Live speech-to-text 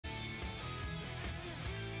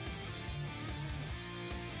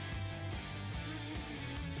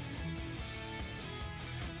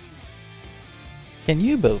Can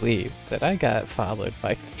you believe that I got followed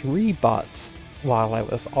by 3 bots while I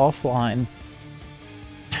was offline?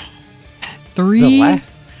 The Three? last,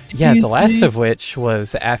 yeah, the last Easy. of which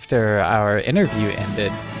was after our interview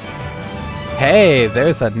ended. Hey,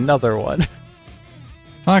 there's another one.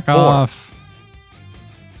 Fuck 4. off.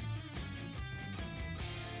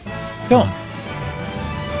 Don't.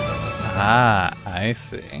 Ah, I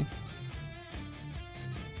see.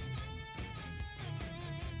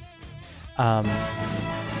 Um.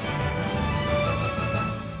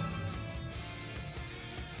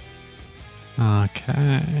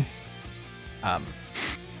 Okay.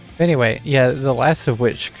 Anyway, yeah, the last of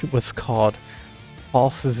which was called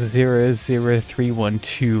False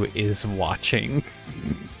 00312 is watching.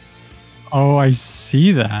 Oh, I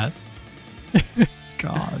see that.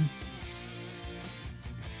 God.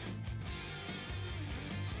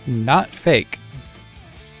 Not fake.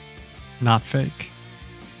 Not fake.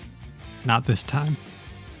 Not this time.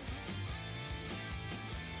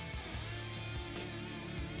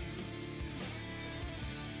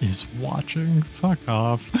 Is watching. Fuck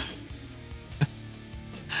off.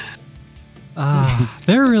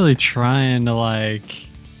 They're really trying to like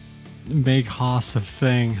make Haas a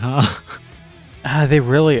thing, huh? They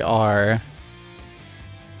really are.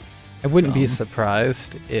 I wouldn't be Dumb.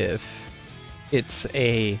 surprised if it's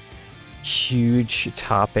a huge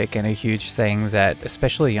topic and a huge thing that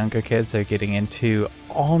especially younger kids are getting into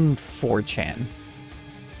on 4chan.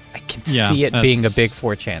 I can Yeah, see it being a that's- big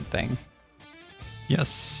 4chan thing.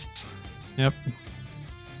 Yes. Yep.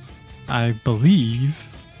 I believe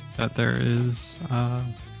that there is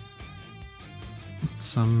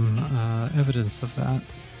some evidence of that.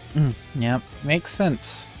 Yep, makes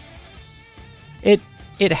sense.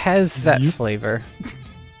 It has that Yep. flavor.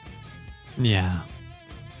 Yeah.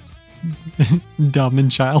 Dumb and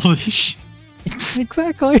childish.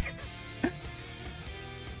 Exactly.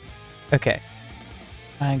 Okay.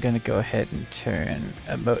 I'm gonna go ahead and turn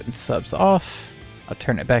emote and subs off. I'll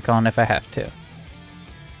turn it back on if I have to.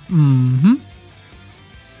 Mm-hmm.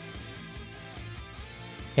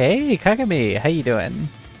 Hey, Kagami, how you doing?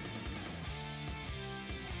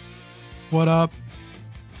 What up?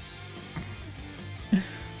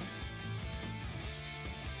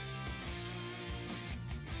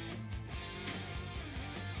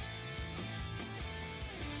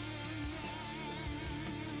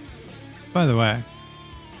 By the way,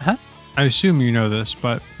 Huh? I assume you know this,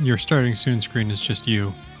 but your starting soon screen is just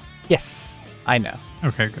you. Yes, I know.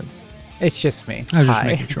 Okay, good. It's just me. I was just Hi.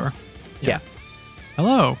 making sure. Yeah.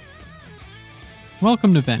 Hello.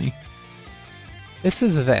 Welcome to Benny. This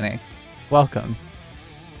is Vinny. Welcome.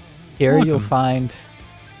 Here you'll Welcome. find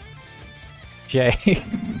Jay.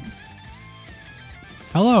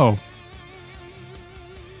 Hello.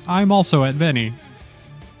 I'm also at Benny.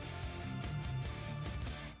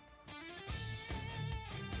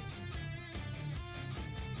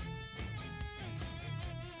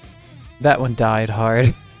 That one died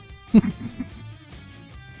hard.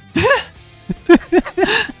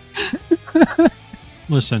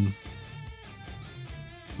 Listen.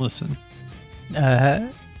 Listen. Uh,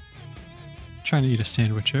 Trying to eat a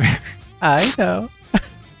sandwich here. I know.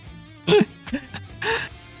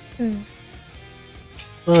 A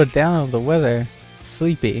little down on the weather.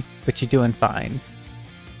 Sleepy, but you're doing fine.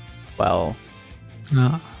 Well,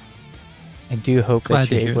 Uh, I do hope Glad that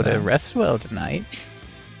to you're hear able to that. rest well tonight.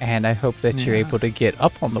 And I hope that you're Yeah. able to get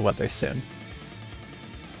up on the weather soon.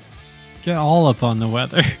 Get all up on the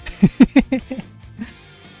weather.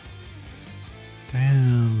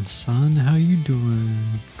 Damn, son, how you doing?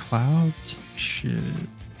 Clouds? Shit.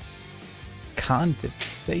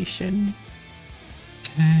 Condensation?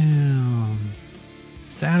 Damn.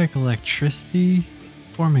 Static electricity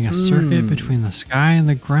forming a circuit between the sky and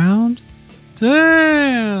the ground?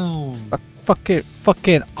 Damn!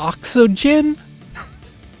 Fucking oxygen?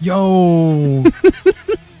 Yo!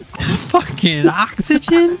 Fucking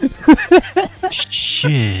oxygen?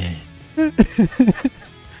 Shit.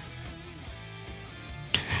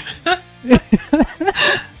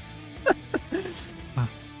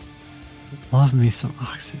 Love me some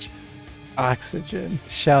oxygen. Oxygen.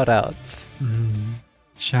 Shout outs.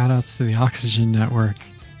 Shout outs to the Oxygen Network.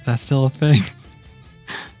 Is that still a thing?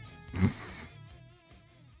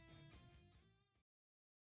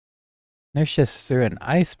 Nurse just threw an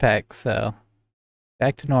ice pack, so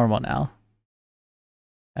back to normal now.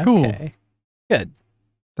 Cool. Okay. Good.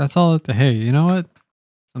 That's all it. Hey, you know what?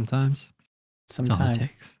 Sometimes that's all it Sometimes.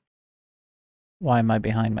 takes. Why am I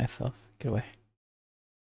behind myself? Get away.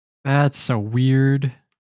 That's a weird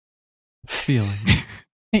feeling.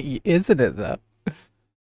 Isn't it though?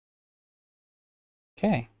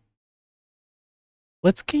 Okay.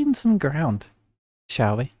 Let's gain some ground,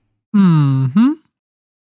 shall we? Mm-hmm.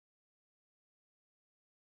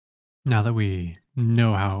 Now that we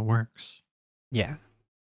know how it works. Yeah.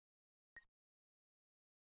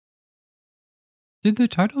 Did the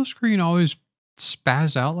title screen always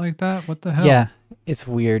spaz out like that? What the hell? Yeah, it's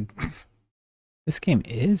weird. This game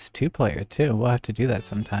is 2-player too. We'll have to do that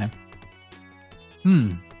sometime.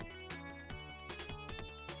 Hmm.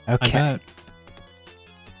 Okay. I bet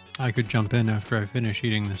I could jump in after I finish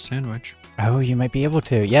eating this sandwich. Oh, you might be able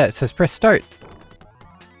to. Yeah, it says press start.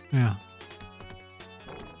 Yeah.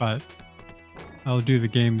 But I'll do the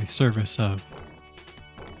game the service of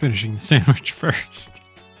finishing the sandwich first.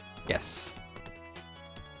 Yes.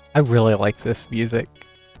 I really like this music.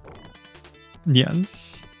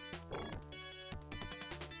 Yes.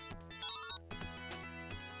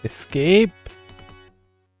 Escape.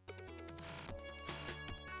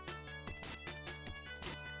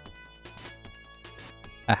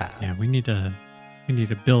 Aha. Yeah, we need to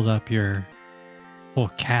build up your whole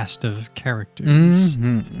cast of characters.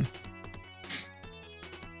 Mm-hmm.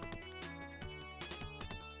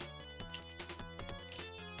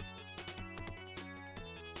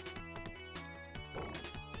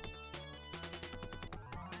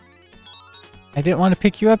 I didn't want to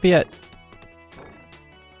pick you up yet.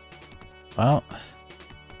 Well,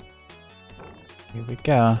 here we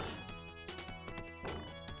go.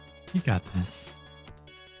 You got this.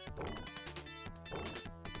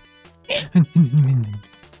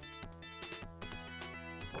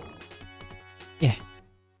 Yeah.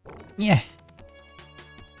 Yeah.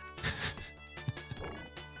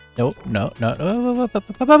 Nope, no.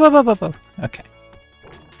 Okay.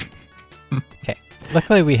 Okay.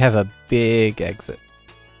 Luckily, we have a big exit.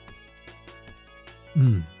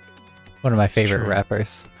 Mm. One of my That's favorite true.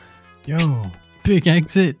 rappers. Yo, big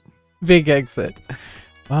exit. Big exit.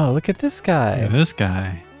 Oh, look at this guy. Yeah, this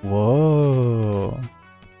guy. Whoa.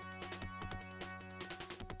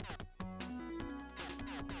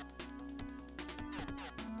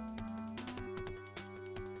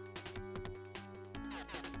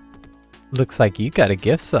 Looks like you got a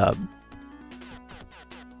gift sub.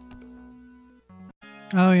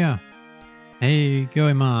 Oh yeah. Hey,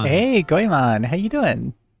 Goemon. Hey, Goemon, how you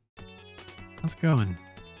doing? How's it going?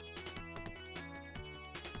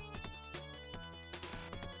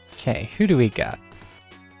 Okay, who do we got?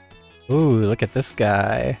 Ooh, look at this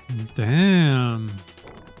guy. Damn.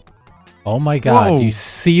 Oh my god, Whoa. you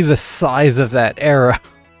see the size of that arrow.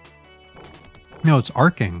 No, it's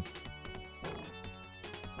arcing.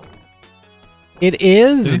 It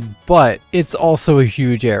is, Dude. but it's also a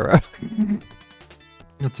huge arrow.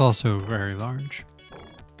 It's also very large.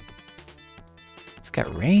 It's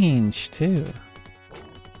got range too.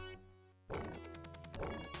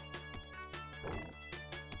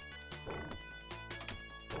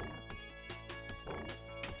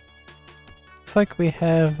 Looks like we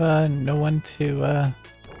have no one to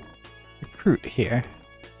recruit here.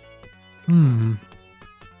 Hmm.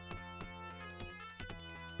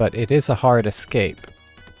 But it is a hard escape.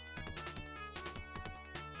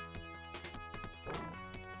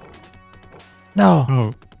 No!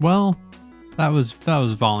 Oh, well, that was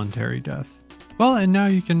voluntary death. Well, and now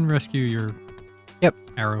you can rescue your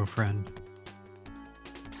arrow friend.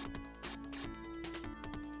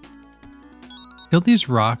 Don't these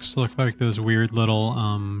rocks look like those weird little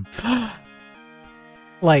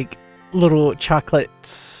Like little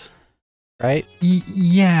chocolates, right?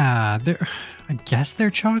 yeah, I guess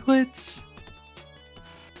they're chocolates.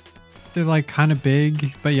 They're like kind of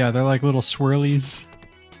big, but yeah, they're like little swirlies.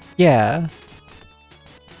 Yeah.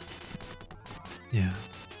 Yeah.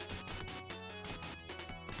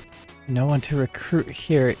 No one to recruit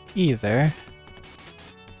here either.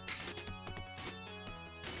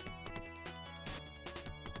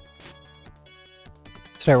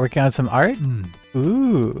 Start working on some art? Mm.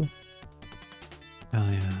 Ooh. Hell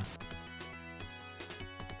yeah.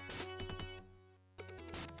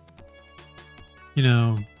 You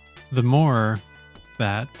know, the more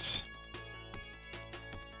that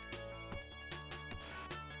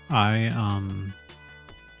I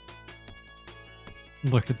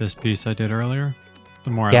look at this piece I did earlier, the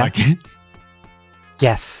more Yeah. I like it.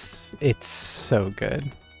 Yes, it's so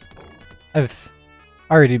good. I've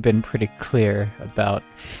already been pretty clear about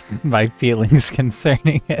my feelings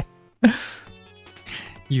concerning it.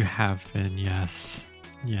 You have been, yes.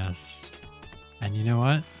 Yes. And you know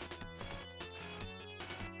what?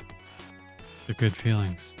 The good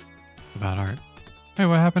feelings about art. Hey,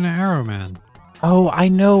 what happened to Arrow Man? Oh, I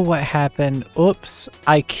know what happened. Oops,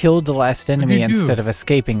 I killed the last enemy you do? instead of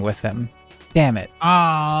escaping with him. Damn it.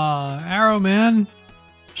 Ah, Arrow Man.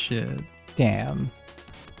 Shit. Damn.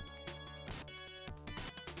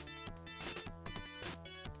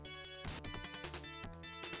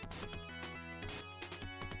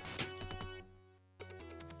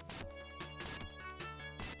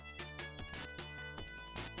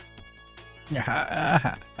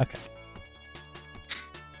 Okay.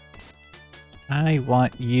 I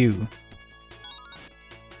want you.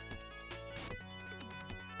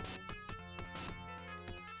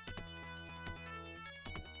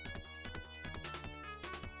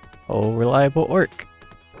 Oh, reliable orc.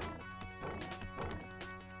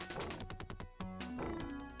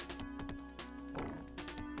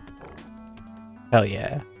 Hell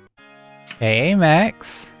yeah. Hey,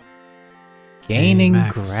 Max. Gaining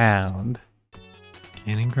Max. ground.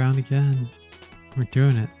 Gaining ground again. We're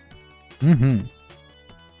doing it. Mm-hmm.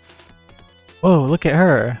 Whoa, look at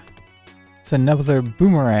her. It's another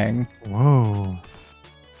boomerang. Whoa.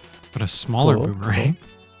 But a smaller Cool, boomerang. cool.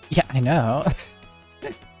 Yeah, I know.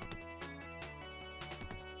 Let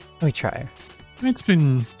me try. It's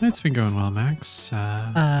been going well, Max.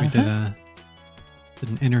 We did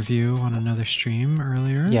an interview on another stream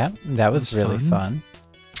earlier. Yeah, that was really fun.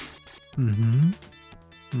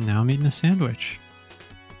 Mm-hmm. Now I'm eating a sandwich.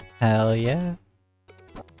 Hell yeah.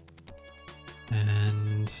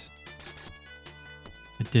 And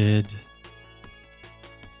I did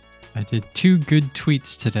 2 good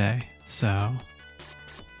tweets today, so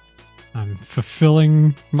I'm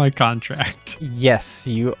fulfilling my contract. Yes,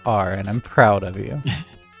 you are, and I'm proud of you.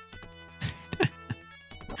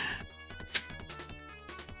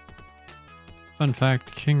 Fun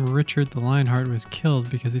fact, King Richard the Lionheart was killed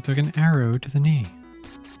because he took an arrow to the knee.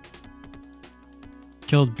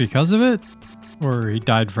 Killed because of it? Or he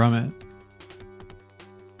died from it?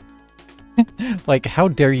 Like, how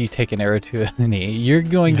dare you take an arrow to the knee? You're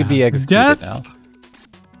going to be executed Death! now.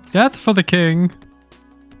 Death for the king!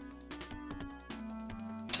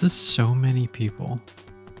 This is so many people.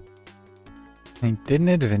 I didn't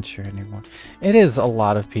adventure anymore. It is a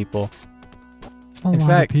lot of people. It's a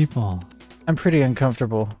lot of people. I'm pretty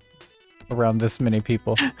uncomfortable around this many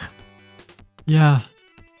people. Yeah.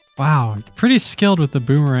 Wow. Pretty skilled with the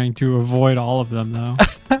boomerang to avoid all of them, though.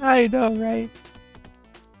 I know, right?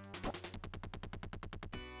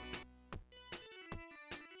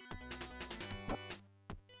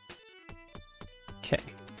 Okay.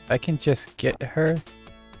 If I can just get her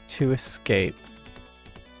to escape,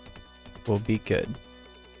 we'll be good.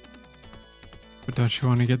 But don't you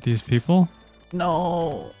want to get these people?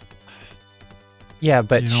 No. Yeah,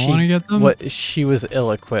 but you don't want to get them? She was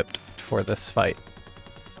ill-equipped for this fight.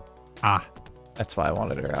 Ah. That's why I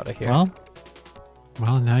wanted her out of here.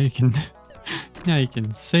 Well, now you can now you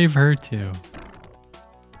can save her too.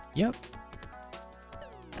 Yep.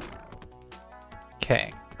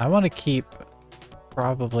 Okay. I want to keep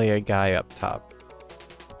probably a guy up top.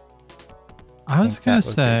 I was gonna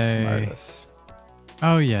think that would be say. smartest.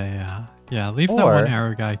 Oh yeah. Leave that one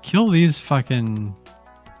arrow guy. Kill these fucking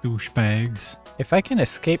douchebags. If I can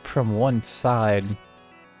escape from one side,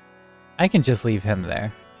 I can just leave him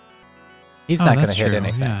there. He's not going to hit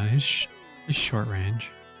anything. Yeah, he's short range.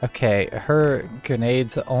 Okay, her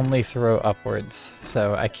grenades only throw upwards,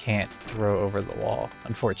 so I can't throw over the wall,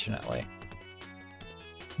 unfortunately.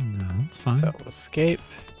 No, that's fine. So escape.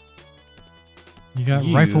 You got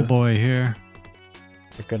Rifle Boy here.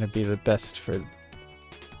 You're going to be the best for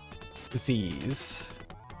these.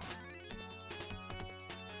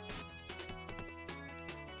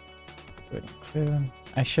 Go ahead and clear them.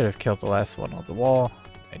 I should have killed the last one on the wall.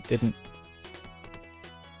 I didn't.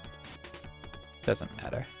 Doesn't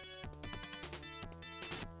matter.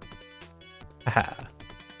 Aha.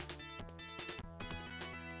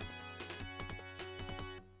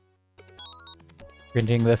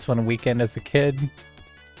 Renting this one weekend as a kid.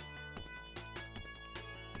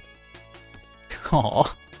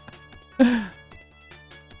 Aw.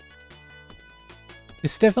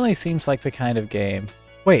 This definitely seems like the kind of game.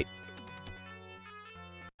 Wait.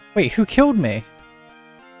 Wait, who killed me?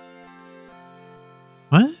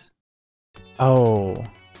 What? Oh.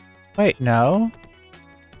 Wait, no.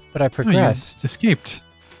 But I progressed. You escaped.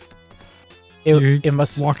 It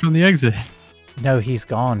must walked on the exit. No, he's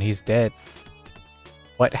gone. He's dead.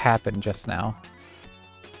 What happened just now?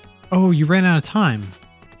 Oh, you ran out of time.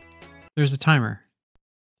 There's a timer.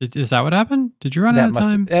 Is that what happened? Did you run out of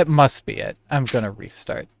time? That must be it. I'm gonna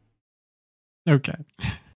restart. Okay.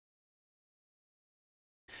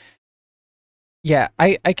 Yeah,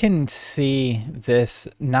 I can see this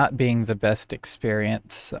not being the best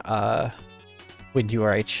experience when you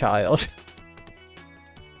are a child.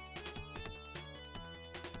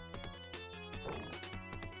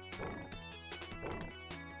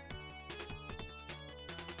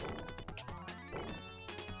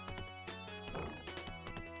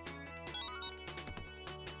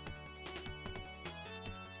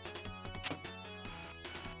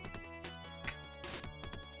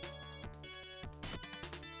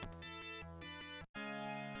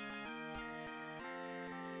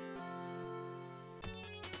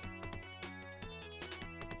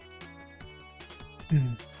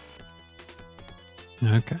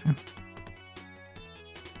 Okay.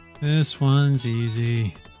 This one's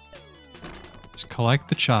easy. Just collect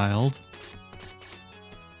the child.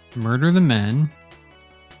 Murder the men.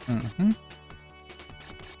 Mm-hmm.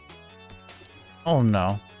 Oh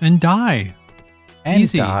no. And die. And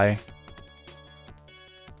Easy. die.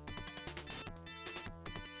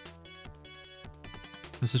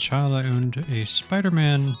 As a child, I owned a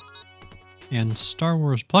Spider-Man and Star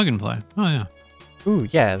Wars plug-and-play. Oh, yeah. Ooh,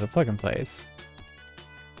 yeah, the plug and plays.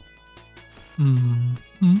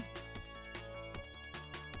 Mm-hmm.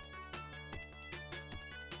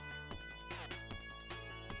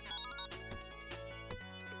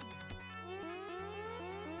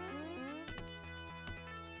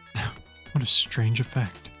 What a strange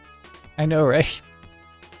effect. I know, right?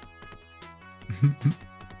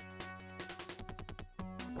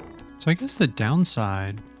 So I guess the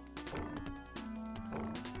downside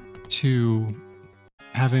to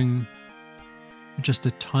having just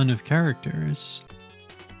a ton of characters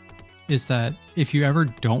is that if you ever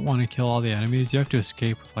don't want to kill all the enemies, you have to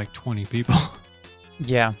escape with like 20 people.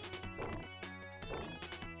 Yeah.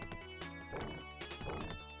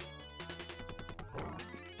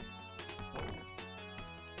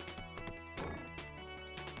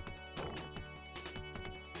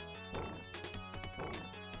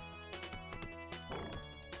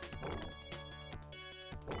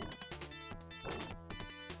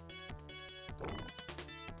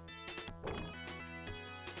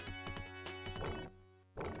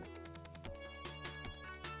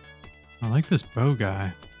 I like this bow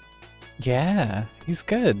guy. Yeah, he's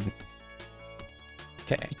good.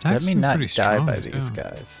 Okay, let Attacks me seem not pretty die strong, by these too.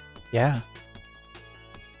 guys. Yeah.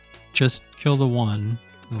 Just kill the one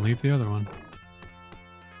and leave the other one.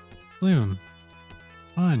 Leave him.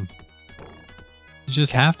 Fine. You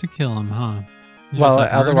just have to kill him, huh? You just Well,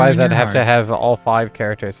 have murder otherwise in I'd your have to heart. have all 5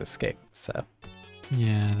 characters escape, so.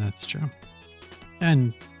 Yeah, that's true.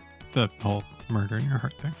 And the whole murder in your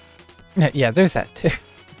heart thing. Yeah, there's that too.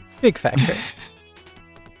 Big factor.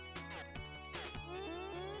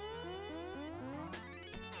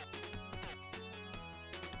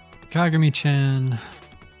 Kagami-chan.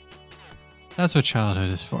 That's what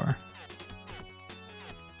childhood is for.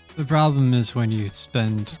 The problem is when you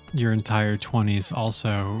spend your entire 20s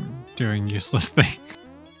also doing useless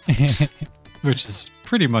things, which is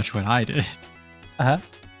pretty much what I did. Uh-huh.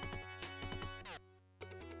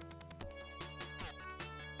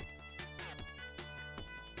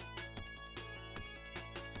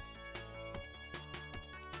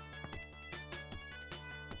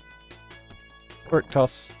 Work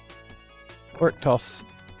toss. Work toss.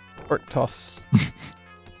 Work toss.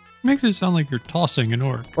 Makes it sound like you're tossing an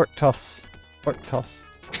orc. Orc toss. Orc toss.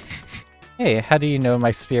 Hey, how do you know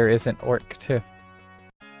my spear isn't orc too?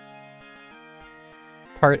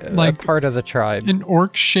 Like- Part of the tribe. An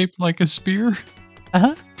orc shaped like a spear?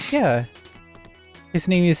 Uh-huh. Yeah. His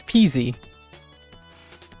name is Peasy.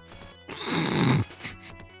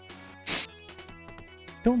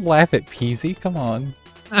 Don't laugh at Peasy, come on.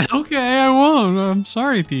 Okay, I won't. I'm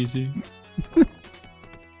sorry, Peasy. You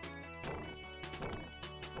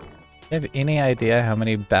have any idea how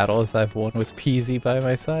many battles I've won with Peasy by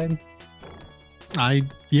my side?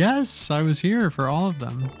 Yes, I was here for all of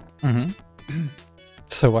them. Mm-hmm.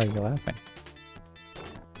 So why are you laughing?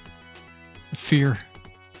 Fear.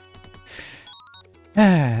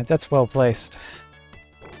 Ah, that's well placed.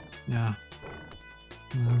 Yeah.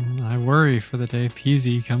 I worry for the day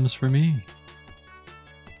Peasy comes for me.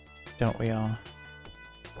 Don't we all?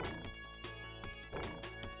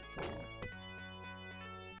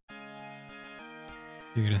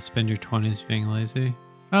 You're gonna spend your 20s being lazy?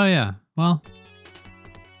 Oh yeah, well.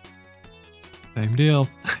 Same deal.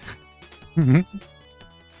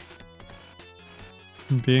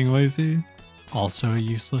 Being lazy, also a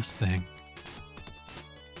useless thing.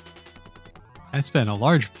 I spent a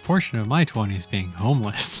large portion of my 20s being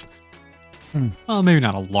homeless. Hmm. Well, maybe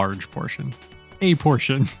not a large portion. A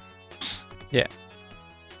portion. Yeah.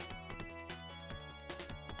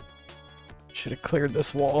 Should have cleared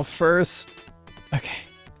this wall first. Okay.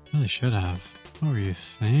 Really should have. What were you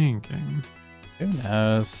thinking? Who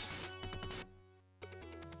knows?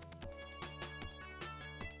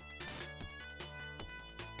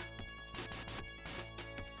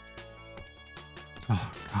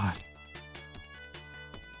 Oh, God.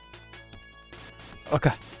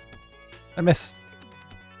 Okay. I missed.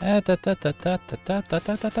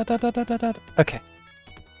 Okay.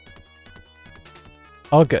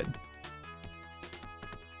 All good.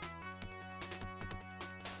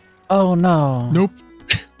 Oh no. Nope.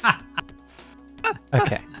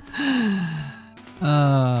 Okay.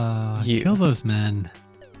 Too You. Kill those men.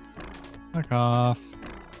 Fuck off.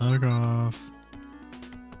 Fuck off.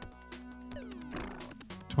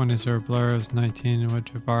 20 served blur, I was 19 and went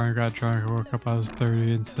to a bar and got drunk. I woke up, I was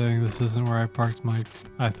 30 and saying, this isn't where I parked my...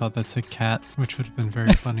 I thought that's a cat, which would have been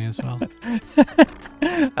very funny as well.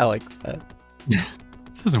 I like that.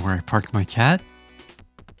 This isn't where I parked my cat.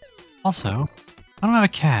 Also, I don't have a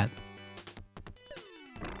cat.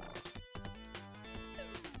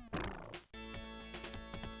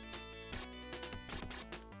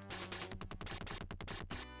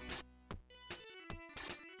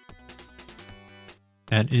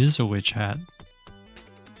 That is a witch hat.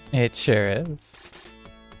 It sure is.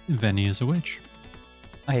 Venny is a witch.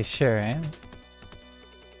 I sure am.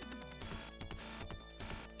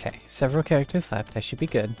 Okay, several characters left. I should be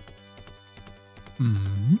good.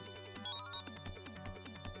 Hmm.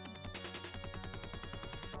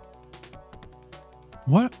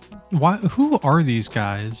 What? Why? Who are these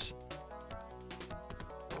guys?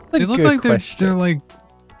 They look like they're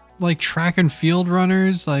like track and field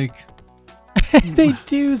runners. Like they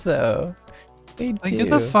do though. They like do. get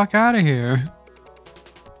the fuck out of here.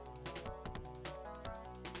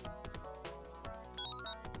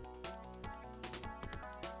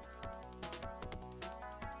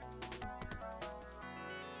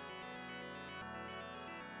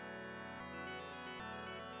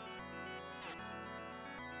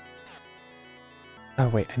 Oh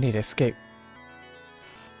wait, I need to escape.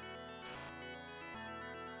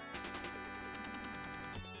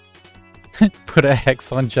 Put a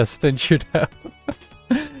hex on Justin Trudeau.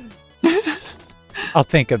 I'll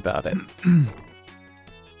think about it.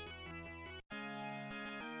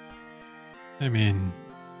 I mean,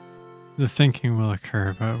 the thinking will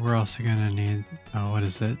occur, but we're also gonna need, oh, what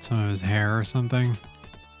is it? Some of his hair or something?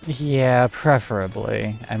 Yeah,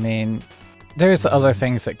 preferably. I mean, there's other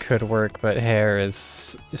things that could work, but hair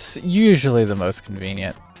is usually the most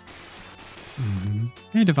convenient. Mm-hmm.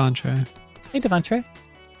 Hey, Devontre. Hey, Devontre.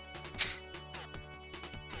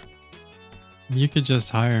 You could just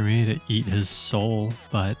hire me to eat his soul,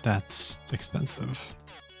 but that's expensive.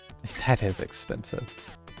 That is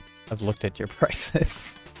expensive. I've looked at your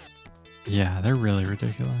prices. Yeah, they're really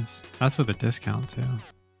ridiculous. That's with a discount, too.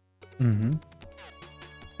 Mm-hmm.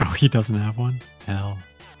 Oh, he doesn't have one? Hell.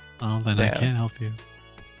 Well, then I can't help you.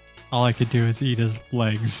 All I could do is eat his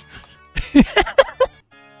legs.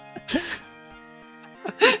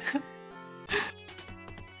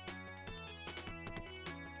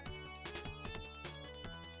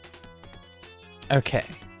 Okay.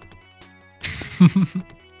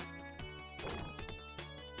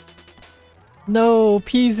 No,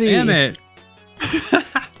 Peasy. Damn it.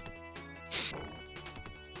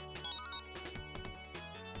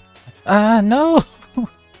 No.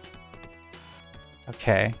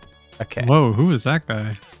 Okay. Okay. Whoa, who is that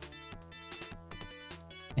guy?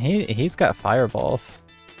 He's got fireballs.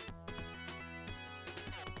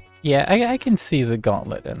 Yeah, I can see the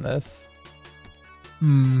gauntlet in this.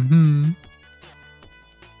 Mm-hmm.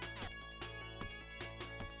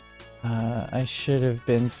 I should have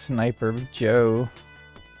been Sniper Joe.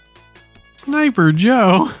 Sniper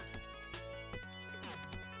Joe?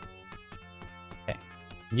 Okay.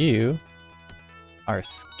 You are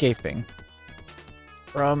escaping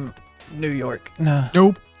from New York. No.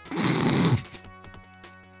 Nope.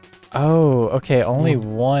 Oh, okay. Only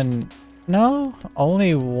one. No,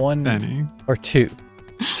 only one Benny. or two.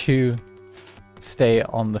 Two stay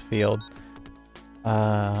on the field.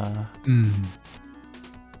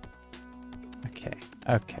 Okay.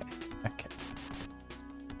 Okay. Okay.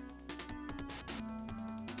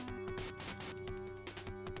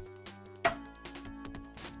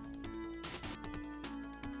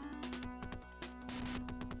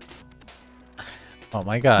 Oh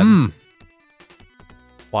my god.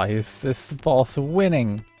 Why is this boss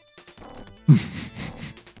winning?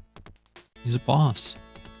 He's a boss.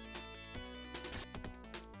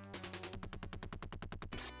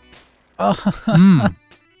 Oh.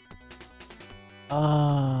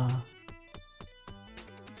 Ah.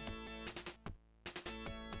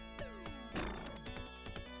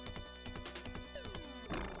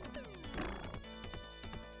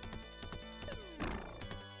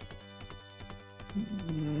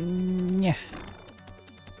 Yeah.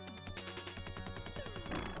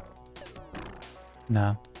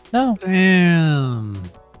 No. No. Damn.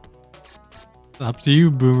 It's up to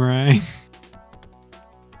you, Boomerang.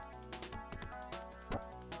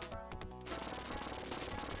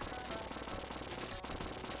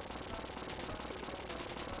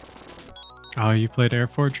 Oh, you played Air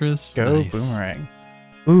Fortress? Go Nice. Boomerang.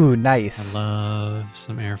 Ooh, nice. I love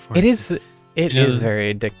some Air Fortress. It is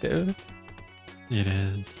very addictive. It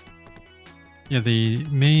is. Yeah, the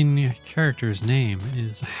main character's name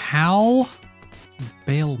is Hal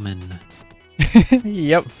Bailman.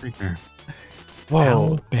 Yep. Freaker. Whoa.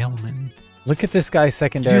 Hal Bailman. Look at this guy's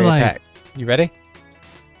secondary attack. You ready?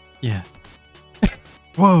 Yeah.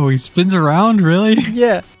 Whoa, he spins around, really?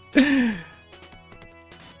 Yeah.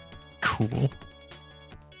 Cool.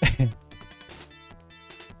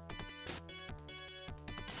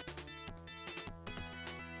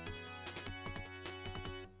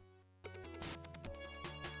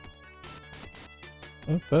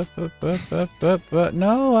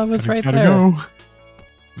 No, I was right Gotta there. go.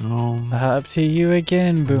 No. Up to you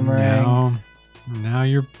again, Boomerang. Now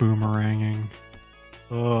you're boomeranging.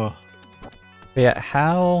 Ugh. Yeah,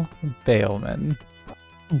 Hal Bailman.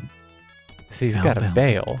 He's Hal got a Bailman.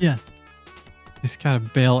 bail. Yeah. He's got to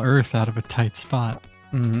bail Earth out of a tight spot.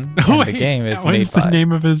 Mm-hmm. Oh, And the game is what made is the by...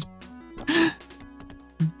 name of his...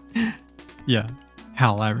 Yeah.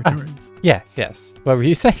 Hal Laboratories. Yes. What were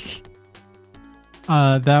you saying?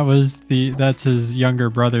 That's his younger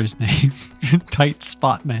brother's name. Tight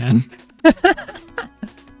Spot Man.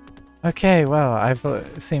 Okay, well, I've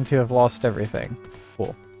seem to have lost everything.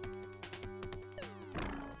 Cool.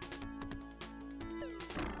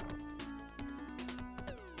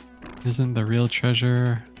 Isn't the real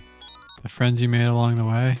treasure the friends you made along the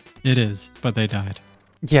way? It is, but they died.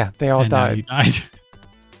 Yeah, they all And now died. you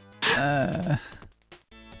died.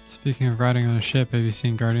 Speaking of riding on a ship, have you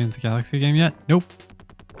seen Guardians of the Galaxy game yet? Nope.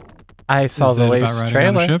 I saw Is the it about latest riding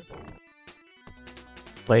on a trailer. ship?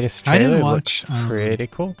 Latest I trailer didn't looks watch, pretty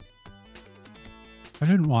cool. I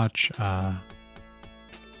didn't watch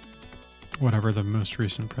whatever the most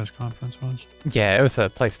recent press conference was. Yeah, it was a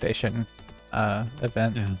PlayStation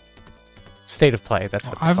event. Yeah. State of Play, that's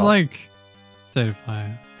what they I've call it. State of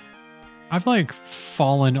Play. I've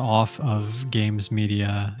fallen off of games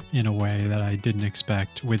media in a way that I didn't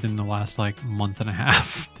expect within the last month and a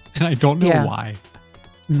half. And I don't know Yeah. why.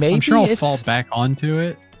 Maybe I'm sure I'll it's... fall back onto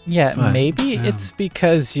it. Yeah, but, maybe yeah. it's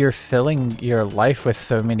because you're filling your life with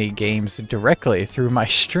so many games directly through my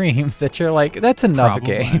stream that you're like, that's enough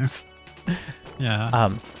Probably. games. Yeah.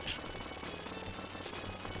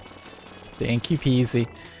 Thank you, Peasy.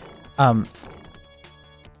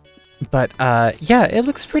 But yeah, it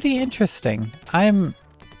looks pretty interesting. I'm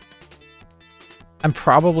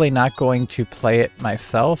probably not going to play it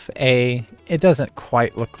myself. A, it doesn't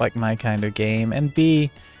quite look like my kind of game, and B,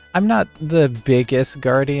 I'm not the biggest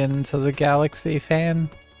Guardians of the Galaxy fan.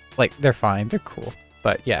 Like, they're fine, they're cool,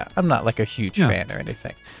 but yeah, I'm not like a huge fan or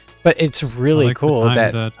anything. But it's really I like cool the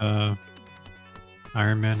that, time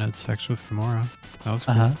Iron Man had sex with Gamora. That was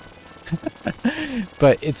cool.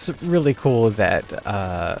 but it's really cool that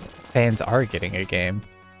fans are getting a game.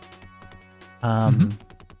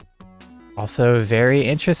 Also very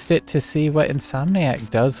interested to see what Insomniac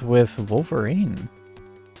does with Wolverine.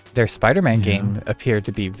 Their Spider-Man game appeared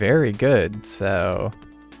to be very good, so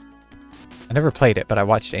I never played it, but I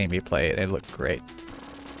watched Amy play it and it looked great.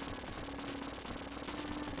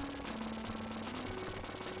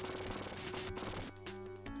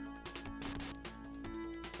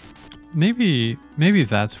 Maybe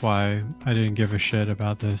that's why I didn't give a shit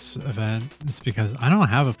about this event. It's because I don't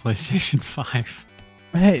have a PlayStation 5.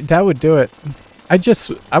 Hey, that would do it. I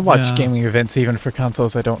watch Yeah. gaming events even for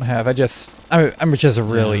consoles I don't have. I'm just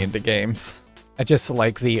really into games. I just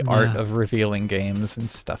like the art of revealing games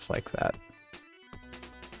and stuff like that.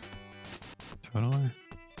 Totally.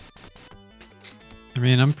 I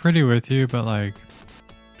mean, I'm pretty with you, but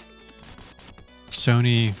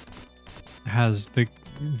Sony has the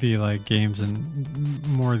games and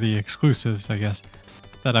more the exclusives, I guess,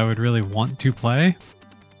 that I would really want to play.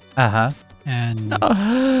 And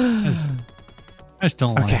I just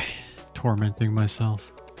don't like tormenting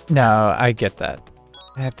myself. No, I get that.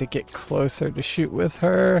 I have to get closer to shoot with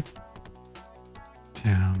her.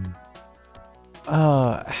 Damn.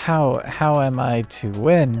 Oh, how am I to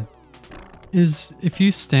win? If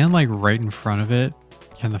you stand right in front of it,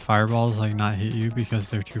 can the fireballs not hit you because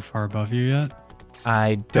they're too far above you yet?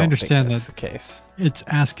 I don't understand think that's that the case. It's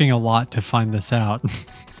asking a lot to find this out.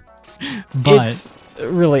 But It's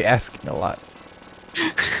really asking a lot.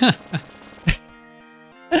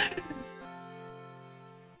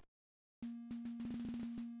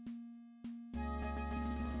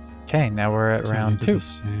 Okay, now we're at round 2.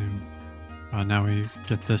 Oh, now we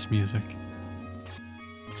get this music.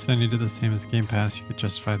 Sony did the same as Game Pass. You could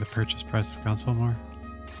justify the purchase price of console more.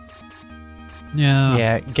 Yeah.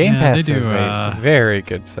 Yeah, Game Pass they do, is a very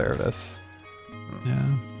good service.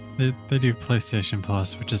 Yeah. They do PlayStation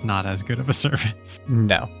Plus, which is not as good of a service.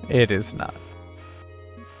 No, it is not.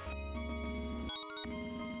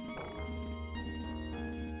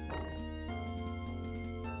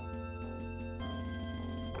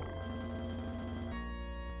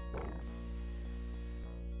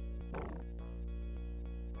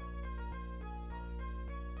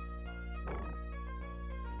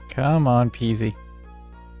 Come on, Peasy.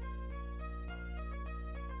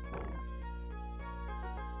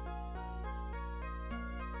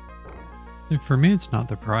 For me, it's not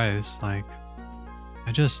the price. Like,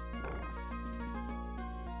 I just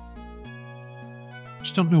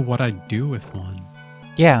don't know what I'd do with one.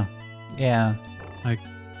 Yeah. Yeah. Like,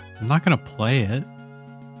 I'm not gonna play it.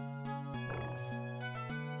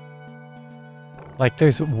 Like,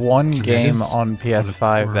 there's one game on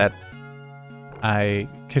PS5 for. that I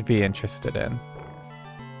could be interested in.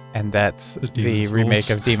 And that's the remake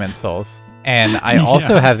of Demon's Souls. And I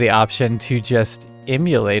also have the option to just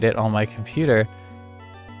emulate it on my computer,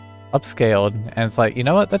 upscaled, and it's like, you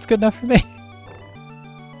know what? That's good enough for me.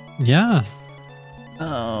 Yeah.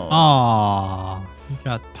 Oh. Aww. You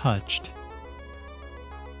got touched.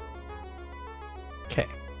 Okay.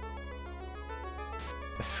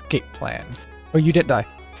 Escape plan. Oh, you didn't die.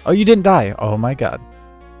 Oh, you didn't die. Oh my god.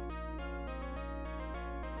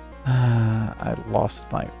 I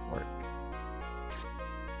lost my work.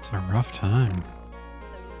 It's a rough time.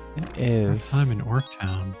 It is. Rough time in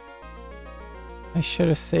Orktown. I should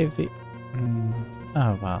have saved the...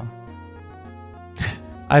 Oh, well.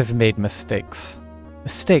 I've made mistakes.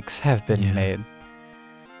 Mistakes have been made.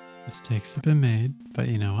 Mistakes have been made, but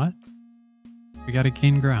you know what? We gotta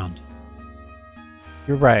gain ground.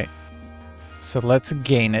 You're right. So let's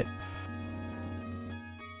gain it.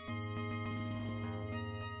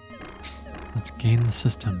 Let's gain the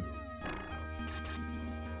system.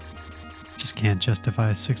 Just can't justify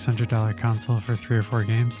a $600 console for 3 or 4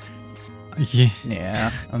 games.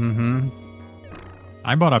 Yeah. Mm-hmm.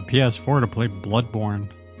 I bought a PS4 to play Bloodborne.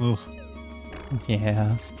 Ugh.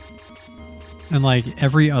 Yeah. And like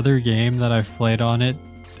every other game that I've played on it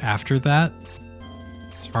after that,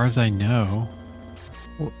 as far as I know,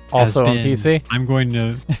 also on PC? I'm going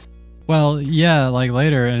to... Well, yeah, like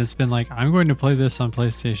later, and it's been like, I'm going to play this on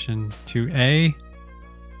PlayStation 2A,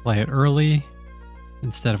 play it early,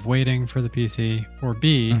 instead of waiting for the PC, or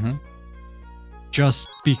B, just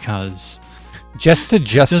because. Just to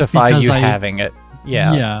justify you having it.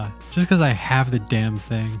 Yeah. Yeah, just because I have the damn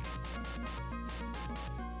thing.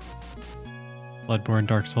 Bloodborne,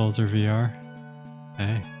 Dark Souls, or VR.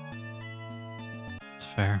 Hey. It's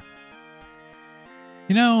fair.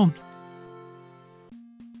 You know,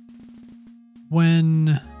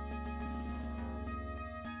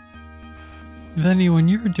 Vinny, when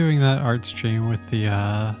you were doing that art stream with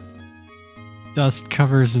the dust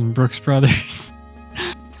covers and Brooks Brothers,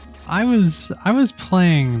 I was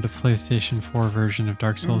playing the PlayStation 4 version of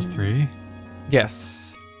Dark Souls 3.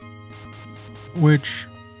 Yes. Which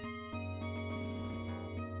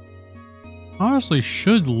honestly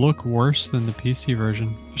should look worse than the PC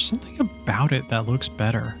version. There's something about it that looks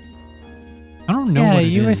better. I don't know what it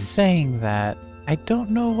is. Yeah, you were saying that. I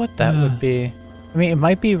don't know what that would be. I mean, it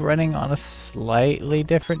might be running on a slightly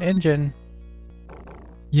different engine.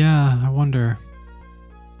 Yeah, I wonder.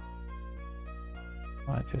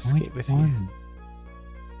 I want to escape with you.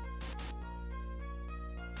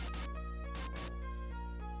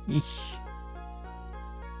 Eesh.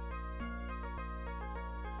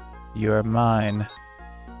 You are mine.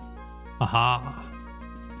 Aha.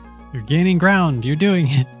 You're gaining ground. You're doing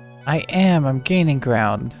it. I am. I'm gaining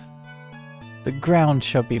ground. The ground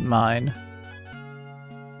shall be mine.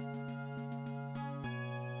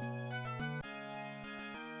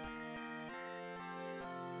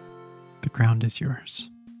 The ground is yours.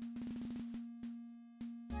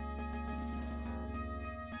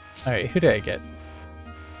 Alright, who did I get?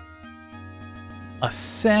 A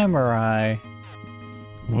samurai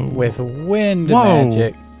with wind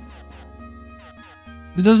magic.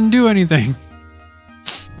 It doesn't do anything.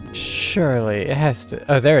 Surely it has to.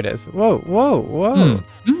 Oh, there it is. Whoa, whoa, whoa.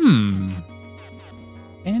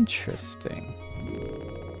 Interesting.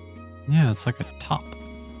 Yeah, it's like a top.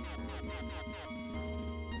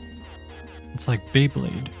 It's like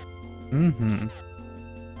Beyblade. Mm-hmm.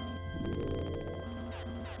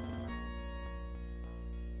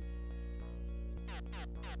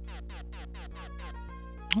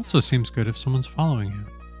 Also seems good if someone's following you.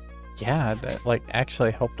 Yeah, that like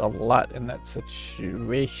actually helped a lot in that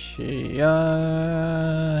situation.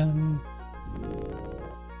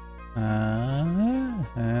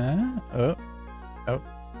 Oh.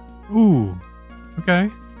 Ooh. Okay.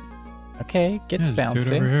 Okay, gets Yeah, just bouncy.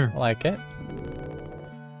 do it over here. I like it.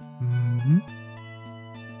 Mm-hmm.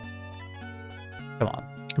 Come on.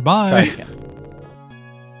 Goodbye. Try it again.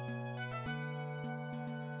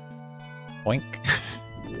 Boink.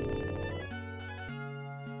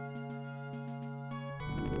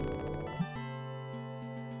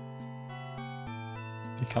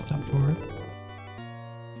 Stop for it.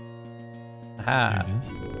 Aha. There it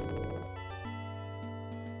is.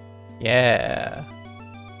 Yeah.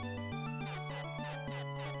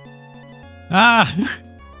 Ah!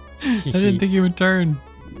 I didn't think you would turn.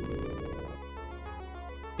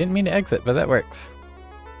 Didn't mean to exit, but that works.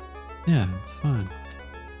 Yeah, it's fine.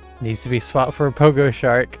 Needs to be swapped for a pogo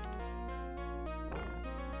shark.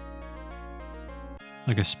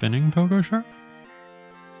 Like a spinning pogo shark?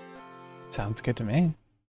 Sounds good to me.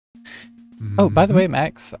 Oh, by the Mhm. way,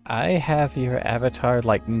 Max, I have your avatar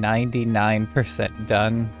like 99%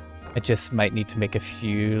 done. I just might need to make a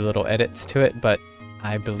few little edits to it, but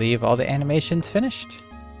I believe all the animation's finished.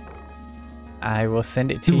 I will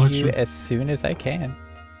send it to you as soon as I can.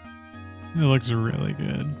 It looks really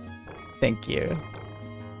good. Thank you.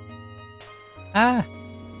 Ah!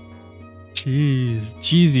 Jeez.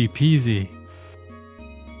 Cheesy peasy.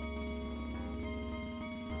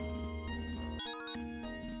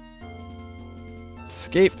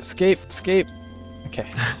 Escape, escape, escape. Okay.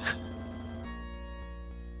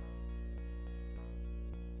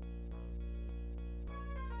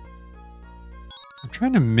 I'm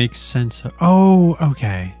trying to make sense of... Oh,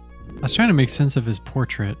 okay. I was trying to make sense of his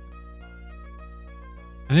portrait.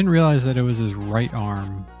 I didn't realize that it was his right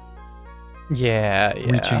arm Yeah,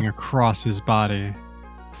 yeah. reaching across his body.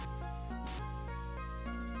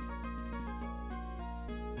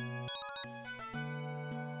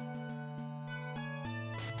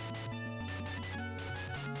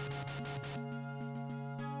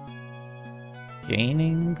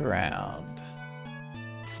 Gaining ground.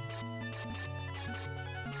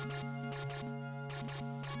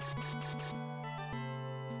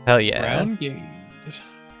 Hell yeah. Ground gained.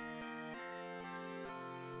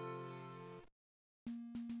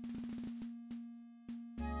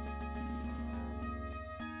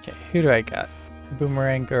 Okay, who do I got?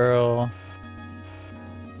 Boomerang Girl.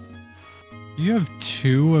 You have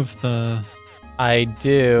two of the I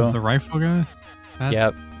do. rifle guys? That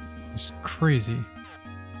Yep. is crazy.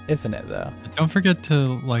 Isn't it though? And don't forget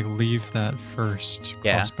to like leave that first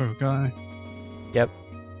Yeah. crossbow guy. Yep.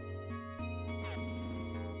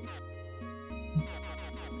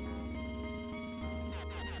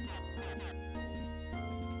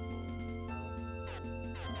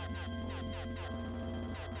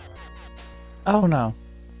 Oh no.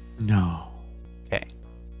 No. Okay.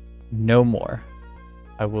 No more.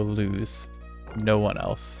 I will lose. No one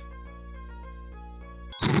else.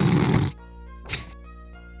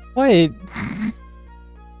 Wait.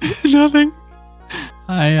 Nothing.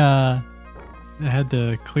 I had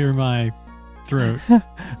to clear my throat.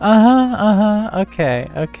 Okay,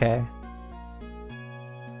 okay.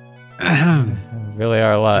 Really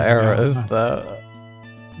are a lot of arrows though.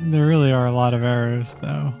 There really are a lot of arrows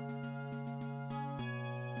though.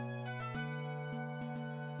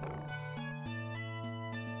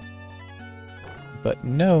 But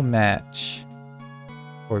no match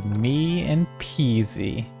for me and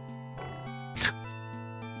Peasy.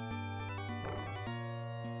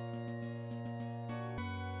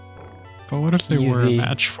 But what if they were a Easy.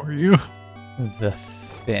 match for you? The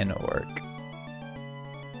thin orc.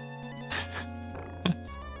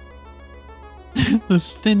 The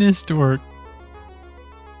thinnest orc.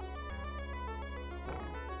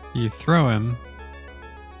 You throw him,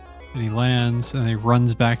 and he lands, and he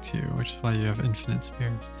runs back to you, which is why you have infinite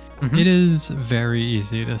spears. Mhm. It is very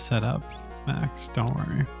easy to set up, Max. Don't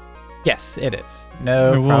worry. Yes, it is.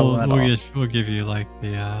 No problem at all. We'll give you like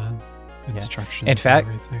the instructions. In fact,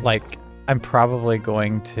 and everything. like I'm probably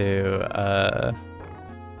going to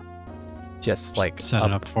just like set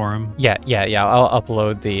it up for him. Yeah. I'll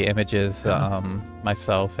upload the images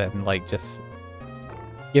myself and like just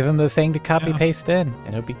give him the thing to copy paste in, and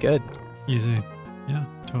it'll be good. Easy. Yeah,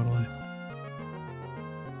 totally.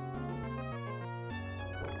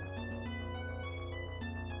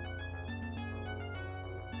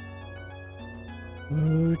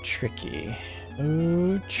 Ooh, tricky.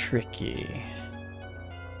 Ooh, tricky.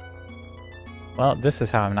 Well, this is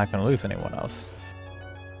how I'm not going to lose anyone else.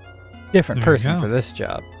 Different There you person go. for this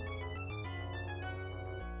job.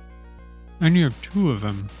 And you have two of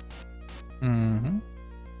them, Mm-hmm.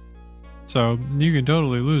 so you can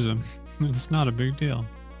totally lose them. It's not a big deal.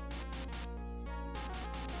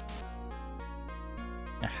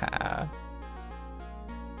 Aha.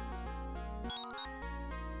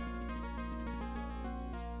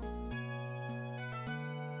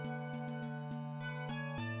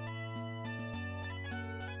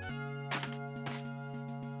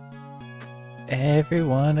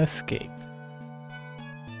 Everyone escape.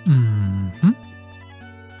 Mm-hmm.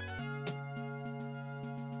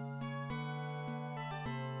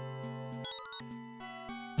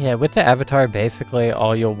 Yeah, with the avatar, basically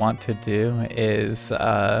all you'll want to do is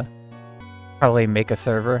probably make a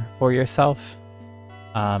server for yourself,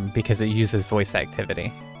 because it uses voice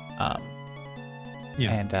activity.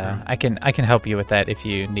 Yeah, and I can help you with that if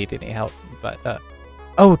you need any help. But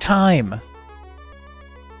oh, time!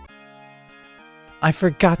 I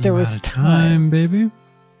forgot there was time, baby.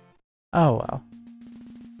 Oh well.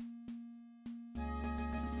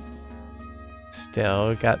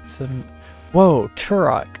 Still got some. Whoa,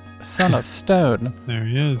 Turok, son of stone. There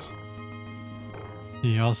he is.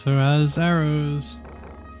 He also has arrows.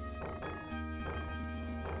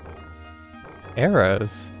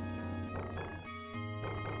 Arrows?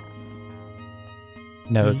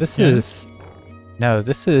 No, this is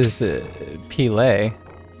Pele,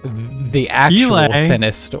 the actual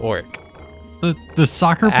thinnest orc. The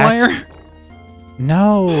soccer player?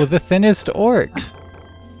 No, the thinnest orc.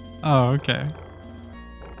 Oh, okay.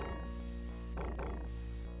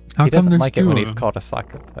 He doesn't like it when he's called a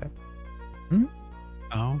soccer player. Hmm?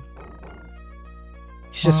 Oh.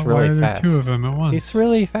 He's just really why are fast. There two of them at once? He's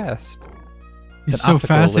really fast. He's so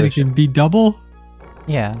fast that he can be double?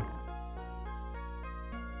 Yeah.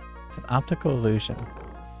 It's an optical illusion.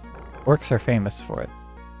 Orcs are famous for it.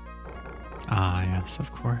 Ah, yes,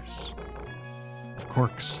 of course. Of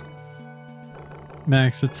course.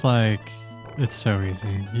 Max, it's like, it's so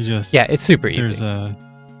easy. You just... Yeah, it's super easy.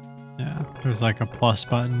 There's like a plus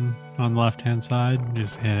button on the left-hand side. You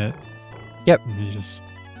just hit it. Yep. And you just,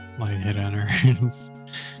 like, hit enter.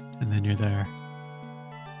 And then you're there.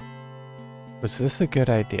 Was this a good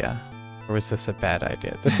idea? Or was this a bad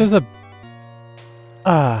idea? This was a...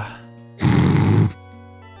 Ha!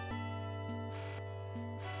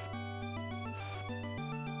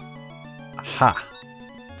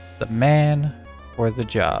 The man for the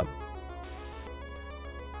job.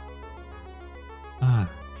 Ah,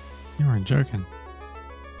 you weren't joking.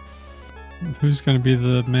 Who's going to be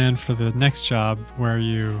the man for the next job where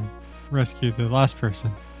you rescue the last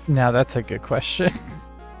person? Now that's a good question.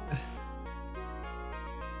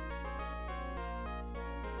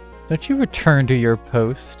 Don't you return to your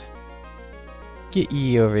post? Get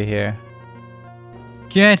ye over here.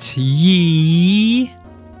 Get ye!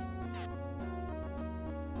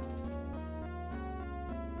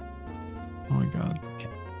 Oh my god.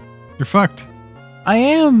 You're fucked. I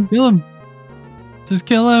am! Kill him! Just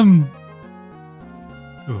kill him!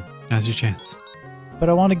 Ooh, now's your chance. But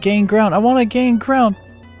I want to gain ground. I want to gain ground.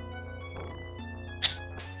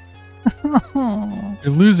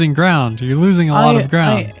 You're losing ground. You're losing a lot of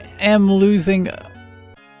ground. I am losing.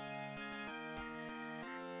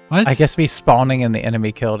 What? I guess me spawning and the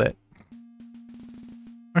enemy killed it.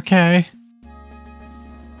 Okay.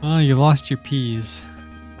 Oh, you lost your peas.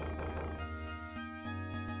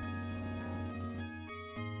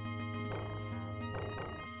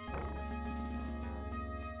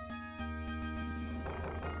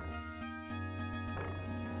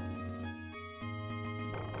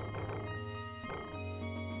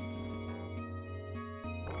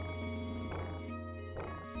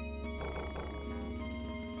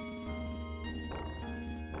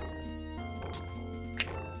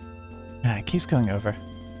 Yeah, it keeps going over.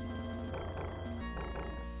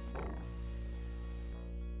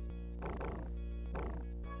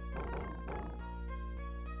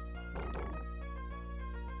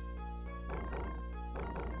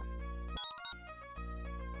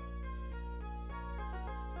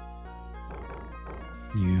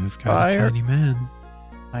 You've got Fire. a tiny man.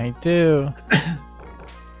 I do.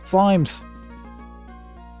 Slimes.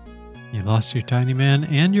 You lost your tiny man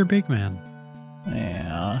and your big man.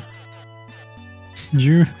 Yeah. Do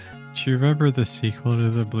you remember the sequel to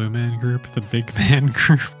the Blue Man Group, the Big Man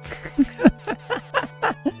Group?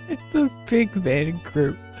 The Big Man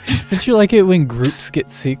Group. Don't you like it when groups get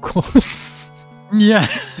sequels? Yeah.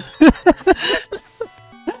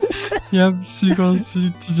 Yep, sequels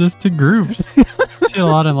just to groups. You see a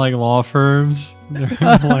lot in like law firms. They're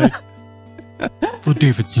like the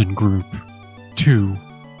Davidson Group 2,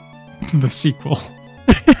 the sequel.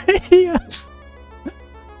 Yeah.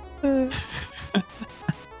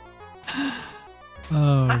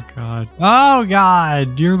 Oh god. Oh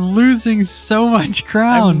god, you're losing so much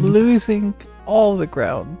ground. I'm losing all the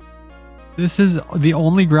ground. This is the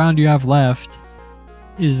only ground you have left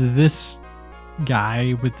is this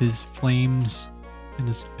guy with his flames and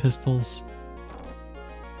his pistols.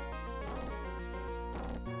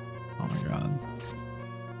 Oh my god.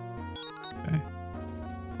 Okay.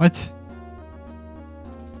 What?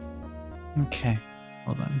 Okay.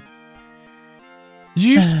 Hold on. Did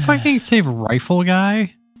you just fucking save rifle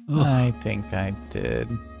guy? Ugh. I think I did.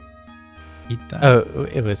 Eat that. Oh,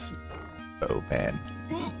 it was... Oh, man.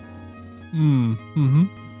 Mm-hmm.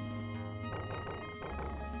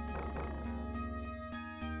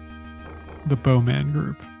 The Bowman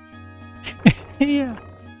group. Yeah.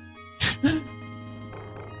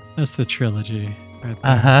 That's the trilogy right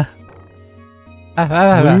Uh there.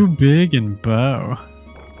 huh. Blue, Big, and Bow.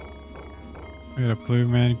 We got a Blue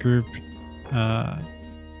Man group.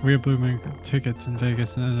 We had Blue Man group tickets in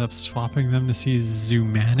Vegas and ended up swapping them to see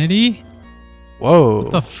Zoomanity. Whoa.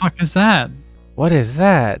 What the fuck is that? What is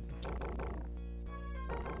that?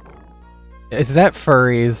 Is that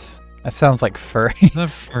furries? That sounds like furries. Is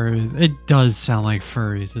that furries? It does sound like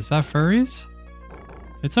furries. Is that furries?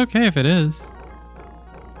 It's okay if it is.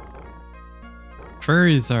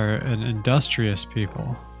 Furries are an industrious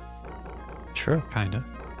people. True. Kind of.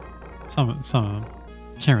 Some of them.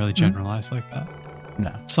 Can't really generalize like that.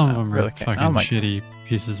 No. Some of them really are can't. fucking Oh my- shitty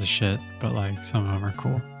pieces of shit, but like some of them are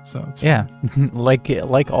cool. So it's Yeah.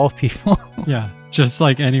 like all people. fine. Yeah, just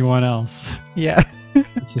like anyone else. Yeah.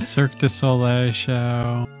 It's a Cirque du Soleil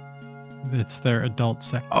show. It's their adult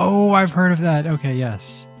sec. Oh, I've heard of that. Okay,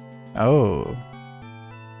 yes. Oh.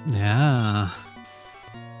 Yeah.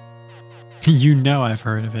 You know I've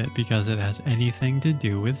heard of it because it has anything to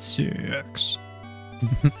do with sex.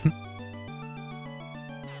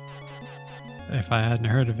 If I hadn't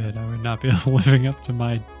heard of it, I would not be living up to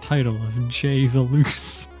my title of Jay the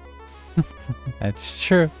Loose. That's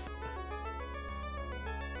true.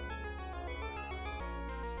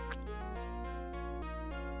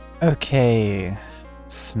 Okay.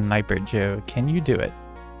 Sniper Joe, can you do it?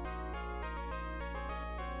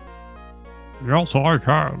 Yes, I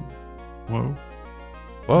can. Whoa.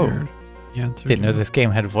 Whoa. Weird. The answer Didn't know is- this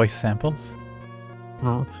game had voice samples.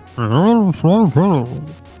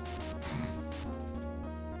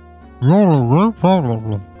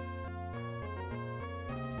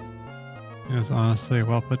 It was honestly a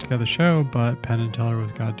well put together show, but Penn and Teller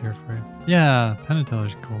was god tier for you. Yeah, Penn and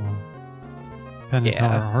Teller's cool. Penn and Yeah.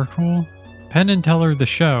 Teller are cool. Penn and Teller the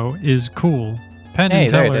show is cool. Penn Hey,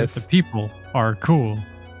 and there it Teller is. the people are cool.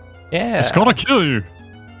 Yeah. It's gonna kill you.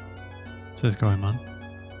 Says Goemon.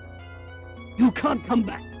 You can't come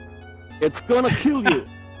back. It's gonna kill you.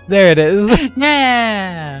 There it is.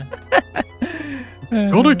 Yeah.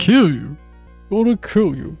 Gonna kill you. Gonna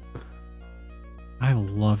kill you. I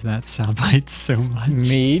love that soundbite so much.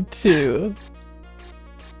 Me too.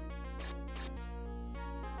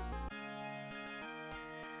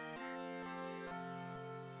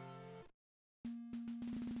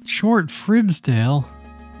 Short Fribsdale.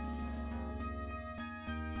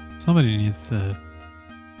 Somebody needs to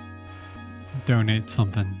donate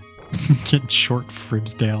something. Get Short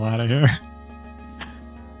Fribsdale out of here.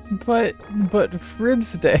 But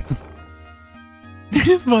Fribsday.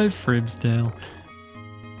 But Fribsdale.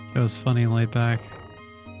 It was funny and laid back.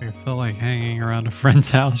 I felt like hanging around a friend's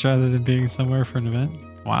house rather than being somewhere for an event.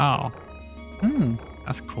 Wow. Hmm.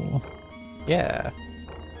 That's cool. Yeah.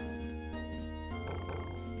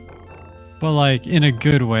 But like in a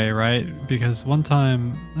good way, right? Because one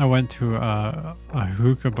time I went to a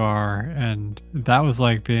hookah bar and that was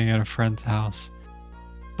like being at a friend's house.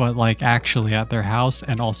 But like actually at their house,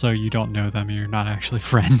 and also you don't know them, you're not actually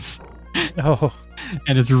friends. Oh.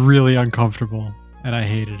 And it's really uncomfortable, and I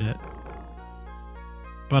hated it.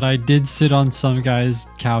 But I did sit on some guy's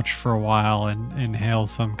couch for a while and inhale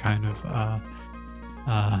some kind of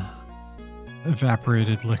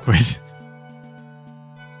evaporated liquid.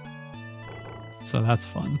 So that's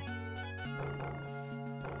fun.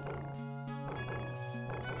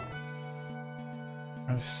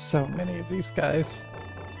 There's so many of these guys.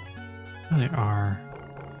 They are.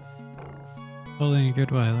 Totally in a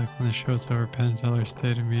good way, like when the show's over, Penn and Teller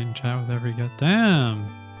stay to meet and chat with every guest. Damn!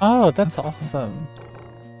 Oh, that's awesome.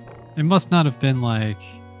 It must not have been like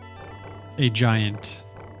a giant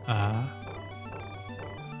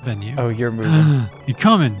venue. Oh, you're moving. You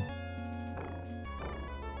coming?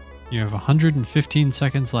 You have 115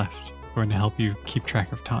 seconds left. I'm going to help you keep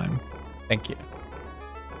track of time. Thank you.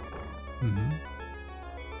 Mm-hmm.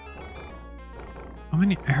 How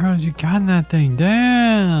many arrows you got in that thing?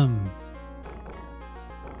 Damn!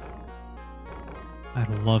 I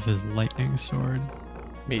love his lightning sword.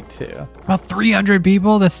 Me too. About 300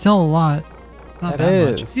 people? That's still a lot. Not That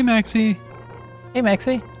that much. is. Hey, Maxie. Hey,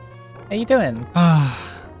 Maxie. How you doing?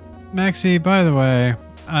 Maxie, by the way,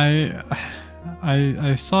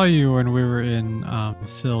 I saw you when we were in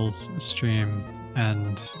Sill's stream,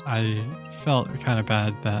 and I felt kind of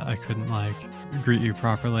bad that I couldn't like greet you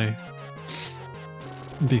properly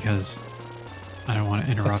because I don't want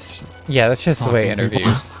to interrupt. Yeah, that's just the way Talking people.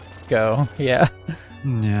 interviews go. Yeah.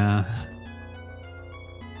 Yeah.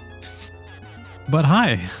 But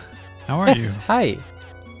hi, how are Yes. Hi.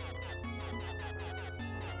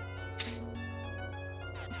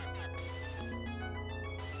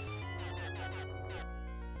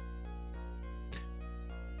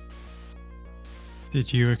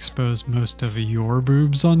 Did you expose most of your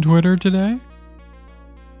boobs on Twitter today?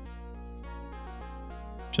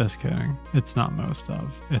 Just kidding. It's not most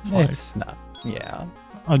of. It's like It's not. Yeah.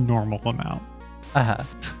 a normal amount. Uh-huh.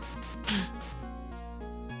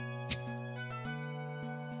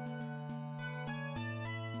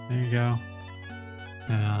 There you go. Oh,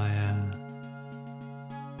 yeah.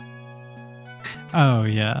 Oh,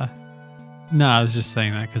 yeah. No, I was just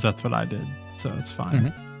saying that because that's what I did. So it's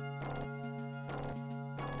fine. Mhm.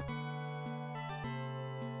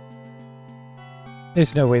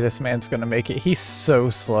 There's no way this man's gonna make it. He's so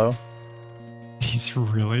slow. He's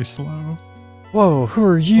really slow. Whoa, who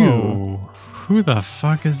are you? Whoa. Who the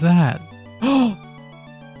fuck is that?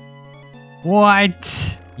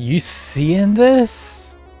 What? You seeing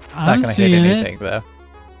this? It's not I'm gonna hit seeing anything though.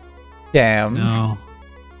 Damn. No.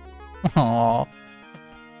 Aw.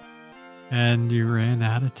 And you ran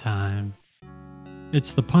out of time.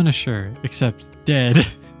 It's the Punisher, except dead.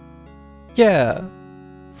 Yeah.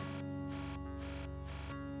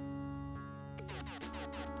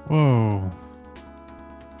 Whoa.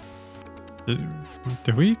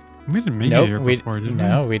 Did we? We didn't make it Nope, here before, did we?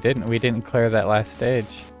 no, we didn't. We didn't clear that last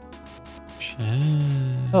stage. Shit.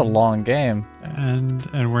 It's a long game.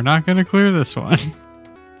 And we're not gonna clear this one.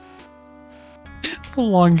 It's a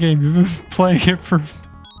long game. You've been playing it for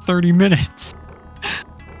 30 minutes.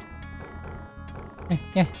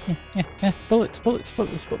 Bullets, bullets, bullets,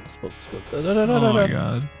 bullets, bullets, bullets. Oh my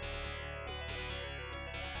god.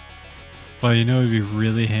 Well, you know what would be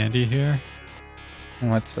really handy here?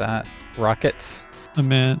 What's that? Rockets? A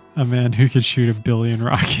man who could shoot 1 billion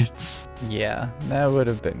rockets. Yeah, that would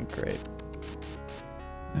have been great.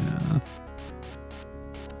 Yeah.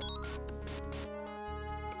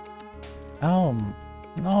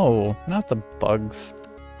 No, not the bugs.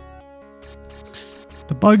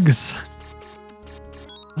 The bugs.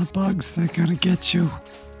 The bugs, they're gonna get you.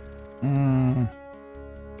 Game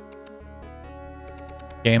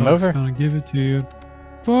Bugs over. gonna give it to you.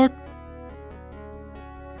 Fuck.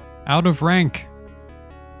 Out of rank.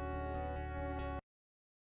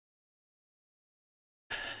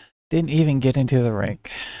 Didn't even get into the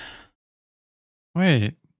rank.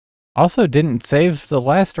 Wait. Also didn't save the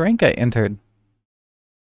last rank I entered.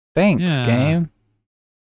 Thanks, Yeah. game.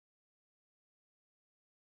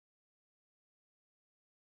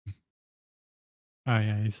 Oh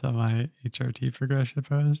yeah, you saw my HRT progression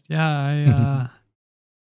post. Yeah,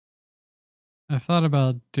 I thought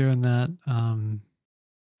about doing that.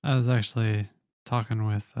 I was actually talking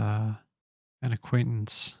with an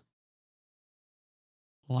acquaintance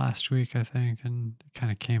last week, I think, and it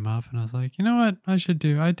kind of came up, and I was like, you know what, I should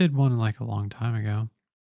do. I did one like a long time ago.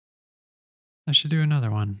 I should do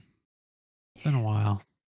another one. It's been a while.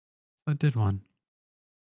 So I did one,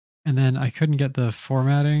 and then I couldn't get the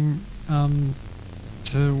formatting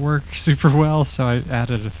to work super well, so I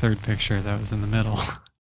added a third picture that was in the middle.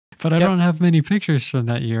 But I Yep. don't have many pictures from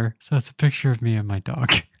that year, so it's a picture of me and my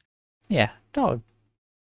dog. Yeah, dog.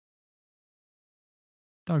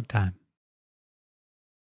 Dog time.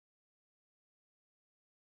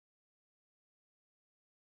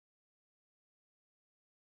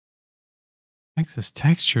 Texas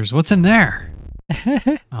textures. What's in there?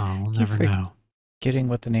 Oh, we'll Keep never know. Getting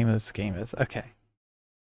what the name of this game is. Okay.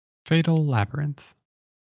 Fatal Labyrinth.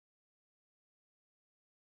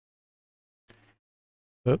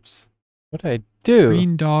 Whoops. What did I do?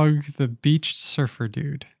 Green Dog, the Beached Surfer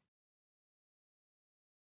Dude.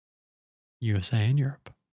 USA and Europe.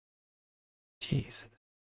 Jeez.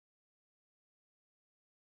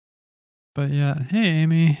 But yeah, hey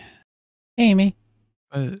Amy. Amy.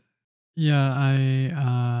 But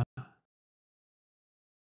yeah,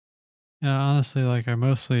 yeah, honestly, like I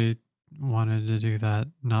mostly wanted to do that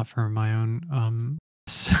not for my own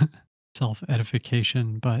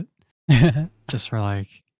self-edification, but just for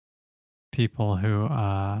like people who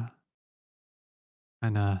kind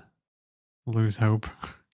of lose hope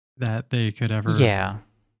that they could ever Yeah.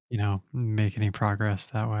 make any progress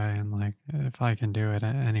that way. And like, if I can do it,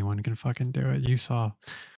 anyone can fucking do it. You saw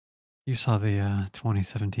the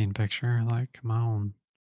 2017 picture. Like, come on.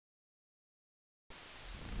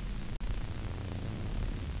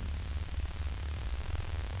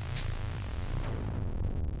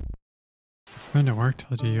 Friend at work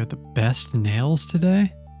told you had the best nails today.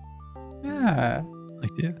 Yeah. Like,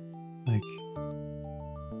 yeah,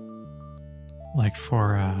 like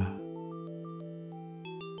for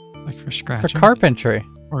For scratching. carpentry.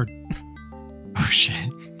 Or oh shit.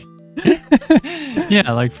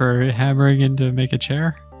 Yeah, like for hammering in to make a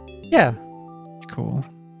chair. Yeah. It's cool.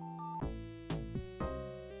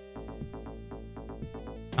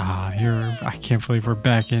 I can't believe we're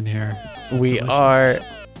back in here. We are.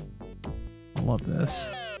 I love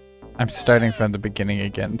this. I'm starting from the beginning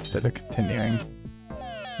again instead of continuing.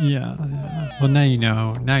 Yeah. Well, now you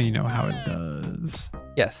know. Now you know how it does.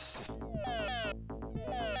 Yes.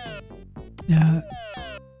 Yeah.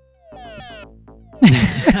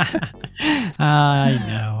 I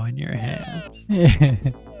know in your hands.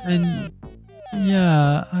 And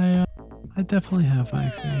yeah, I definitely have,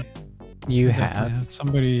 Maxie. You I have. definitely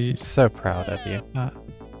somebody. I'm so proud of you.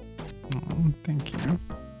 Thank you.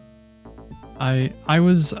 I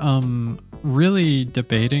was really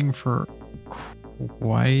debating for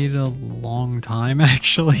quite a long time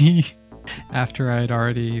actually after I'd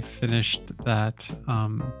already finished that.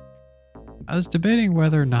 I was debating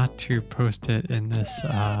whether or not to post it in this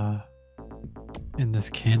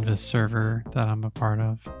Canvas server that I'm a part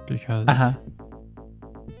of, because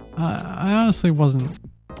I honestly wasn't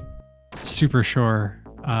super sure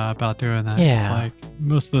about doing that. Yeah. It's like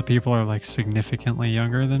most of the people are like significantly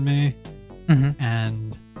younger than me,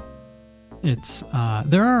 and it's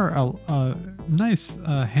there are a nice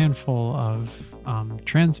handful of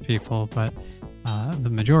trans people, but the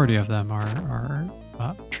majority of them are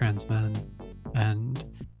trans men, and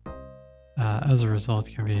as a result,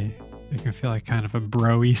 it can feel like kind of a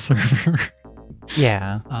bro-y server.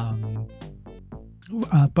 Yeah.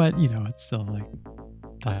 But you know, it's still like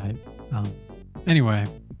tight. Anyway,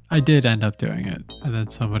 I did end up doing it, and then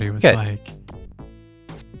someone was like,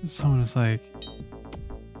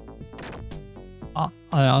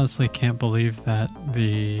 I honestly can't believe that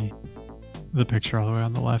the picture all the way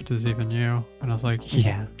on the left is even you. And I was like,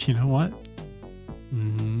 yeah, you know what?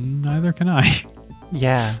 Neither can I.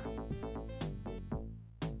 Yeah.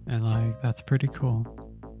 And like, that's pretty cool.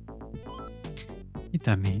 Eat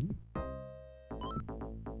that meat.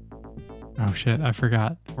 Oh shit, I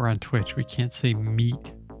forgot. We're on Twitch. We can't say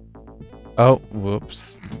meat. Oh,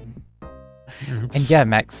 whoops. Oops. And yeah,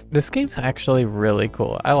 Max, this game's actually really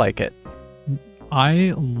cool. I like it.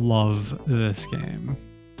 I love this game.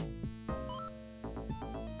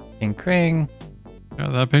 Pink ring.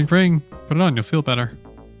 Got that pink ring. Put it on, you'll feel better.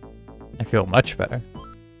 I feel much better.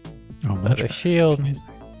 Oh, much Leather better. shield. Excuse me.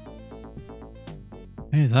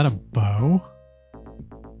 Hey, is that a bow?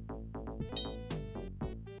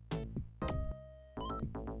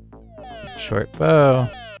 Short bow.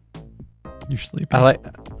 You're sleeping. I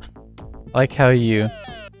like how you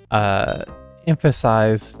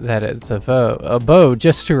emphasize that it's a bow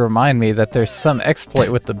just to remind me that there's some exploit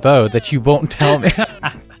with the bow that you won't tell me.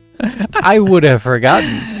 I would have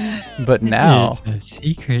forgotten, but now it's a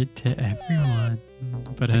secret to everyone,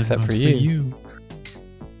 but except for mostly you. you.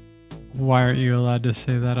 Why aren't you allowed to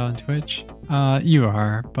say that on Twitch? You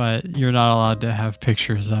are, but you're not allowed to have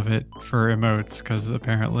pictures of it for emotes, because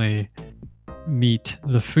apparently meat,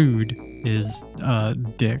 the food, is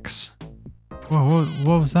dicks. Whoa,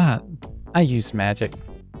 what was that? I used magic.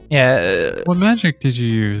 Yeah. What magic did you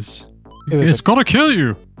use? It's gonna kill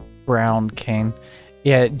you! Brown cane.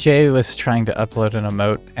 Yeah, Jay was trying to upload an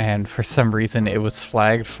emote, and for some reason it was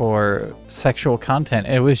flagged for sexual content.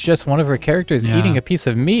 It was just one of her characters eating a piece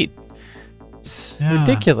of meat. It's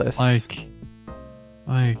ridiculous. Like,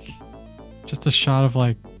 just a shot of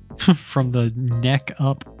like from the neck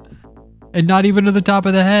up, and not even to the top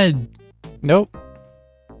of the head. Nope.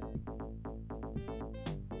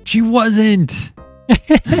 She wasn't.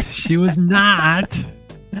 She was not.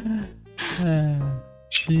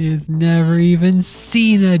 She's never even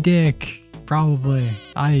seen a dick. Probably.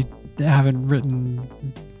 I haven't written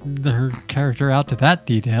her character out to that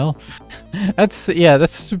detail. That's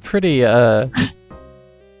pretty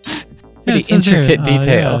intricate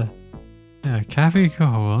detail. Yeah, Kathy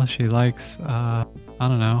Cole, she likes I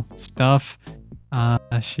don't know, stuff.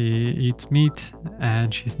 She eats meat,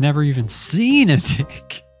 and she's never even seen a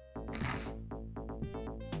dick.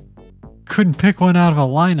 Couldn't pick one out of a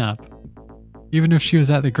lineup, even if she was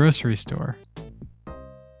at the grocery store.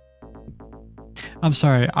 I'm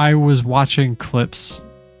sorry, I was watching clips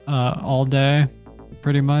all day,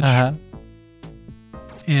 pretty much.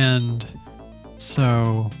 And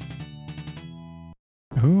so...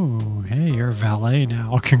 Ooh, hey, you're a valet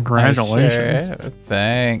now. Congratulations. Sure.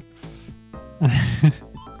 Thanks. I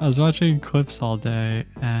was watching clips all day,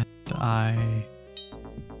 and I...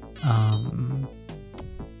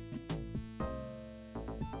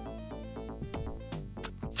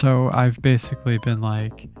 So I've basically been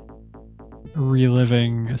like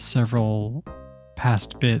reliving several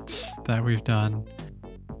past bits that we've done,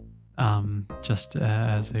 just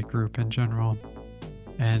as a group in general.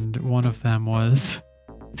 And one of them was,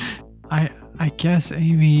 I guess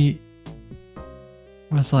Amy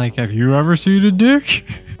was like, "Have you ever seen a dick?"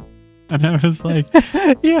 And I was like,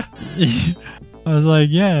 Yeah. I was like,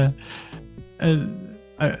 yeah. And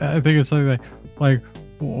I think it's something like,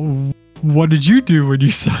 what did you do when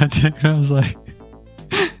you saw it? And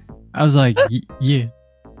I was like, yeah.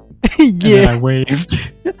 And then I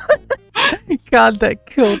waved. God, that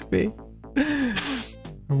killed me. I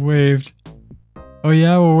waved. Oh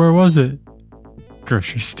yeah, well, where was it?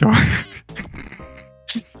 Grocery store.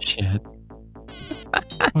 Shit.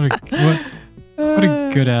 What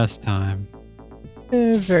a good ass time.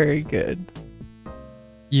 Very good.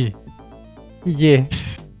 Yeah. Yeah.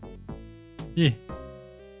 Yeah.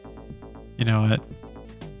 You know what?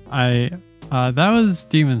 That was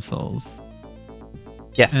Demon Souls.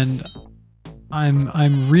 Yes. And I'm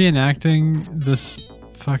reenacting this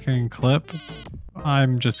fucking clip.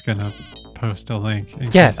 I'm just gonna post a link in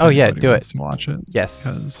case Oh yeah, anybody do wants it. to watch it. Yes.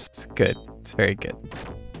 'Cause It's good. It's very good.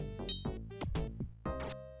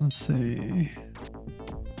 let's see.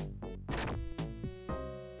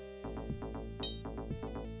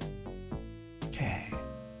 Okay.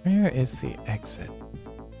 Where is the exit?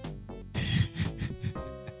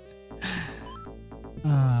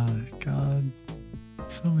 Ah, God.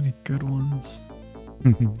 So many good ones.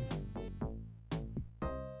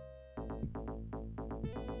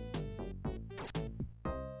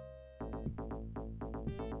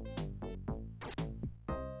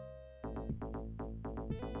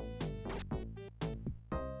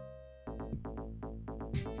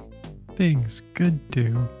 Things could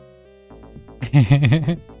do.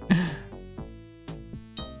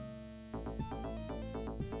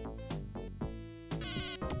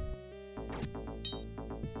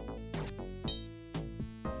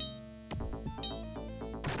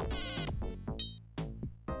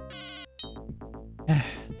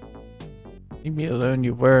 Leave me alone,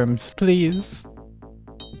 you worms, please.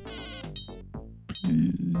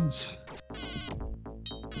 Please.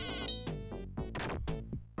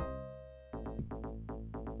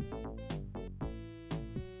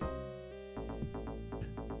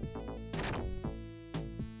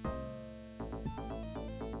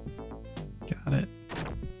 Got it.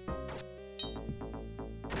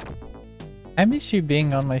 I miss you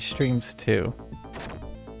being on my streams too.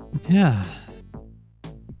 Yeah.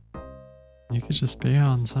 You could just be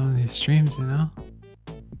on some of these streams, you know?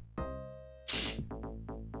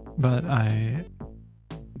 But I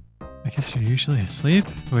guess you're usually asleep,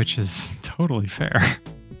 which is totally fair.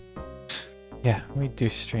 Yeah, we do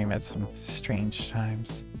stream at some strange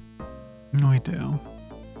times. We do.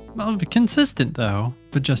 Well, consistent though,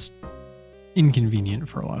 but just inconvenient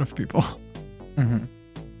for a lot of people. Mm-hmm.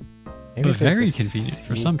 But very convenient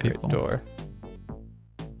for some people. Door.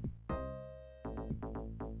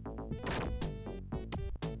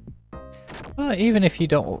 Well, even if you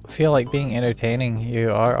don't feel like being entertaining,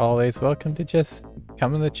 you are always welcome to just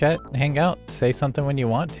come in the chat, hang out, say something when you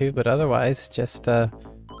want to, but otherwise just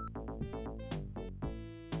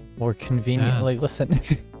more conveniently listen.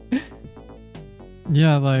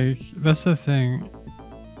 Yeah, like, that's the thing.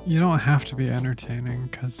 You don't have to be entertaining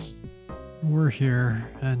because we're here,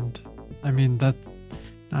 and I mean, that's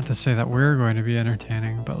not to say that we're going to be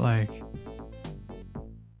entertaining, but like,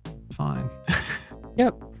 fine.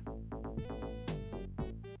 Yep.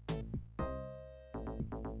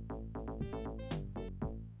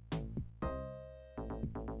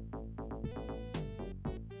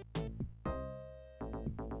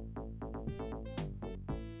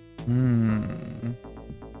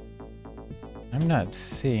 I'm not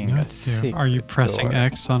seeing a secret Are you pressing door.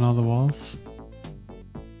 X on all the walls?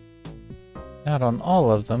 Not on all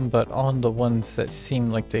of them, but on the ones that seem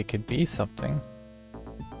like they could be something.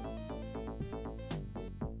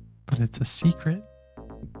 But it's a secret.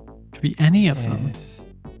 Could be any of them. Yes.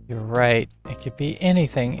 You're right. It could be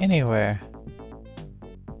anything, anywhere.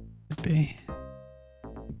 Could be.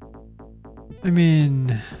 I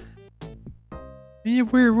mean,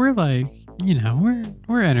 we're like, you know,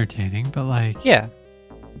 we're entertaining, but like, Yeah.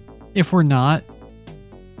 if we're not,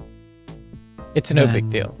 It's no big then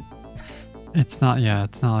deal. it's not. Yeah,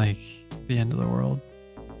 it's not like the end of the world.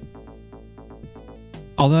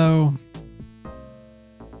 Although,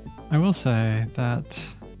 I will say that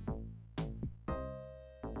I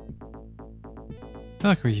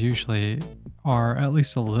feel like we usually are at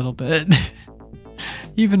least a little bit,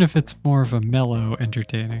 even if it's more of a mellow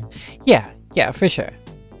entertaining. Yeah, for sure.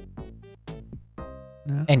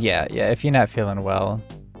 Yeah. And yeah, if you're not feeling well,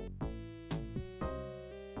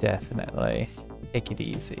 definitely take it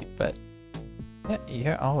easy. But yeah,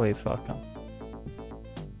 you're always welcome.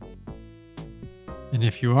 And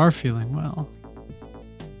if you are feeling well,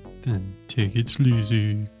 then take it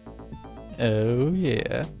sleazy. Oh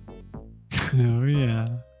yeah. Oh yeah.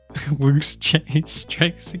 Loose J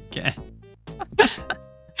strikes again.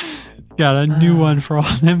 Got a new one for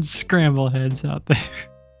all them scramble heads out there.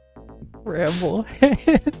 Scramble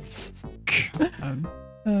heads.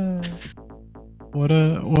 What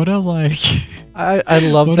a like. I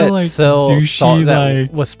love that like, Syl douchey, thought that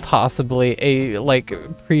like... was possibly a like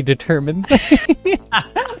predetermined thing.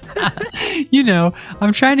 You know,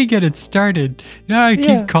 I'm trying to get it started. You know, I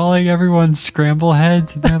keep calling everyone scramble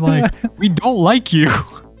heads, and they're like, "We don't like you."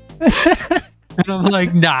 And I'm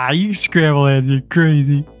like, "Nah, you scramble heads are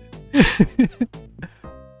crazy."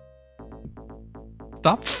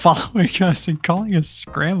 Stop following us and calling us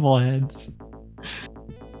scramble heads.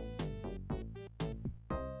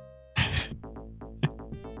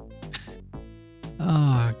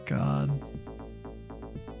 Oh, God.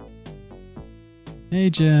 Hey,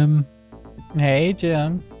 Jim. Hey,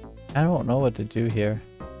 Jim. I don't know what to do here.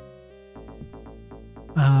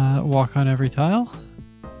 Walk on every tile?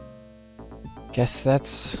 Guess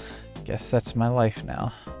that's my life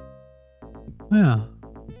now. Yeah.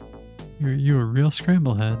 You're a real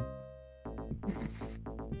scramble head.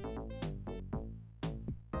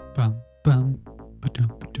 Bum, bum, ba-dum,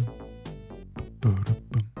 ba-dum, ba-da, bum, bum,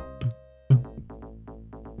 bum.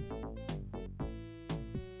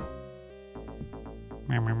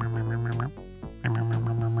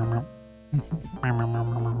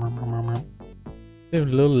 Their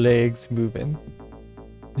little legs moving.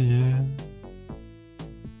 Yeah.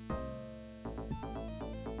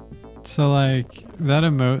 So, like, that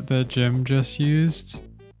emote that Jim just used,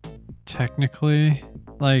 technically,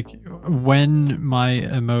 like, when my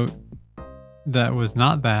emote that was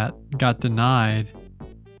not that got denied,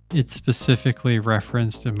 it specifically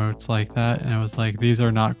referenced emotes like that, and it was like, these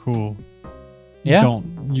are not cool. Yeah.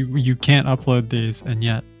 You can't upload these, and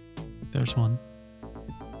yet there's one.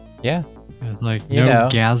 Yeah. It was like, You no know.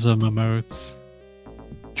 gasm emotes.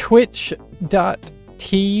 Twitch.tv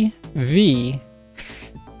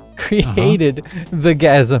created the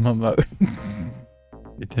gasm emote.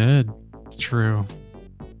 It did. It's true.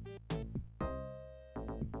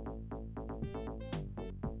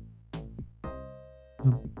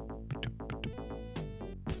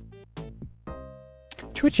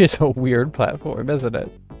 Twitch is a weird platform, isn't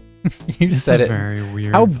it? You It's said a it. very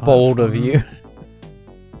weird How bold of platform.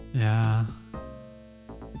 you. Yeah.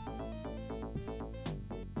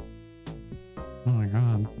 Oh my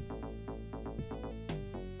god.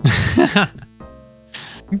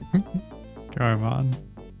 Come on.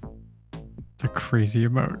 It's a crazy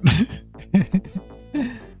emote.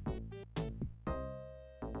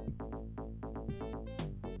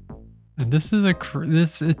 And this is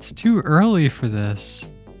it's too early for this.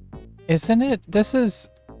 Isn't it?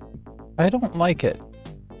 I don't like it.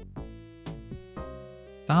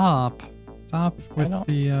 Stop with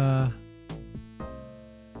the I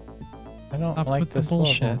don't stop like with the this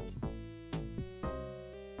bullshit. level.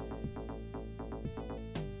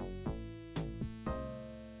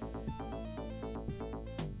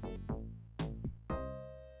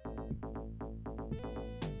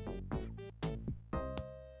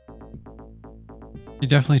 You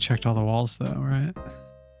definitely checked all the walls though, right?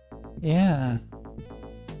 Yeah.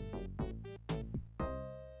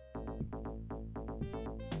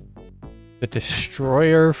 The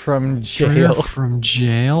Destroyer from Jail. From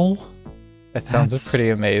jail? That sounds That's pretty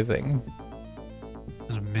amazing.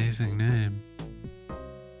 an amazing name.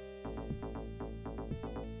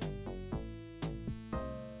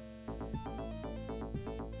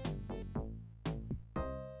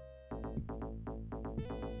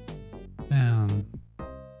 Damn.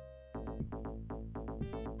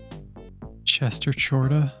 Chester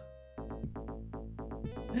Chorta.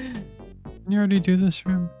 Didn't you already do this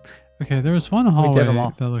room? Okay, there was one hallway them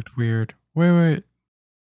all. that looked weird. Wait.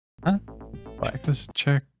 Huh? Check this.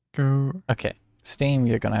 Go. Okay. Steam,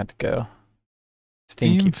 you're gonna have to go.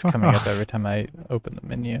 Steam Steam, keeps fuck coming off. up every time I open the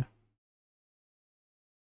menu.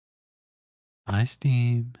 Hi,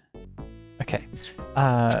 Steam. Okay.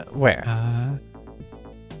 Where?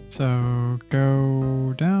 So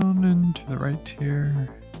go down and to the right here.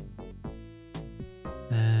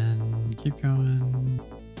 And keep going.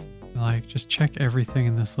 Like, just check everything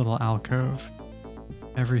in this little alcove.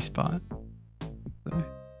 Every spot. So-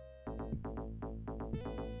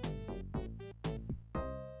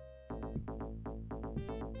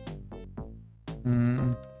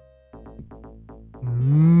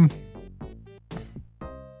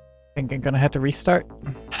 Think I'm gonna have to restart.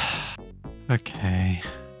 Okay.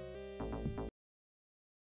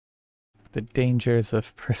 The dangers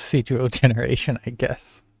of procedural generation, I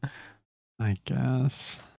guess. I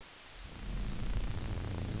guess.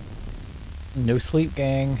 No sleep,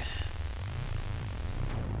 gang.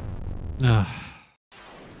 Ugh.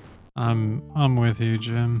 I'm with you,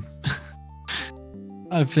 Jim.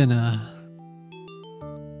 I've been a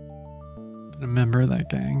member of that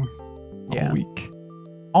gang all week.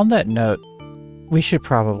 On that note, we should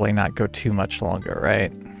probably not go too much longer,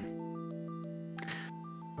 right?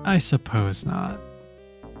 I suppose not.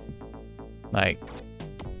 Like,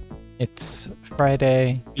 it's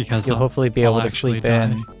Friday. Because you'll hopefully be able to actually sleep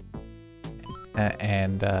in.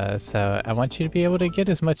 So I want you to be able to get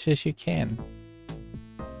as much as you can.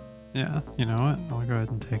 Yeah, you know what? I'll go ahead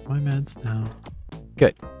and take my meds now.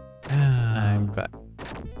 Good. I'm glad.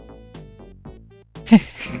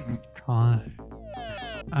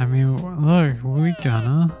 I mean, look, we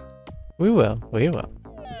gonna. We will.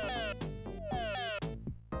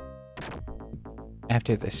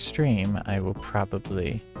 After the stream, I will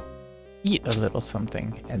probably eat a little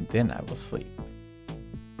something, and then I will sleep.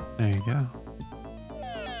 There you go.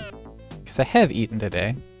 Because I have eaten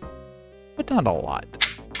today, but not a lot.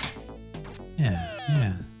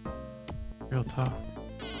 Yeah. Real talk.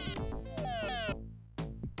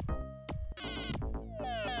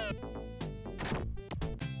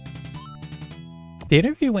 The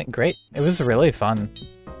interview went great. It was really fun.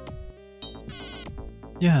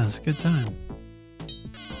 Yeah, it was a good time.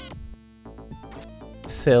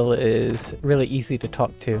 Syl is really easy to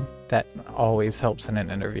talk to. That always helps in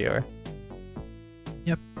an interviewer.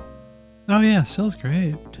 Yep. Oh yeah, Syl's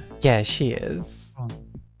great. Yeah, she is.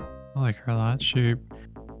 I like her a lot. She,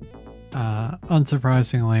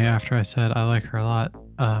 unsurprisingly, after I said I like her a lot,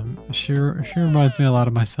 she reminds me a lot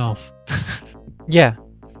of myself. Yeah.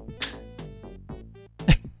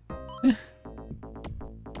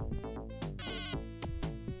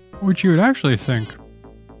 Which you would actually think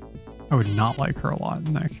I would not like her a lot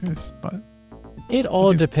in that case, but... It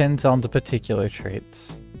all depends on the particular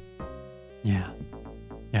traits. Yeah.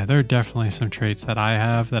 Yeah, there are definitely some traits that I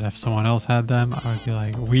have that if someone else had them, I would be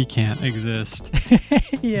like, we can't exist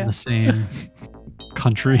in the same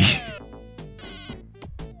country.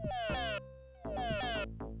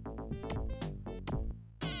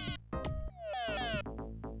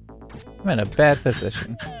 I'm in a bad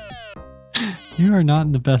position. You are not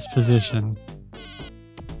in the best position.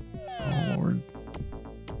 Oh, Lord.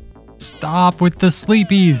 Stop with the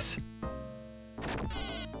sleepies!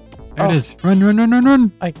 There it is. Run.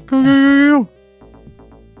 Go.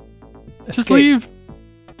 Just leave.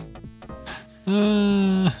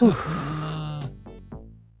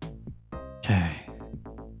 Okay.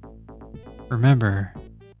 Remember,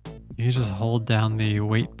 you can just hold down the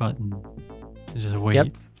wait button and just wait. Yep.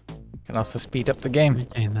 Can also speed up the game.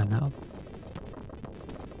 Regain that health.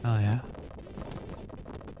 Oh yeah.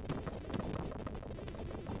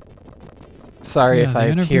 Sorry if I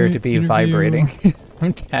appear to be vibrating.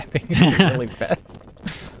 I'm tapping really fast.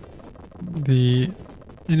 The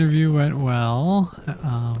interview went well.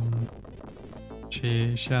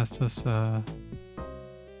 She asked us a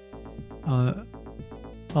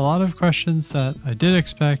lot of questions that I did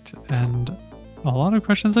expect and a lot of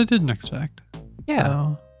questions I didn't expect. Yeah.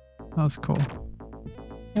 So, that was cool.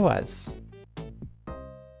 It was.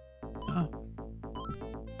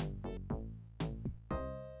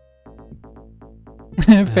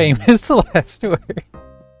 Famous last word.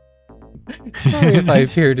 Sorry if I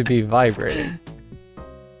appear to be vibrating.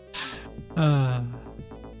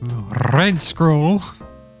 Red scroll.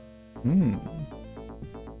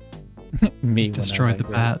 Me destroyed the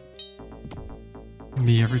bat.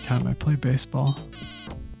 Me every time I play baseball.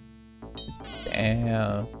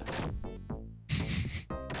 Damn.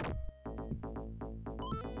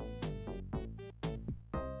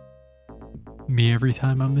 Me every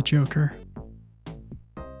time I'm the Joker.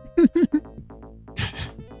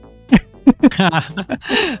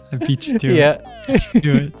 I beat you to it. Yeah.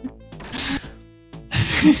 Do it.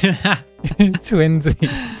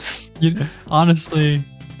 Twinsies. You know, honestly,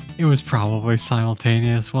 it was probably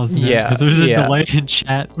simultaneous, wasn't it? Yeah. Because there was a delay in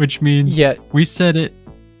chat, which means we said it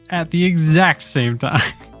at the exact same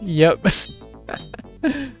time. Yep.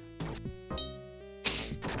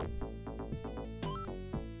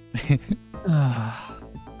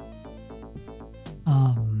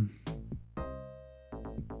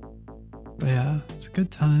 But yeah, it's a good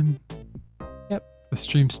time. Yep. The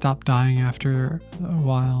stream stopped dying after a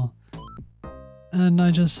while. And I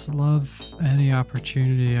just love any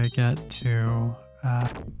opportunity I get to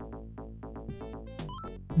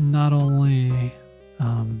not only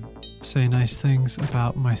say nice things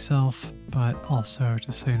about myself, but also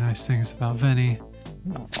to say nice things about Venny.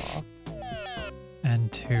 Aww.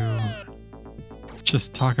 And to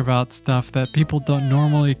just talk about stuff that people don't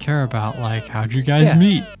normally care about, like how'd you guys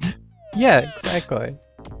meet? Yeah, exactly.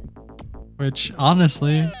 Which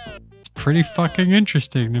honestly, it's pretty fucking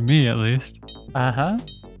interesting to me, at least. Uh-huh.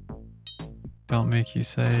 Don't make you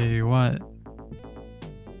say what?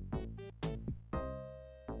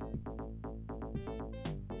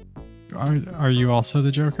 Are you also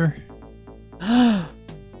the Joker? That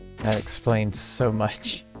explains so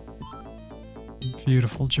much.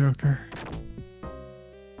 Beautiful Joker.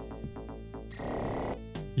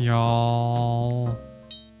 Y'all.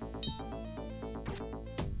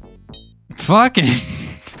 Fucking.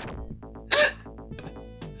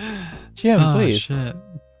 Jim, Oh, please. shit.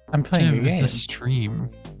 I'm playing Jim, a game. it's a stream.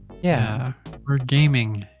 Yeah. We're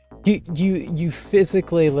gaming. You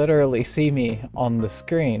physically, literally see me on the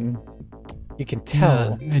screen. You can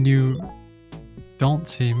tell. Yeah, and you don't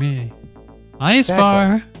see me. Ice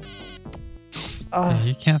bar. Yeah,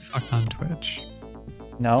 you can't fuck on Twitch.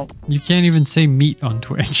 No. You can't even say meat on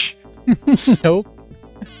Twitch. Nope.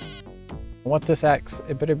 I want this axe.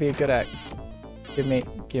 It better be a good axe. Give me.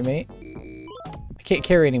 I can't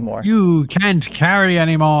carry anymore. You can't carry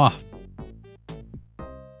anymore.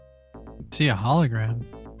 See a hologram.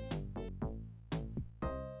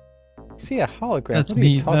 See a hologram? That's what are me.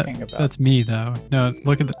 you talking about? That's me, though. No,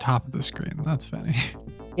 look at the top of the screen. That's funny.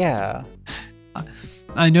 Yeah.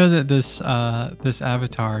 I know that this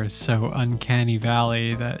avatar is so uncanny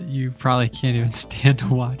valley that you probably can't even stand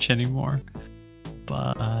to watch anymore.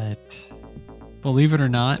 But believe it or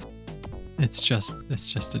not, it's just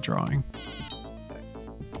a drawing.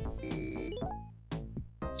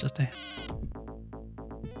 Just a.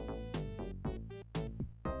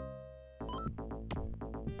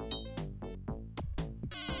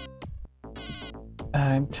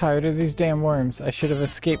 I'm tired of these damn worms. I should have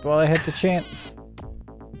escaped while I had the chance.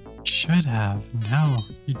 Should have. No,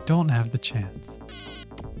 you don't have the chance.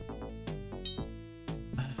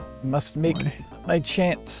 I must make my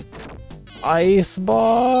chance. Ice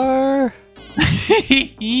bar.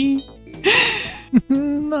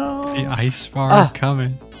 No. The ice bar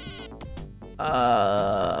coming.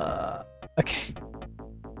 Okay.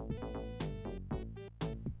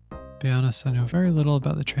 Be honest, I know very little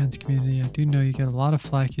about the trans community. I do know you get a lot of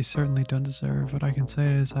flack you certainly don't deserve. What I can say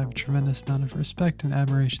is I have a tremendous amount of respect and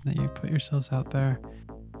admiration that you put yourselves out there.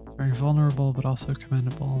 Very vulnerable, but also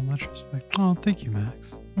commendable. Much respect. Oh, thank you,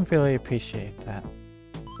 Max. I really appreciate that.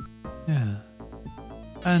 Yeah.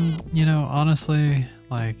 And, you know, honestly,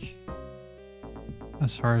 like,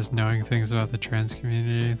 as far as knowing things about the trans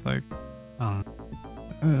community, like, I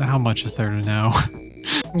don't know. How much is there to know?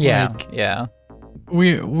 Yeah, Like, yeah.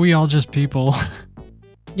 We all just people.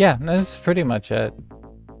 Yeah, that's pretty much it.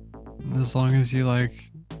 As long as you all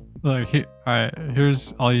right,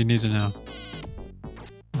 here's all you need to know.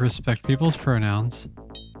 Respect people's pronouns.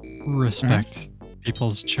 Respect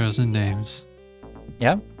people's chosen names.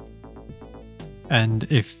 Yeah. And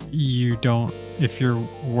if you're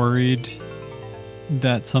worried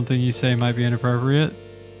that something you say might be inappropriate,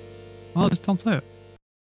 well, just don't say it.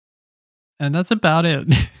 And that's about it.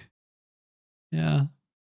 Yeah.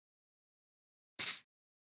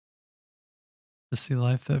 Just see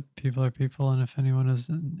life that people are people, and if anyone has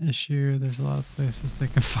an issue, there's a lot of places they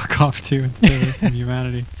can fuck off to instead of in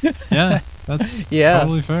humanity. Yeah, that's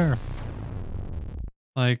totally fair.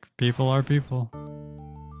 Like, people are people.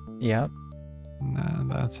 Yep. And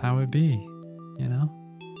that's how it be, you know?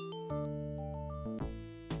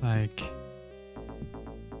 Like...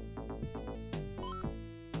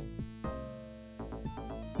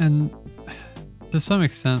 And to some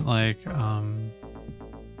extent, like,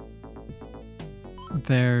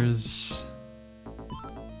 there's...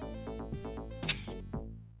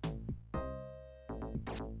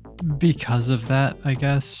 Because of that, I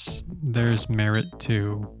guess, there's merit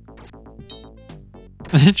to...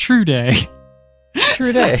 A true day.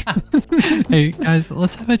 True day. Hey, guys,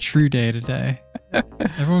 let's have a true day today.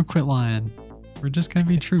 Everyone quit lying. We're just gonna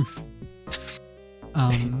be truth.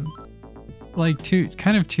 Like, to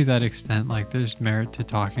that extent, like, there's merit to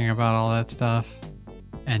talking about all that stuff.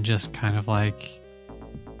 And just kind of like...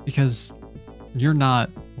 Because you're not,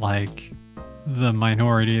 like, the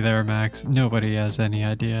minority there, Max. Nobody has any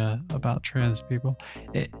idea about trans people.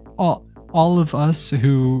 All of us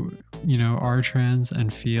who, you know, are trans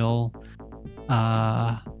and feel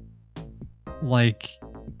like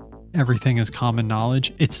everything is common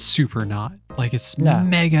knowledge, it's super not. Like, it's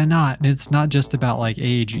mega not. And it's not just about, like,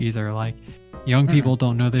 age either. Like, young people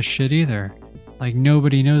don't know this shit either. Like,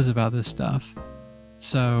 nobody knows about this stuff.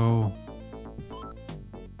 So...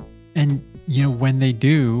 And, you know, when they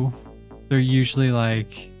do, they're usually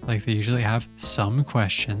like they usually have some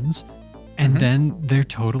questions, and then they're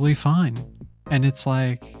totally fine. And it's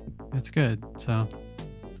like, it's good. So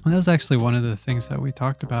that was actually one of the things that we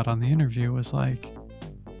talked about on the interview, was like,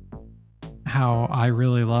 how I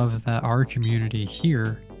really love that our community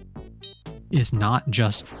here is not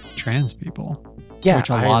just trans people. Yeah, which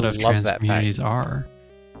a I lot of love trans that communities are.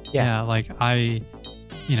 Yeah, like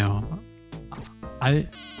you know,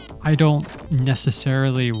 I don't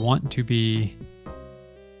necessarily want to be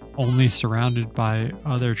only surrounded by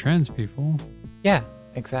other trans people. Yeah,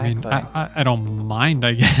 I exactly. mean, I don't mind,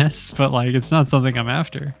 I guess, but like it's not something I'm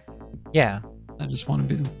after. Yeah. I just want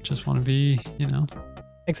to be, you know.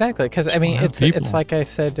 Exactly, because I mean, it's people. like I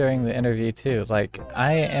said during the interview too. Like,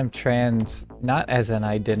 I am trans not as an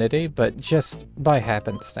identity, but just by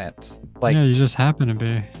happenstance. Like, yeah, you just happen to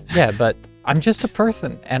be. yeah, but I'm just a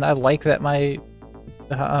person, and I like that my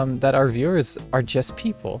that our viewers are just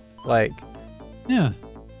people. Like, yeah,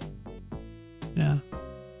 yeah,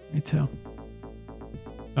 me too.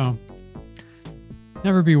 So,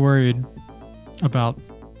 never be worried about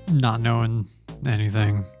not knowing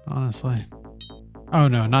anything, honestly. Oh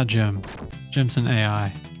no, not Jim. Jim's an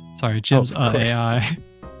AI. Sorry, Jim's AI.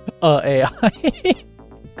 AI.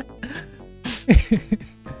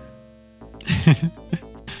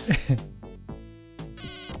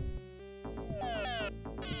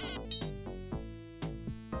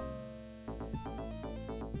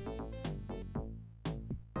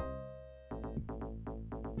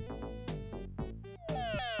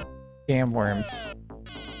 Damn worms.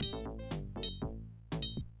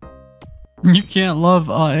 You can't love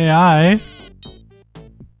AI.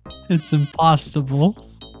 It's impossible.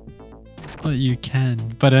 But you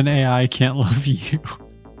can. But an AI can't love you.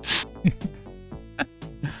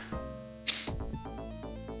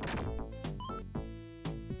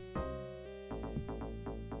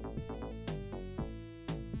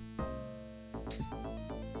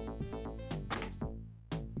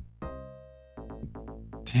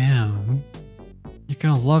 Damn. You're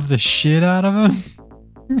gonna love the shit out of him?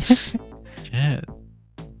 Shit.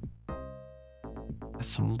 That's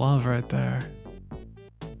some love right there.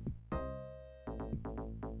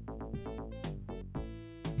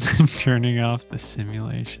 I'm turning off the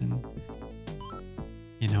simulation.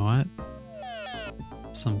 You know what?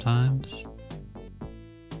 Sometimes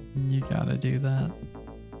you gotta do that.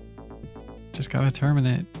 Just gotta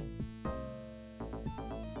terminate.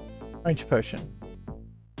 Orange potion.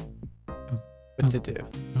 What to do?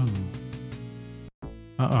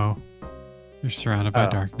 Uh-oh. You're surrounded by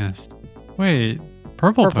darkness. Wait,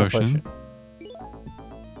 purple potion?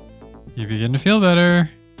 You begin to feel better.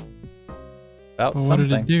 About but what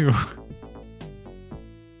did it do?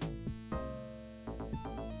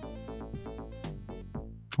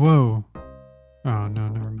 Whoa. Oh, no,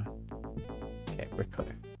 never mind. Okay, we're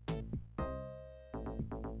clear.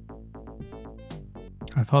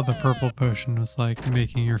 I thought the purple potion was like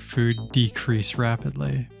making your food decrease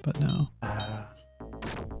rapidly, but no.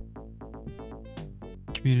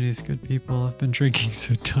 Community's good people. I've been drinking,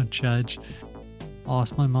 so don't judge. I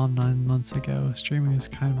lost my mom 9 months ago. Streaming is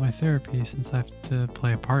kind of my therapy since I have to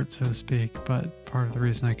play a part, so to speak, but part of the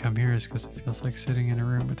reason I come here is because it feels like sitting in a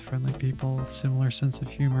room with friendly people with similar sense of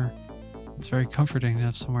humor. It's very comforting to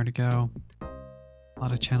have somewhere to go. A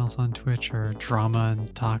lot of channels on Twitch are drama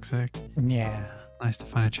and toxic. Yeah. Nice to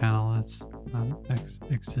find a channel that's not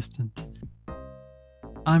existent.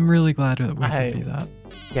 I'm really glad that we can be that.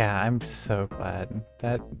 Yeah, I'm so glad.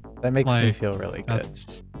 That makes me feel really good.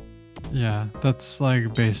 Yeah, that's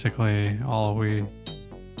like basically all we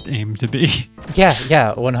aim to be. Yeah,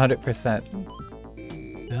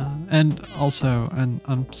 100%. Yeah, and also, and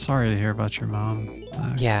I'm sorry to hear about your mom.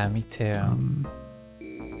 Yeah, me too.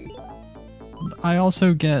 I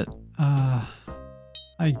also get, I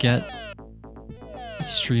get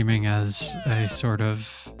streaming as a sort of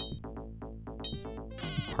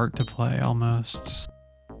part to play almost.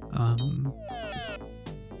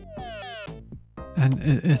 And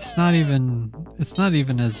it's not even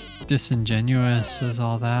as disingenuous as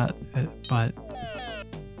all that, but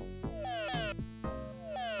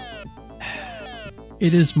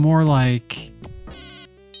it is more like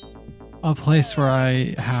a place where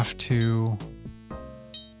I have to,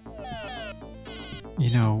 you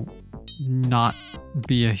know, not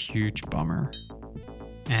be a huge bummer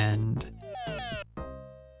and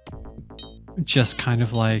just kind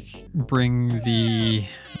of like bring the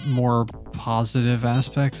more positive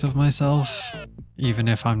aspects of myself, even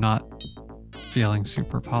if I'm not feeling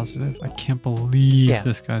super positive. I can't believe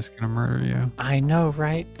this guy's gonna murder you. I know,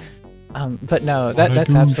 right? But no,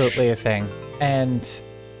 that's absolutely a thing. And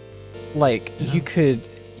like you could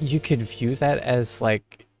view that as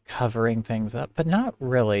like covering things up, but not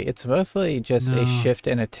really. It's mostly just a shift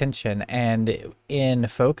in attention and in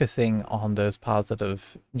focusing on those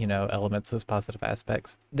positive, you know, elements, those positive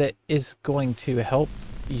aspects that is going to help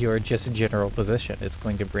your just general position is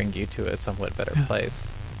going to bring you to a somewhat better place.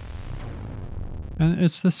 And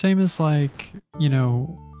it's the same as like, you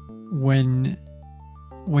know, when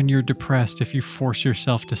you're depressed, if you force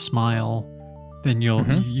yourself to smile, then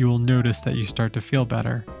you'll notice that you start to feel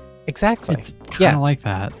better. Exactly. It's kind of like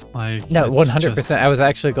that. Like no, 100%. I was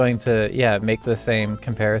actually going to make the same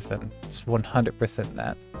comparison. It's 100%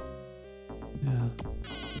 that. Yeah.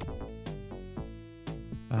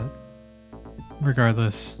 But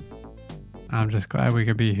regardless, I'm just glad we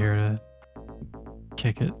could be here to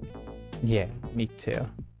kick it. Yeah, me too.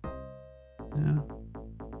 Yeah.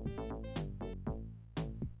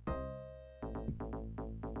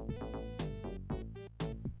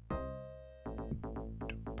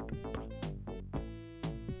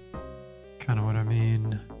 Kind of what I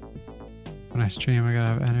mean. When I stream, I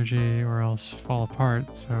gotta have energy or else fall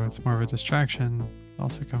apart, so it's more of a distraction.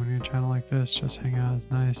 Also, coming to a channel like this, just hang out is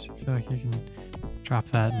nice. I feel like you can drop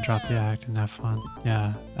that and drop the act and have fun.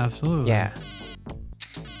 Yeah, absolutely. Yeah.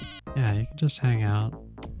 Yeah, you can just hang out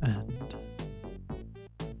and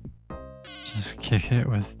just kick it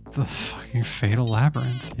with the fucking fatal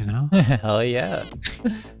labyrinth, you know? Hell yeah.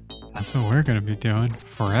 That's what we're gonna be doing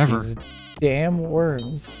forever. These damn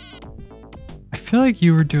worms. I feel like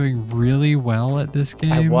you were doing really well at this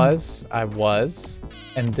game. I was,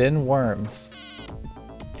 and then worms.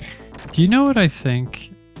 Do you know what I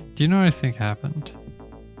think? Do you know what I think happened?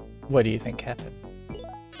 What do you think happened?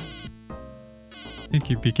 I think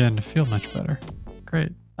you began to feel much better.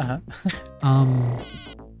 Great. Uh-huh.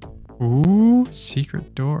 Ooh,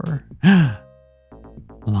 secret door.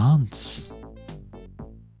 Lance.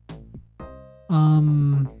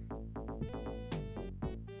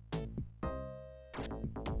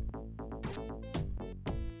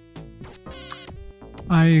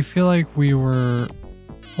 I feel like we were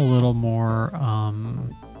a little more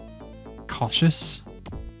cautious.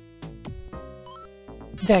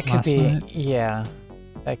 That could be, night. yeah.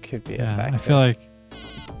 That could be a factor.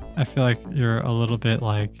 I feel like you're a little bit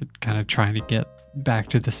like kind of trying to get back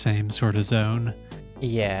to the same sort of zone.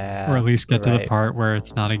 Yeah. Or at least get to the part where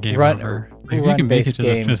it's not a game over. Like you can make it to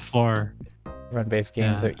the 5th floor. Run-based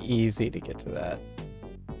games are easy to get to that.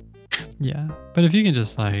 Yeah. But if you can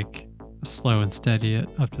just like slow and steady it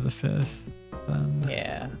up to the 5th, then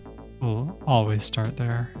yeah, we'll always start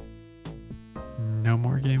there. No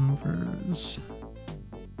more game overs.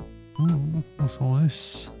 Ooh, what's all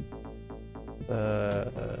this?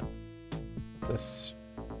 The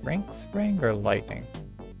strength ring or lightning?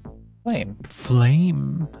 Flame.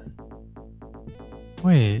 Flame.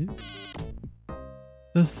 Wait.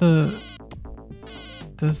 Does the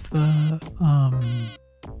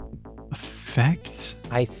effect?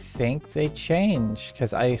 I think they changed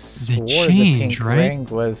because I swore the pink right? ring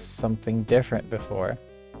was something different before.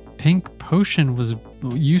 Pink potion was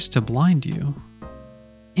used to blind you.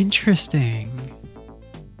 Interesting.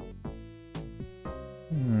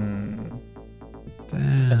 Damn.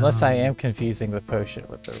 Unless I am confusing the potion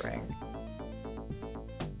with the ring.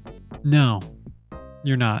 No,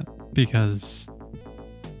 you're not, because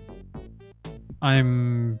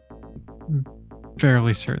I'm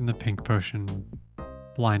fairly certain the pink potion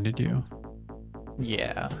blinded you.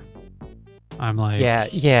 Yeah. I'm like...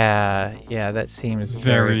 Yeah, that seems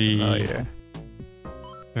very familiar.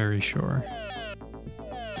 Very sure.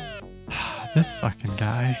 This fucking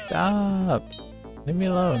guy. Stop. Leave me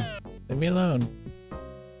alone. Leave me alone.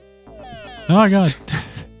 Oh my god.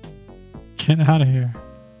 Get out of here.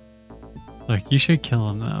 Look, you should kill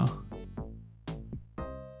him though.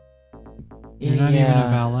 You're not even a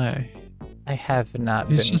valet. I have not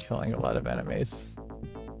been killing a lot of enemies.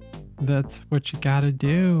 That's what you gotta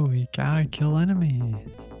do. You gotta kill enemies.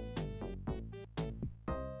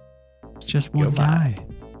 It's just one guy.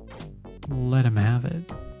 Let him have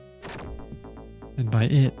it. And by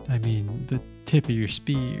it, I mean the tip of your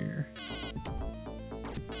spear.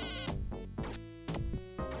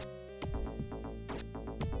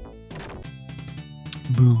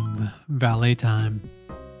 Boom. Valet time.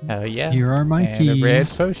 Oh yeah. Here are my keys. And a red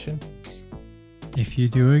potion. If you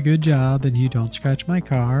do a good job and you don't scratch my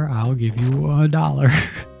car, I'll give you $1.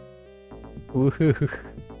 Woohoo.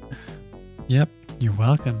 Yep, you're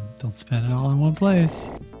welcome. Don't spend it all in one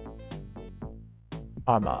place.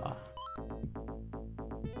 Ama.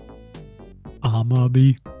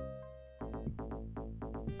 Amabi.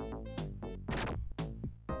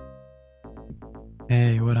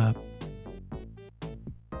 Hey, what up?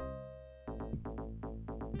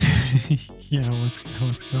 Yeah, what's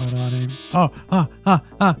going on, Amy? Oh,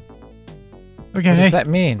 okay. What does that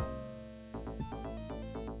mean?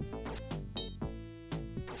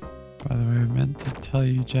 By the way, I meant to tell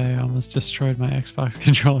you, Jay, I almost destroyed my Xbox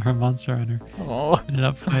controller on Monster Hunter. Oh. Ended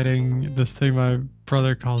up fighting this thing my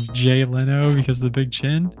brother calls Jay Leno because of the big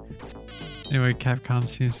chin. Anyway, Capcom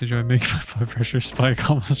seems to enjoy making my blood pressure spike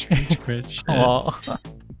almost rage quit. Shit. Oh.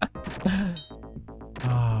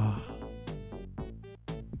 Oh.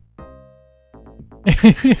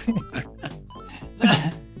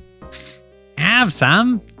 Have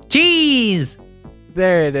some cheese.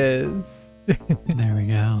 There it is. There we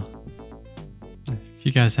go. If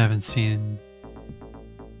you guys haven't seen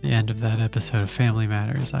the end of that episode of Family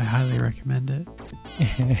Matters, I highly recommend it.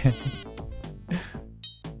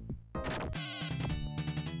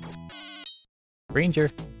 Ranger.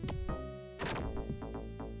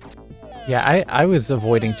 Yeah, I was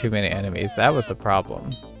avoiding too many enemies. That was the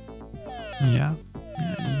problem. Yeah.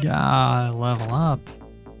 You gotta level up.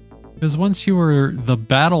 Because once you were the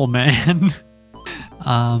battle man,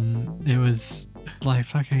 it was like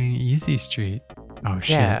fucking easy street. Oh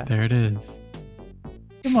shit, Yeah. there it is.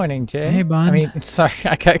 Good morning, Jay. Hey, bud. I mean, sorry,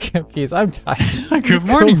 I got confused. I'm tired. Good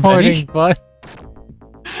morning, Good morning, bud.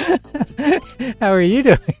 How are you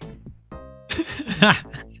doing? I'm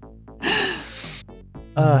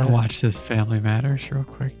gonna watch this Family Matters real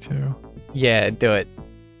quick too. Yeah, do it.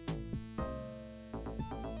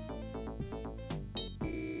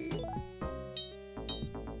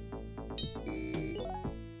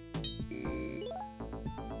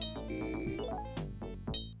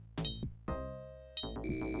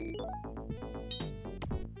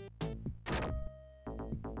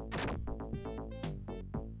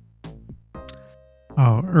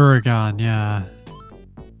 Oh, Uragan, yeah.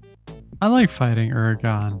 I like fighting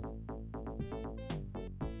Uragan.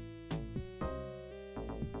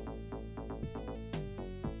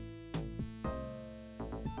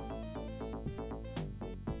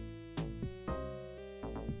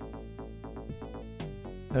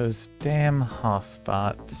 Those damn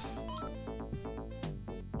hotspots.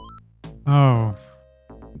 Oh.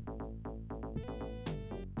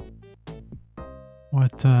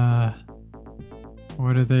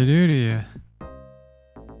 What did they do to you?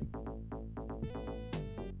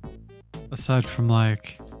 Aside from,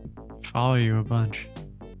 like, follow you a bunch.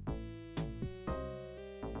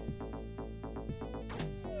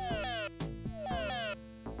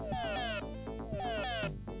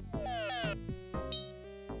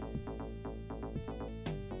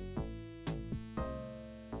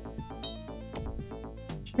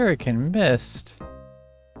 Shuriken missed.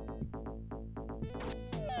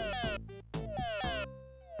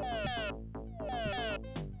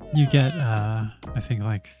 You get, I think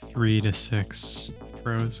like 3 to 6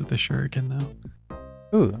 throws with the shuriken though.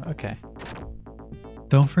 Ooh, okay.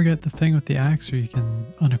 Don't forget the thing with the axe where you can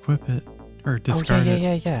unequip it or discard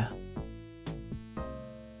it. Yeah.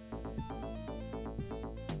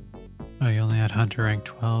 Oh, you only had Hunter rank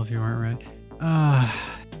 12, you weren't ready.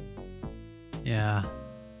 Yeah.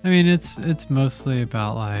 I mean, it's mostly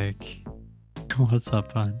about like, what's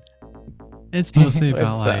up, bud? It's mostly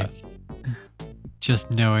about What's like,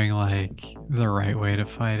 just knowing like the right way to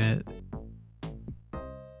fight it.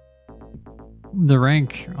 The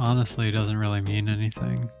rank honestly doesn't really mean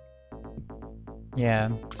anything. Yeah.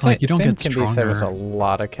 Like, you don't Same get can be said with a stronger.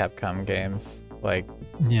 lot of Capcom games. Like,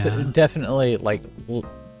 Yeah. definitely like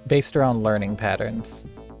based around learning patterns.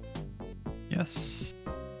 Yes.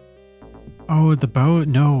 Oh, the bow.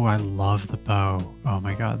 No, I love the bow. Oh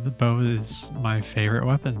my god, the bow is my favorite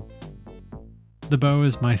weapon. The bow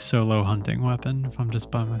is my solo hunting weapon if I'm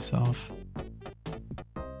just by myself.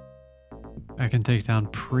 I can take down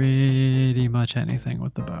pretty much anything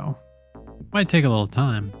with the bow. Might take a little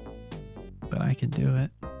time, but I can do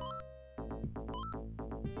it.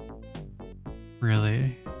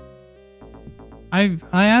 Really? I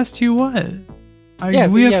asked you what? We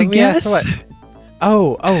have to guess. What?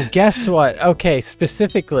 Oh, guess what? Okay,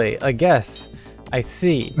 specifically a guess. I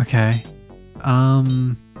see. Okay.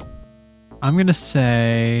 I'm gonna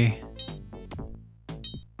say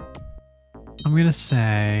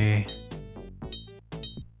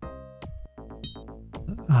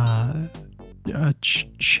a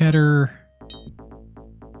cheddar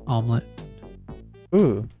omelet.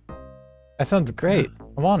 Ooh, that sounds great.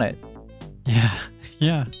 I want it.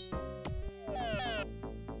 Yeah.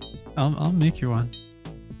 I'll make you one.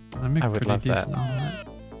 I make I would pretty love that. decent omelet.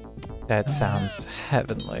 That sounds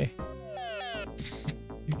heavenly.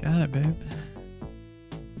 You got it, babe.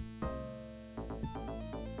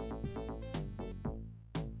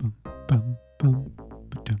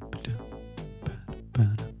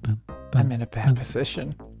 I'm in a bad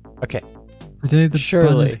position. Okay. Today the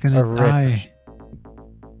Surely bun is gonna a rip. die.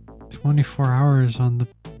 24 hours on the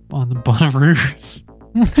Bonnaroos.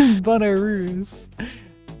 Bonarus.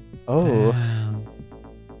 Oh. Damn.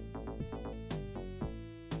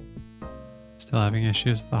 Still having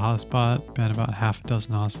issues with the hotspot. Banned about half a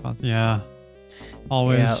dozen hotspots. Yeah.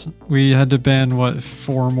 Always. Yeah. We had to ban, what,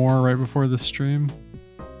 4 more right before the stream?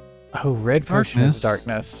 Oh, red potion is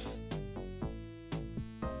darkness.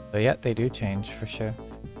 So yeah, they do change for sure.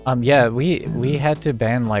 Yeah, we had to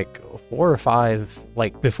ban like 4 or 5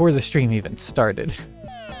 like before the stream even started.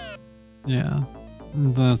 Yeah.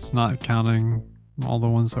 That's not counting all the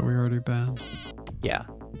ones that we already banned. Yeah.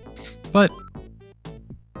 But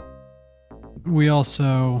we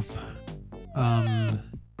also, you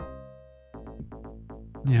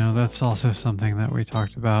know, that's also something that we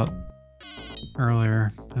talked about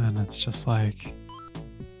earlier, and it's just like,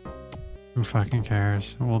 who fucking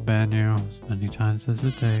cares? We'll ban you as many times as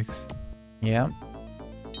it takes. Yeah.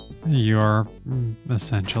 You are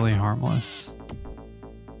essentially harmless.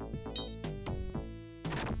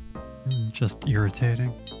 Just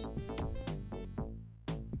irritating.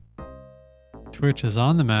 Twitch is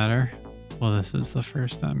on the matter. Well, this is the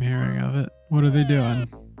first I'm hearing of it. What are they doing?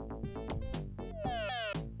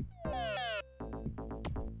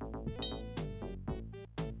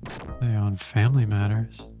 They on Family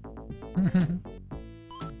Matters.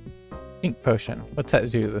 Pink potion. What's that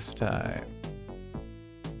do this time?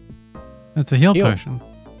 It's a heal potion.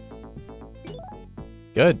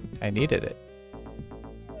 Good. I needed it.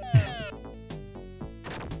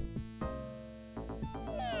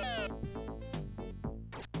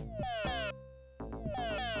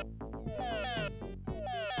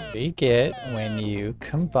 You get when you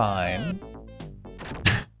combine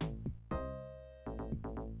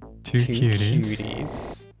two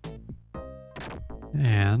cuties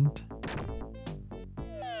and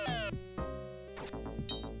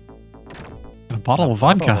a bottle of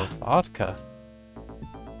vodka.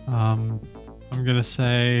 I'm gonna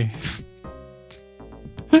say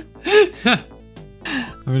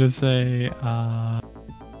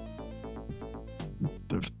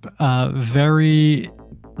very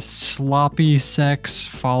sloppy sex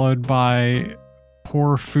followed by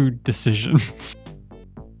poor food decisions.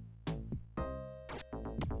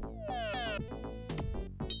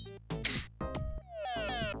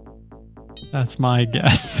 That's my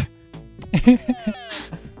guess.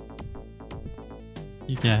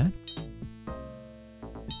 You get?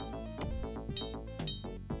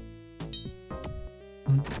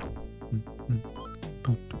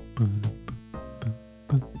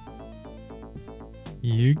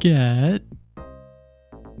 You get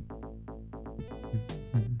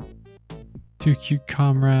 2 cute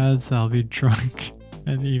comrades that'll be drunk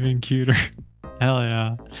and even cuter. Hell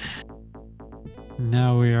yeah.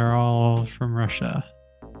 Now we are all from Russia.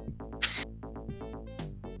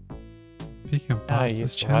 Speaking of bots,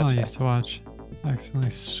 this channel I used to watch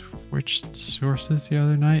accidentally switched sources the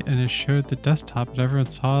other night and it showed the desktop, but everyone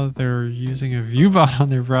saw they were using a viewbot on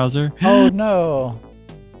their browser. Oh no.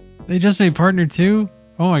 They just made partner too?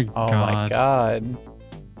 Oh my god. Oh my god.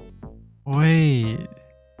 Wait.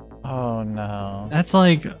 Oh no. That's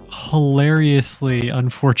like hilariously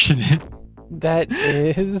unfortunate. That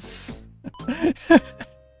is.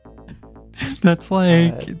 That's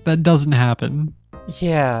like, that doesn't happen.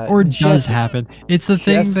 Yeah. Or does happen. It's the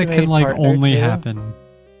thing that can like only happen.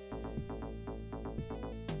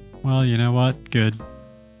 Well, you know what? Good.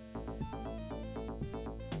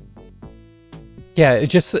 Yeah,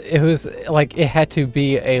 it was like it had to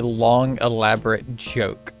be a long, elaborate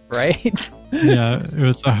joke, right? Yeah, it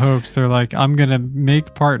was a hoax. They're like, I'm gonna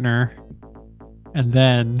make partner, and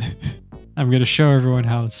then I'm gonna show everyone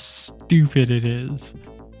how stupid it is,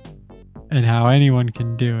 and how anyone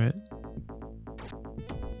can do it.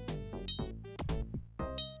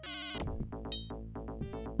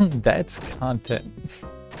 That's content.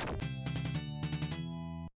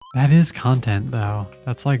 That is content, though.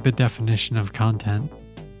 That's like the definition of content.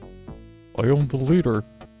 I am the leader.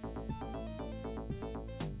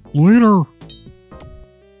 Leader!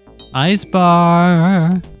 Ice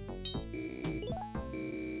bar!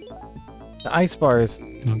 The ice bar is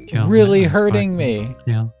really hurting me.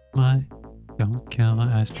 Don't kill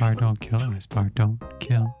my ice bar, don't kill ice bar, don't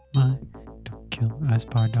kill ice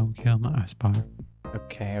bar, don't kill my ice bar.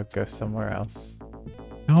 Okay, I'll go somewhere else.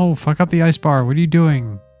 No, fuck up the ice bar. What are you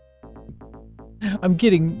doing? I'm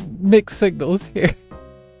getting mixed signals here.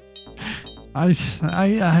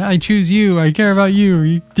 I choose you. I care about you.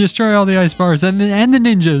 You destroy all the ice bars and the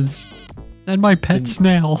ninjas and my pet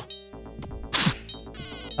snail.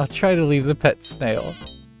 I'll try to leave the pet snail.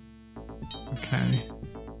 Okay.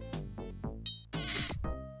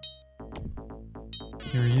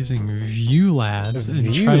 They were using View Labs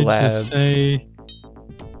and tried to say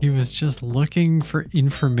He was just looking for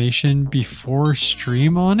information before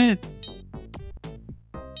stream on it?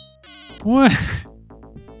 What?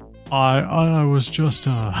 I was just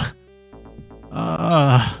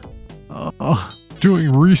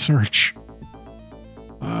doing research.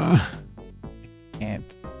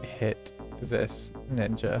 Can't hit this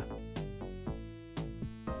ninja.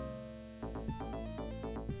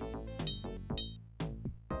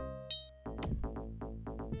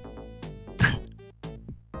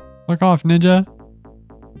 Fuck off, ninja.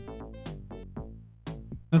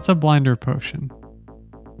 That's a blinder potion.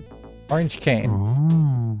 Orange cane.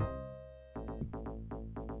 Oh.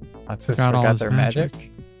 Let's just Got all forgot his their magic.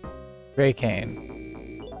 Gray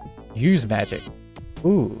cane. Use magic.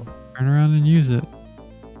 Ooh. Turn around and use it.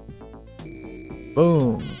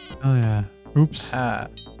 Boom. Oh yeah. Oops. Ah.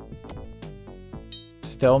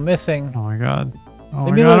 Still missing. Oh my god. Oh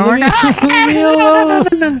Leave my me god. alone, leave me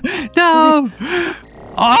alone. No.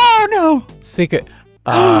 Oh no. Secret.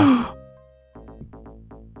 Oh.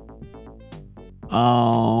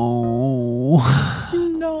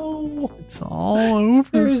 No. It's all over.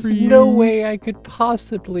 There's for you. no way I could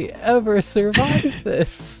possibly ever survive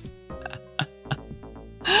this.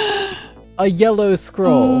 A yellow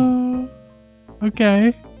scroll. Oh,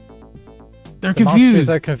 okay. They're The confused. monsters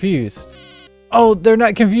are confused. Oh, they're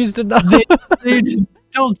not confused enough. They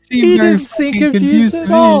don't seem He very didn't seem fucking confused to at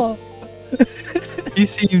me. all. He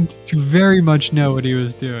seemed to very much know what he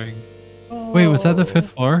was doing. Wait, was that the 5th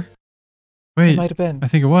floor? It Wait, might have been. I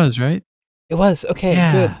think it was, right? It was. Okay,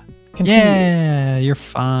 Yeah. good. Continue. Yeah, you're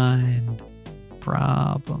fine.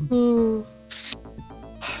 Problem.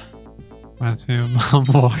 Reminds me of mom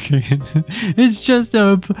walking in. It's just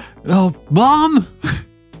a... Oh, mom!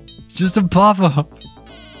 It's just a pop-up.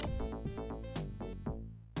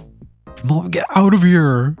 Come on, get out of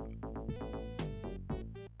here.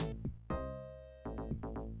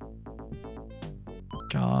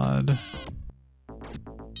 God.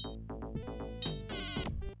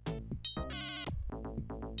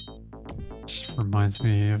 Just reminds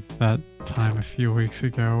me of that time a few weeks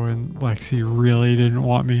ago when Lexi really didn't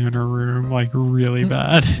want me in her room, like really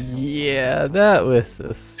bad. Yeah, that was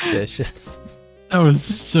suspicious. That was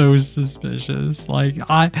so suspicious. Like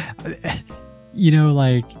you know,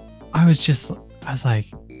 like I was like,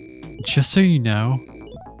 just so you know,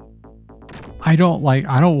 I don't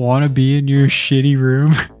want to be in your shitty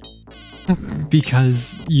room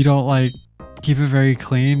because you don't like keep it very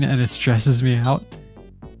clean and it stresses me out.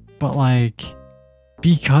 But like,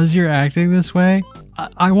 because you're acting this way,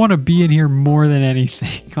 I want to be in here more than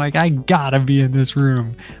anything. Like, I gotta be in this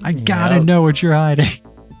room. I gotta know what you're hiding.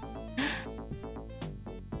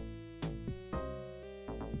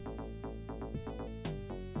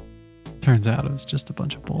 Turns out it was just a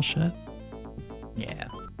bunch of bullshit. Yeah.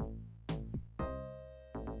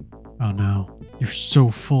 Oh no, you're so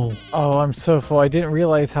full. Oh, I'm so full. I didn't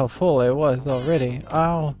realize how full it was already.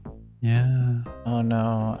 Oh. Yeah. Oh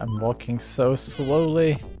no, I'm walking so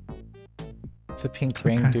slowly. What's a pink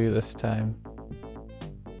ring okay. do this time?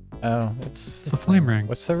 Oh, it's a flame ring.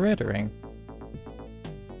 What's the red ring?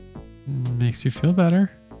 Makes you feel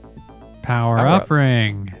better. Power up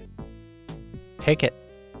ring. Take it.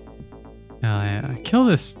 Hell yeah. Kill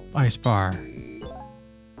this ice bar.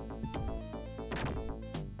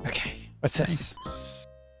 Okay, what's this? Nice.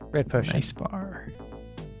 Red potion. Ice bar.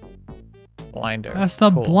 Blinder. That's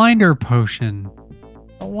the Cool. blinder potion.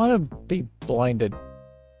 I want to be blinded.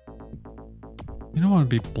 You don't want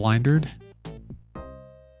to be blindered.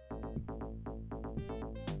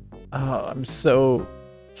 Oh, I'm so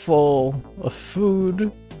full of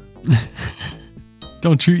food.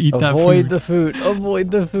 Don't you eat that food. Avoid the food.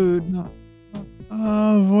 Avoid the food. No.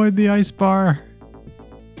 Avoid the ice bar.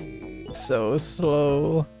 So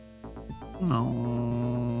slow.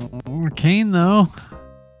 No. Cane though.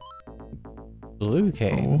 Blue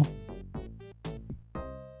cane. Oh.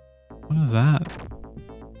 What is that?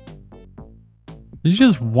 Did you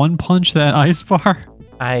just one punch that ice bar?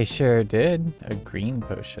 I sure did. A green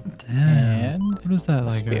potion. Damn. And what is that? a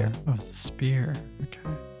Like spear. Oh, it's a spear. Okay.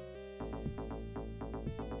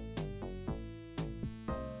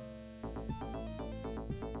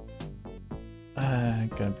 I'm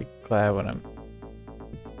gonna be glad when I'm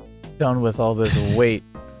done with all this weight.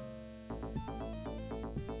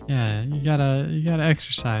 Yeah, you gotta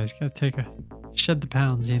exercise. You gotta shed the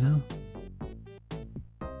pounds, you know?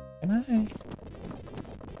 Can I?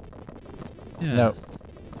 Yeah. No.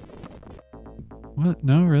 What?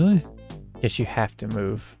 No, really? Guess you have to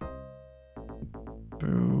move.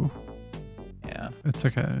 Boo. Yeah. It's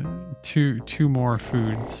okay. Two more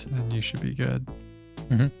foods and you should be good.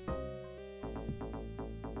 Mm-hmm.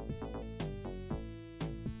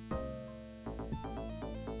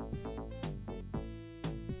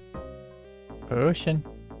 potion.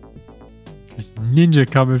 There's ninja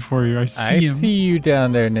coming for you. I see him. I see you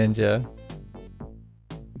down there, ninja.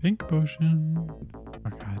 Pink potion.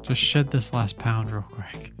 Okay, just shed this last pound real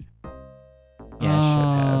quick. Yeah, I should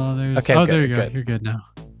have. Okay, good, there you go. good. You're good now.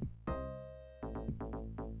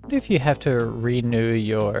 What if you have to renew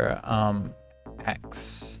your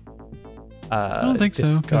axe? I don't think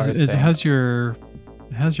so, because it has your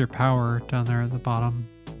power down there at the bottom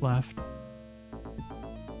left.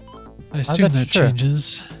 I assume that true.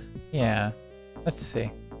 changes. Yeah. Let's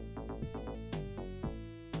see.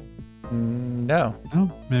 No.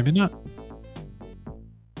 No, maybe not.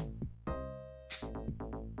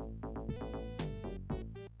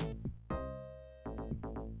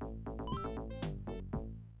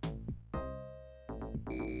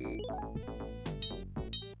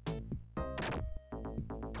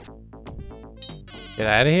 Get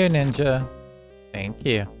out of here, ninja. Thank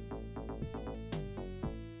you.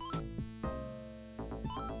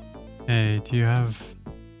 Hey, do you have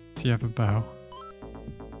a bow?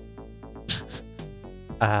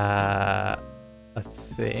 Let's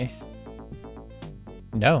see.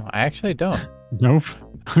 No, I actually don't. Nope.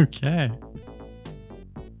 Okay.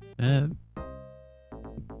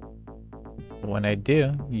 When I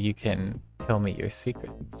do, you can tell me your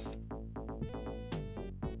secrets.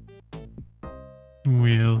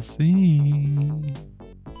 We'll see.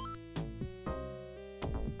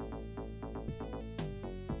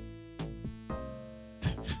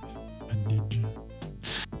 A ninja.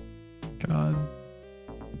 God.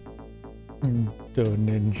 The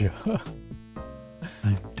ninja.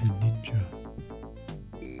 I'm the ninja.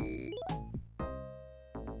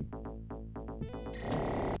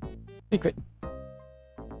 Secret.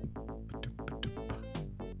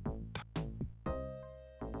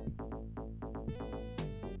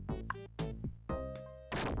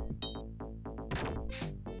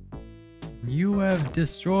 You have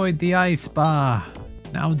destroyed the ice bar.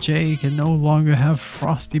 Now Jay can no longer have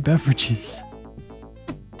frosty beverages.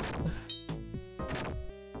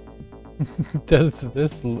 Does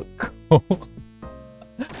this look cool?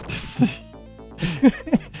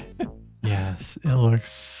 Yes, it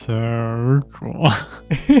looks so cool.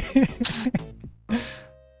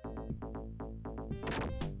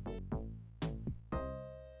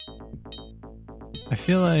 I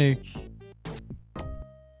feel like...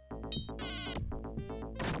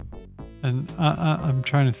 And I'm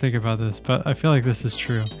trying to think about this, but I feel like this is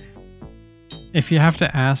true. If you have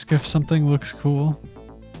to ask if something looks cool,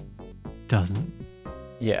 it doesn't.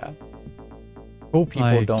 Yeah. Cool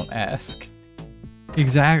people don't ask.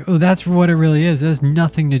 Exactly. Oh, that's what it really is. It has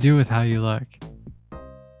nothing to do with how you look.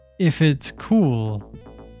 If it's cool,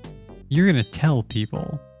 you're going to tell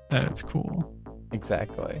people that it's cool.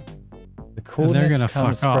 Exactly. The And they're coolness gonna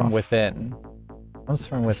comes fuck from off. within. Comes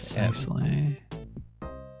from within. Precisely.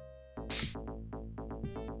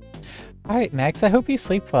 All right, Max, I hope you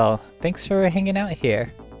sleep well. Thanks for hanging out here.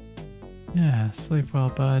 Yeah, sleep well,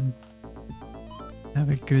 bud. Have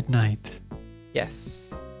a good night.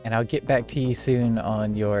 Yes. And I'll get back to you soon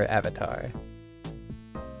on your avatar.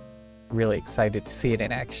 Really excited to see it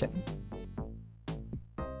in action.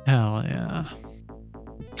 Hell yeah.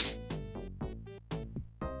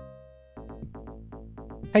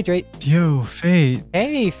 Hydrate. Yo, Fate.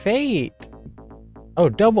 Hey, Fate. Oh,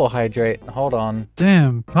 double hydrate. Hold on.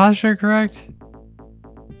 Damn, posture correct?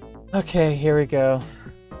 Okay, here we go.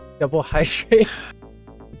 Double hydrate.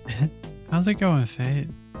 How's it going, Fate?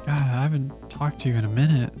 God, I haven't talked to you in a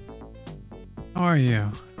minute. How are you?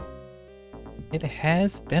 It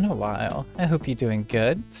has been a while. I hope you're doing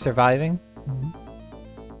good. Surviving.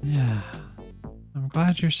 Yeah. I'm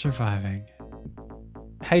glad you're surviving.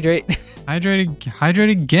 Hydrate. Hydrate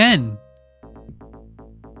again.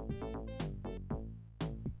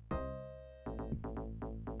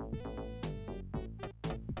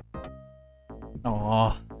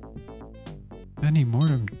 Aw. Benny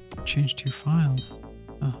Mortem changed 2 files.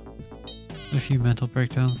 Oh. A few mental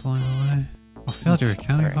breakdowns along the way. Oh, failed your That's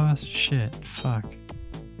accounting alright. class? Shit, fuck.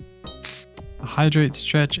 A hydrate,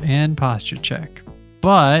 stretch, and posture check.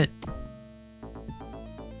 But...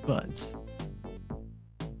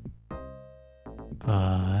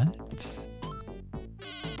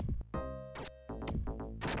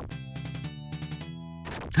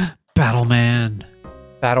 Battleman.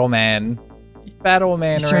 Battleman.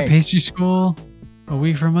 Battleman You start rank. pastry school a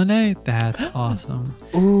week from Monday? That's awesome.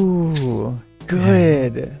 Ooh.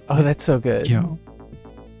 Good. Oh, that's so good. Yo,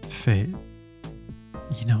 Fate.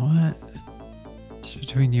 You know what? Just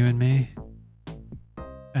between you and me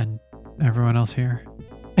and everyone else here.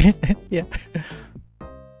 Yeah.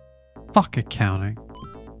 Fuck accounting.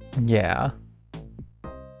 Yeah.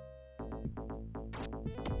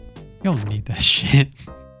 You don't need that shit.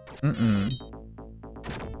 Mm-mm.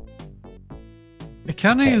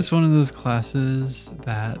 Accounting Okay. is one of those classes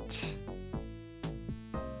that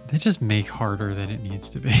they just make harder than it needs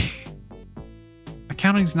to be.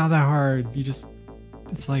 Accounting's not that hard. It's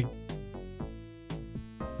like,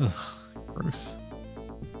 ugh, gross.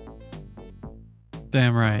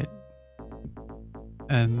 Damn right.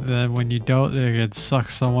 And then when you don't, it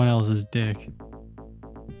sucks someone else's dick.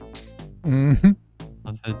 Mm-hmm.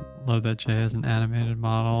 Love that Jay has an animated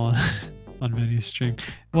model on video stream.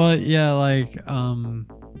 Well, yeah, like, I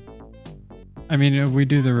mean, we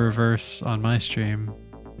do the reverse on my stream.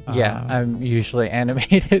 Yeah, I'm usually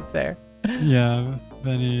animated there. Yeah,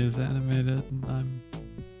 Benny is animated and I'm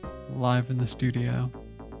live in the studio.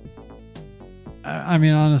 I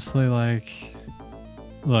mean, honestly, like,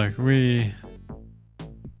 look, we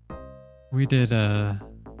did an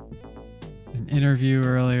interview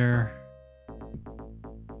earlier.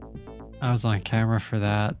 I was on camera for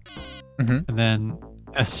that. Mm-hmm. And then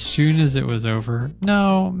as soon as it was over,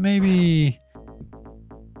 no, maybe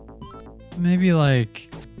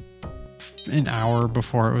like an hour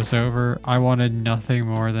before it was over, I wanted nothing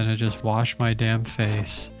more than to just wash my damn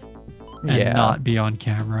face and not be on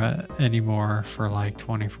camera anymore for like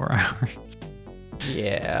 24 hours.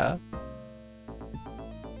 Yeah.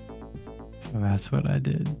 So that's what I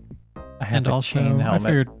did. I have a also, chain helmet. I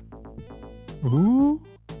figured, ooh,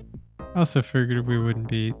 I also figured we wouldn't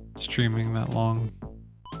be streaming that long.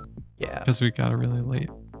 Yeah. Because we got a really late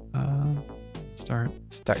start.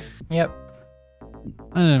 Yep.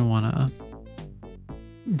 I didn't want to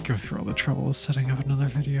go through all the trouble of setting up another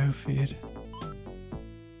video feed.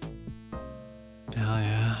 Hell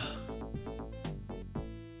yeah.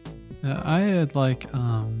 Yeah, I had like,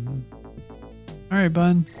 alright,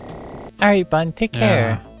 bud. Alright, bud, take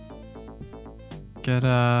care. Get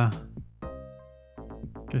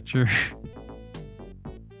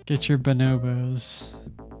your bonobos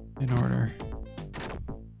in order.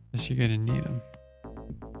 Because you're gonna need them.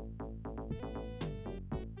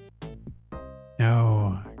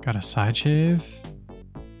 Yo, got a side shave?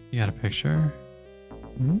 You got a picture?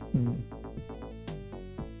 Mm-hmm.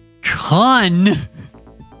 Con!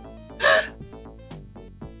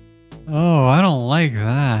 Oh, I don't like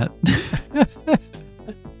that.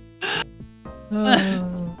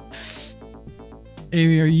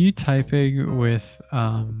 Amy, are you typing with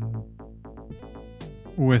a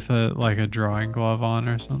drawing glove on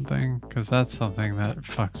or something? Because that's something that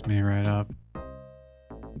fucks me right up.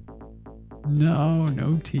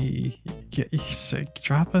 No tea.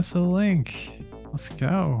 Drop us a link. Let's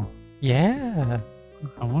go. Yeah.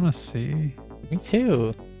 I want to see. Me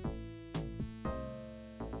too.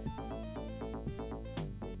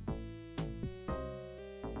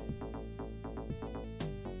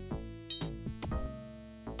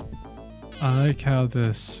 I like how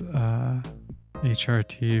this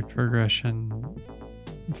HRT progression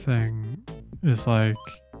thing is like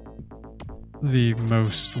the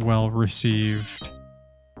most well-received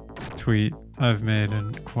tweet I've made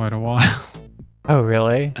in quite a while. Oh,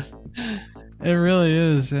 really? It really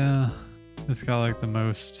is, yeah. It's got like the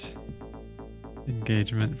most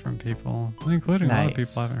engagement from people, including a lot of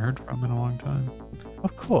people I haven't heard from in a long time. Oh,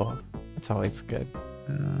 cool. That's always good.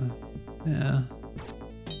 Yeah.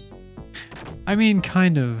 I mean,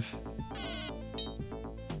 kind of.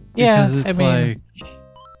 Yeah, because it's I mean...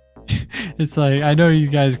 it's like, I know you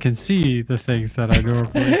guys can see the things that I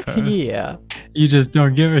normally post. Yeah. You just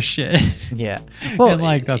don't give a shit. Yeah. Well, and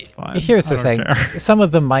like, that's fine. Here's the thing. Care. Some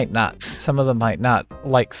of them might not. Some of them might not.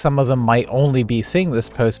 Like, some of them might only be seeing this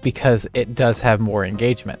post because it does have more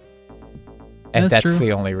engagement. And that's true.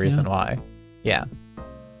 The only reason why. Yeah.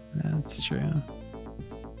 That's true.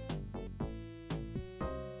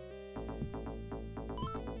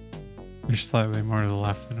 You're slightly more to the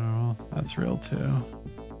left than normal. That's real too.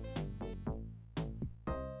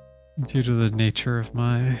 Due to the nature of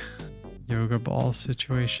my yoga ball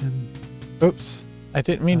situation. Oops. I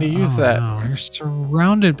didn't mean to use that. No, you're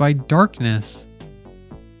surrounded by darkness.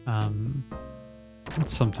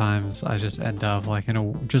 Sometimes I just end up like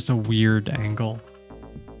in just a weird angle.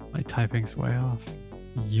 My typing's way off.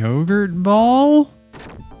 Yogurt ball?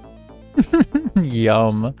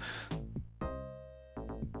 Yum.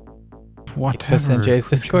 Whatever in Jay's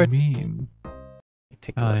could Discord. You mean?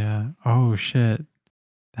 Oh yeah. Oh shit.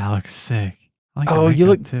 That looks sick. I like oh, you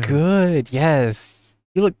look too. good. Yes.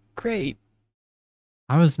 You look great.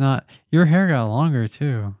 I was not. Your hair got longer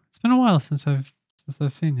too. It's been a while since I've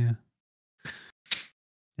seen you.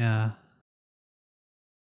 Yeah.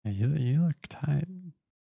 Yeah, you look tight.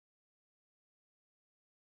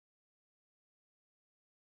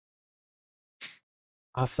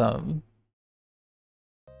 Awesome.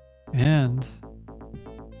 And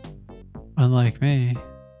unlike me,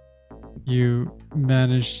 you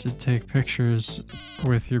managed to take pictures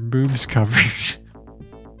with your boobs covered.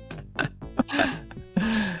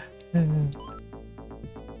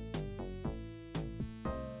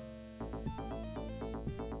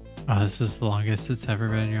 Oh, this is the longest it's ever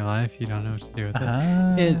been in your life. You don't know what to do with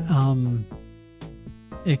it.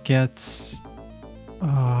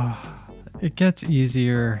 It gets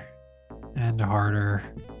easier and harder.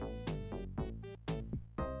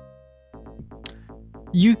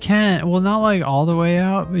 You can, well, not like all the way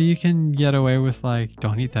out, but you can get away with like,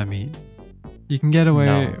 don't eat that meat. You can get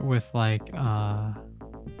away with like,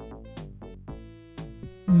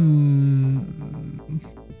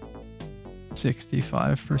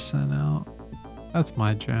 65% out. That's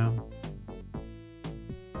my jam.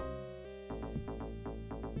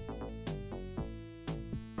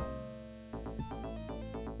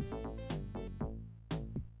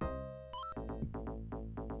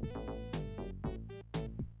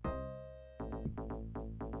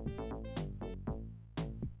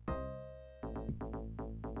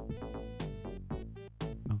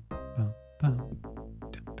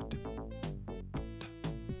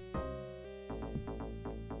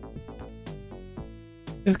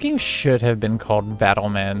 This game should have been called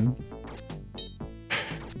Battleman.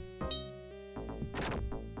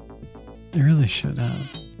 It really should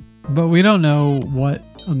have. But we don't know what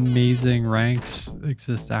amazing ranks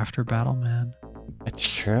exist after Battleman.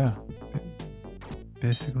 It's true.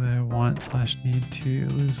 Basically, I want/need to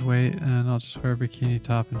lose weight, and I'll just wear a bikini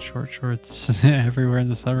top and short shorts everywhere in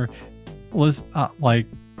the summer. Like,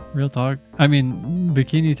 real talk. I mean,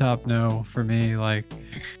 bikini top, no, for me, like,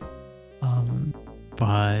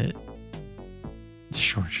 but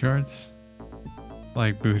short shorts,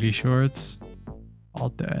 like booty shorts, all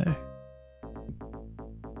day.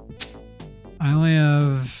 I only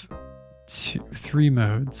have 3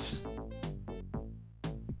 modes.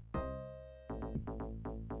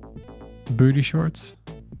 Booty shorts,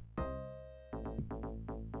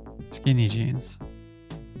 skinny jeans,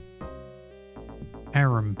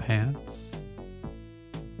 harem pants,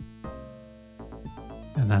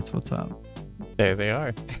 and that's what's up. There they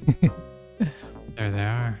are. There they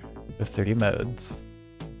are. The 3 modes.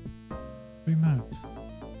 3 modes.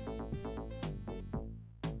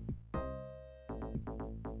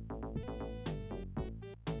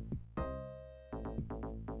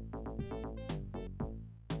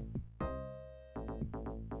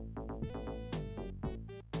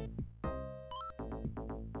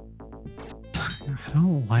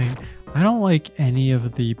 I don't like any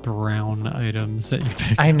of the brown items that you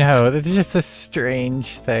pick. I know, it's just a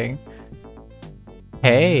strange thing.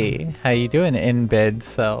 Hey, how you doing, in bed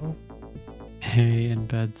cell? Hey, in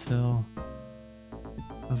bed cell.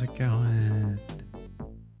 How's it going?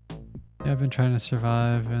 Yeah, I've been trying to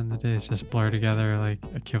survive and the days just blur together. Like,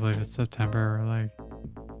 I can't believe it's September. Or like,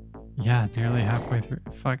 yeah, nearly halfway through.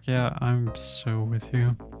 Fuck yeah, I'm so with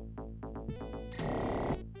you.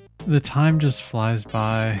 The time just flies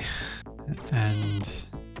by, and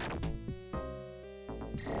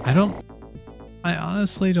I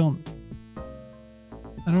honestly don't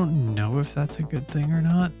know if that's a good thing or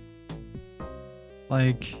not.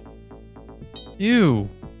 Like, ew,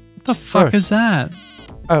 what the fuck is that?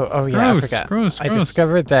 Oh yeah, Gross, I forgot. gross. I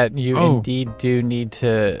discovered that you indeed do need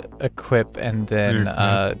to equip, and then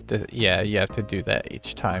yeah, you have to do that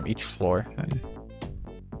each time, each floor. Okay.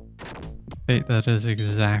 Hey, that is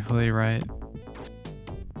exactly right.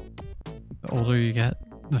 The older you get,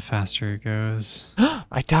 the faster it goes.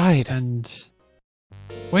 I died. And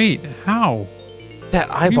wait, how? That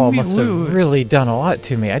eyeball must have really done a lot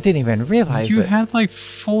to me. I didn't even realize it. You had like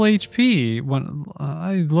full HP when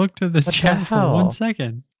I looked at the chat for 1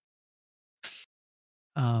 second.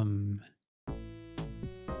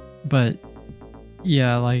 But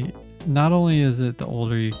yeah, like, not only is it the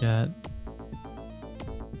older you get,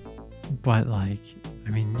 but like, I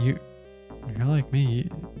mean, you're like me.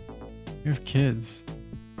 You have kids.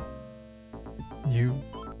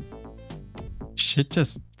 Shit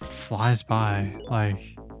just flies by.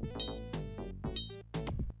 Like,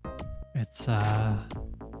 it's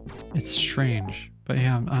strange. But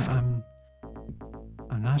yeah, I'm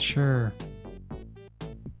not sure.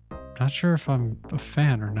 I'm not sure if I'm a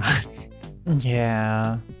fan or not.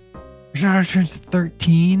 Yeah. Your daughter turns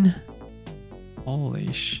 13.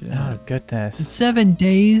 Holy shit. Oh, goodness. In 7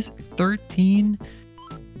 days, 13.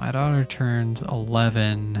 My daughter turns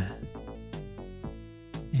 11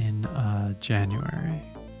 in January.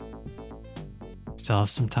 Still have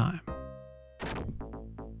some time.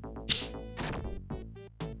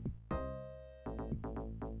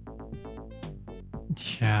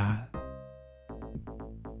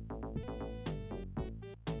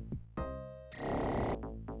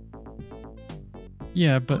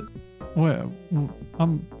 Yeah, but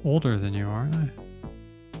I'm older than you, aren't I?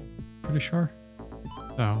 Pretty sure.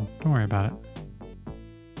 So don't worry about it.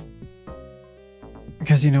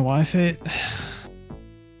 Because you know why, Fate?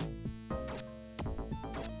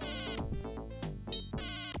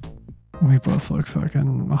 We both look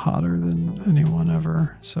fucking hotter than anyone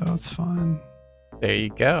ever, so it's fine. There you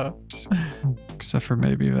go. Except for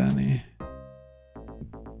maybe Vanny.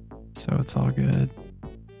 So it's all good.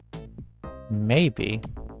 Maybe.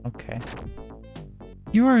 Okay.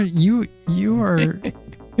 You are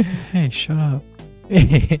Hey, shut up.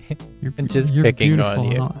 I'm just picking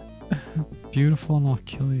on you. Beautiful, and I'll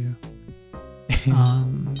kill you.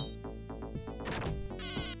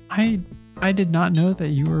 I did not know that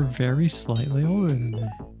you were very slightly older than me.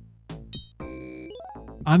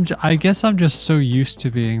 I guess I'm just so used to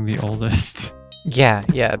being the oldest. Yeah,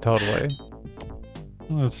 totally.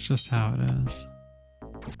 That's just how it is.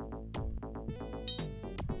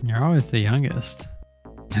 You're always the youngest.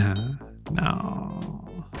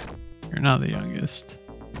 No, you're not the youngest.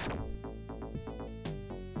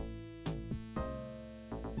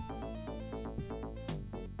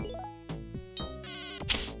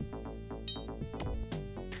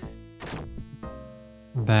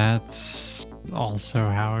 That's also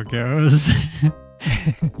how it goes.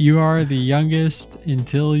 You are the youngest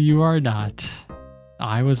until you are not.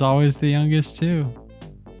 I was always the youngest too.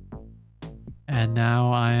 And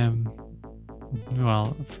now I am,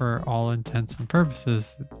 well, for all intents and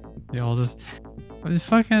purposes, the oldest. But the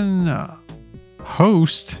fucking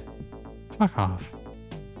host, fuck off.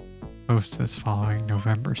 Host is following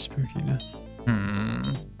November spookiness.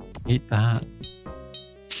 Hate that.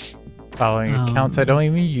 Following accounts I don't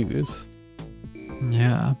even use.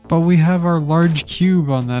 Yeah, but we have our large cube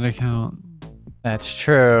on that account. That's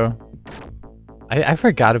true. I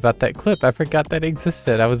forgot about that clip. I forgot that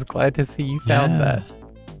existed. I was glad to see you found that.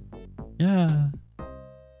 Yeah.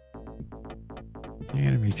 You're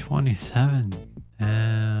gonna be 27.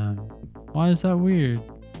 Damn. Why is that weird?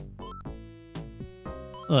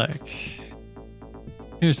 Look.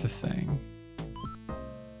 Here's the thing.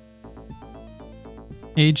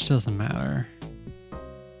 Age doesn't matter.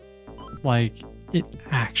 Like, it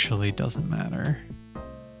actually doesn't matter.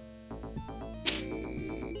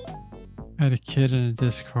 I had a kid in a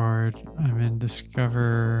Discord. I'm in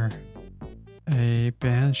Discover, a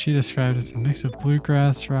band she described as a mix of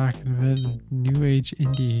bluegrass, rock, and new age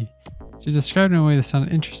indie. She described it in a way that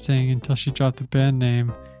sounded interesting until she dropped the band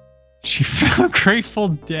name. She found Grateful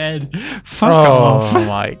Dead. Fuck off. Oh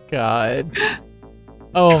my god.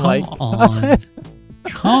 Oh Come my on. god.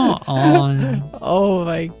 Come on. Oh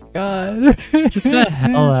my god. Get the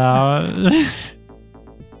hell out.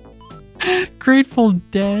 Grateful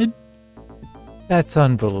Dead. That's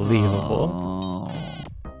unbelievable.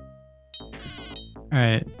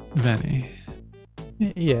 Alright, Venny.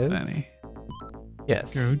 Yes. Venny.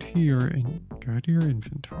 Yes. Go to your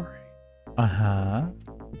inventory. Uh-huh.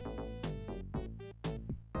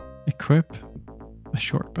 Equip a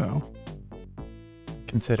short bow.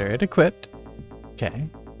 Consider it equipped. Okay.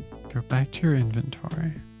 Go back to your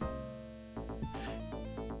inventory.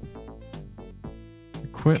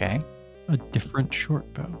 Equip a different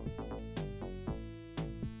short bow.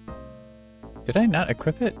 Did I not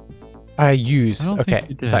equip it? I used.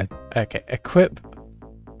 Okay. Sorry. Okay. Equip.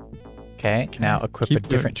 Okay. Now equip a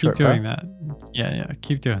different short bow. Keep doing that. Yeah.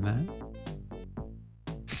 Keep doing that.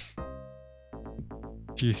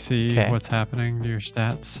 Do you see what's happening to your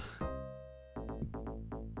stats?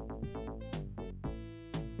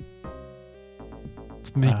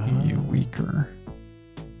 It's making you weaker.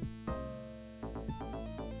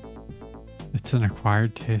 It's an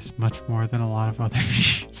acquired taste much more than a lot of other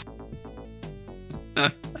meats.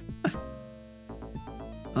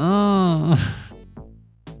 Oh.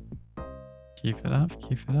 Keep it up,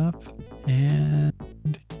 and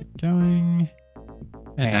keep going.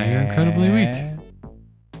 And now you're incredibly weak.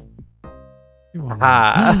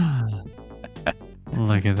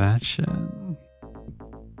 Look at that shit.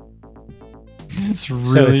 It's a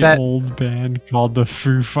really old band called the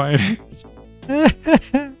Foo Fighters.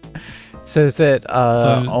 So is it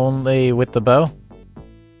only with the bow?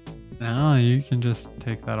 No, you can just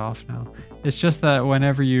take that off now. It's just that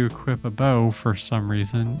whenever you equip a bow, for some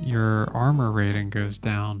reason, your armor rating goes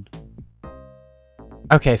down.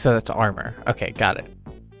 Okay, so that's armor. Okay, got it.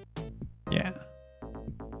 Yeah.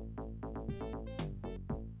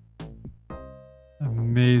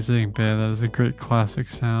 Amazing band. That is a great classic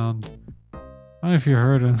sound. I don't know if you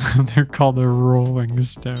heard of them. They're called the Rolling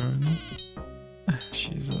Stones.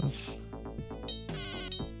 Jesus.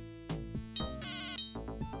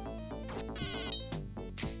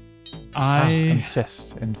 I'm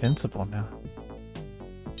just invincible now.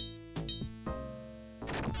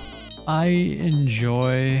 I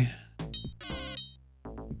enjoy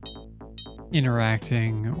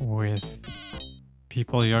interacting with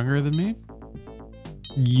people younger than me.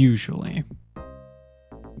 Usually.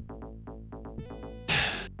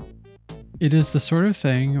 It is the sort of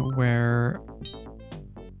thing where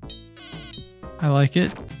I like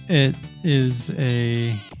it. It's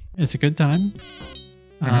a good time.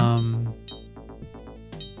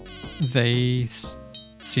 They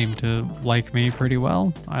seem to like me pretty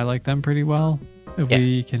well. I like them pretty well.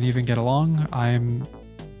 We can even get along. I'm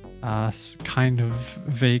kind of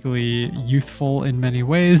vaguely youthful in many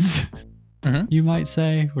ways, you might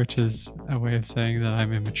say, which is a way of saying that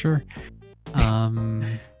I'm immature.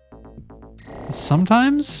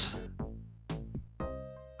 Sometimes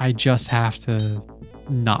I just have to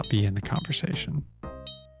not be in the conversation.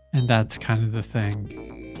 And that's kind of the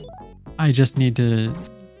thing. I just need to,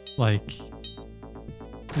 like,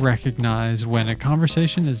 recognize when a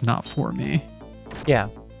conversation is not for me. Yeah.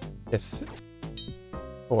 It's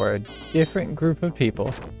for a different group of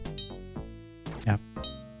people. Yep.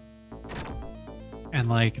 And,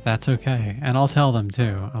 like, that's okay. And I'll tell them,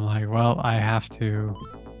 too. I'm like, well, I have to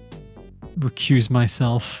recuse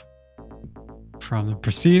myself from the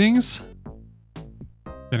proceedings.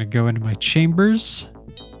 I'm gonna go into my chambers.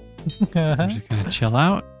 I'm just gonna chill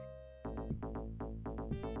out.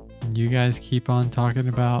 And you guys keep on talking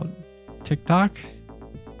about TikTok.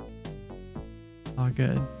 All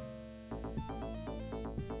good.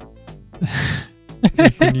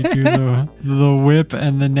 Can you do the whip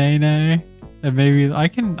and the nay nay? And maybe I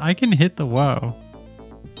can hit the whoa.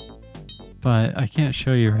 But I can't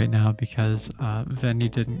show you right now because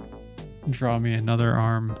Venny didn't draw me another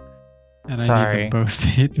arm. And I need them both to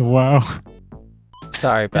hit the whoa.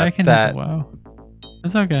 Sorry about I can that. hit the whoa.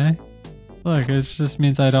 It's okay. Look, it just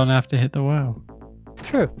means I don't have to hit the whoa.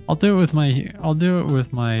 True. I'll do it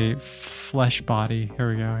with my flesh body. Here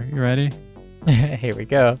we go. You ready? Here we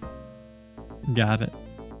go. Got it.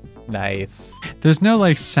 Nice. There's no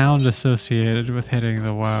like sound associated with hitting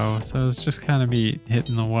the whoa, so it's just kind of me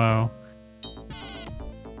hitting the whoa.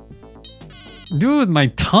 Do it with my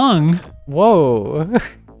tongue. Whoa.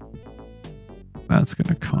 That's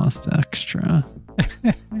gonna cost extra.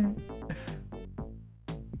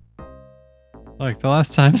 Like the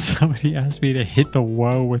last time somebody asked me to hit the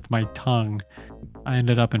whoa with my tongue, I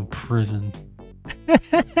ended up in prison.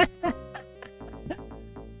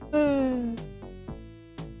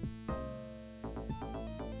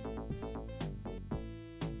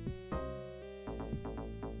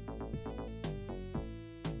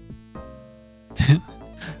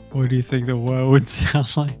 What do you think the whoa would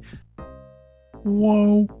sound like?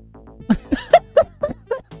 Whoa.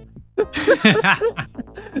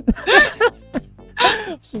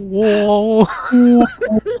 Whoa.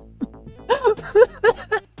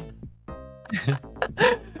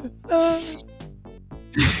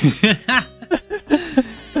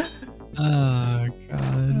 Oh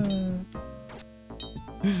God.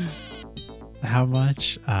 How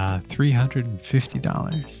much?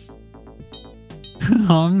 $350.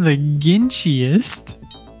 I'm the ginchiest.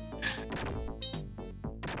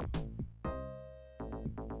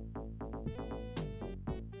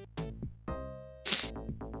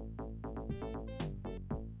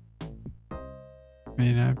 I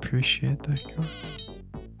mean, I appreciate that.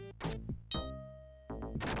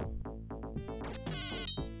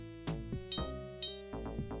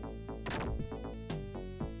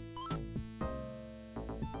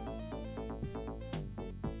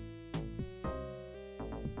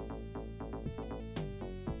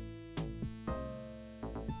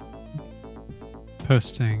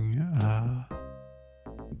 Posting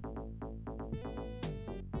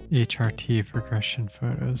HRT progression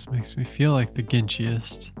photos makes me feel like the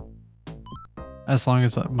ginchiest. As long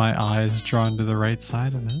as my eye is drawn to the right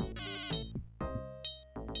side of it.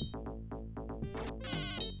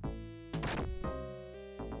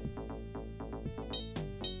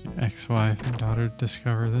 Your ex-wife and daughter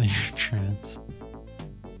discover that you're trans.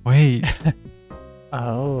 Wait.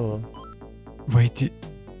 Oh. Wait,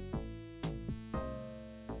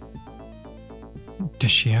 does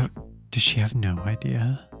she have no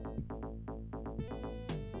idea?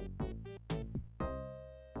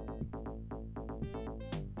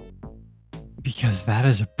 Because that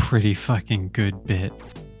is a pretty fucking good bit.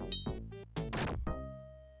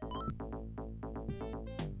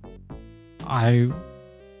 I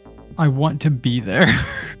want to be there.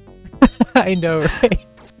 I know, right?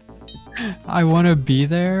 I want to be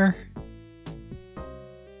there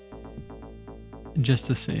just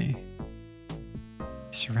to see.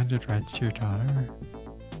 surrendered rights to your daughter?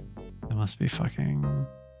 That must be fucking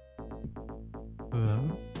the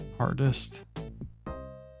hardest.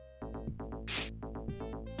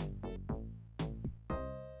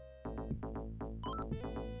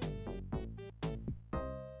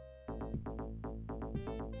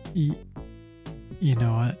 You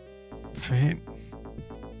know what, Fate?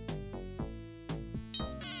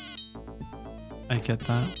 I get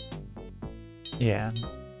that. Yeah.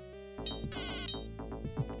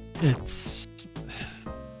 It's...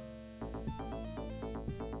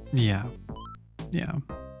 Yeah. Yeah.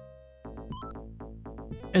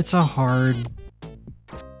 It's a hard...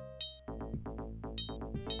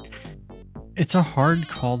 It's a hard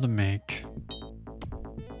call to make.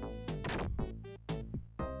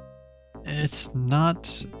 It's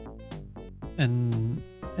not an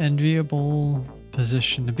enviable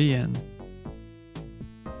position to be in.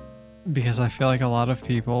 Because I feel like a lot of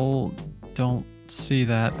people don't see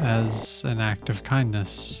that as an act of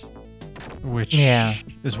kindness. Which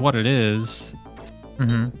is what it is.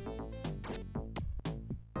 Mm-hmm.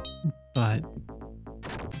 But,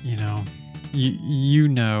 you know, you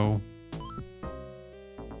know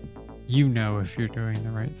if you're doing the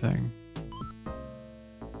right thing.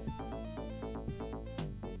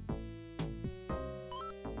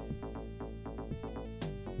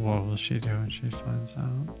 What will she do when she finds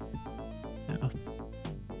out? Yeah.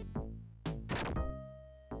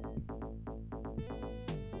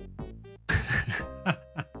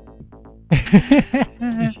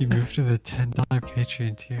 If you move to the $10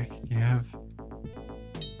 Patreon tier, can you have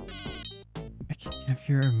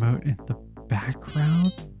your emote in the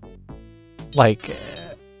background? Like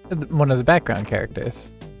one of the background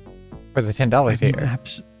characters for the $10 tier.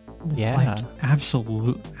 Yeah. Like,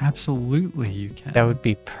 absolutely you can. That would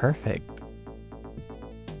be perfect.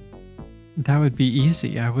 That would be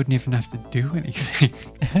easy. I wouldn't even have to do anything.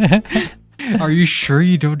 Are you sure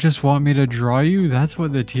you don't just want me to draw you? That's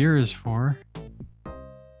what the tier is for.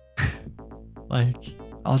 Like,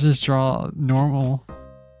 I'll just draw normal.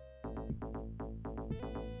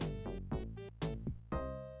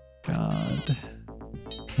 God.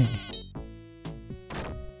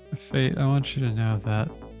 Fate, I want you to know that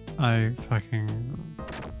I fucking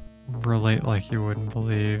relate like you wouldn't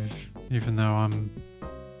believe, even though I'm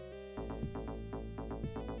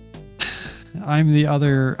the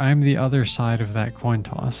other side of that coin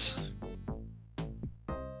toss.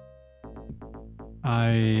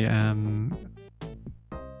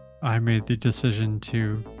 I made the decision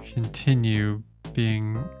to continue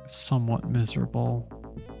being somewhat miserable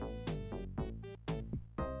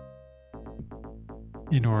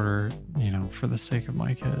in order, you know, for the sake of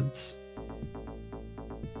my kids.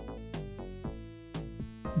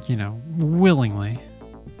 You know, willingly.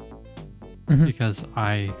 Mm-hmm. Because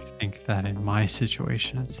I think that in my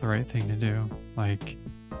situation, it's the right thing to do. Like,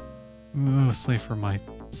 mostly for my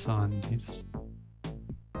son, he's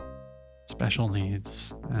special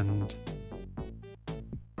needs, and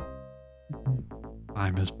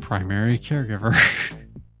I'm his primary caregiver.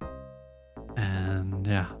 And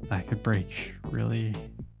yeah, that could break really,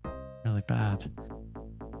 really bad.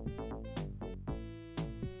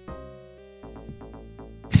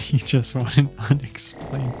 You just want an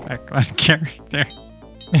unexplained background character.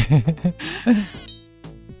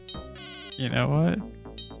 You know what?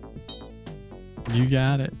 You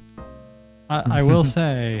got it. I will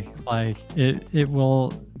say, like, it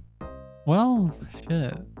will... Well,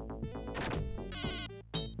 shit.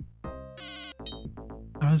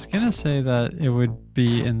 I was gonna say that it would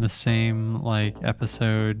be in the same, like,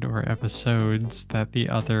 episode or episodes that the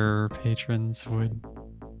other patrons would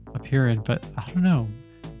appear in, but I don't know.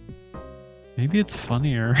 Maybe it's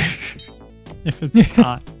funnier if it's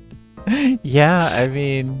not. Yeah, I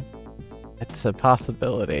mean, it's a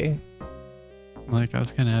possibility. Like, I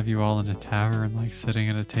was gonna have you all in a tavern, like, sitting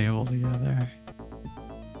at a table together.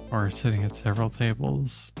 Or sitting at several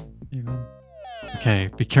tables, even. Okay,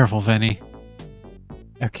 be careful, Venny.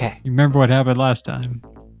 Okay. You remember what happened last time?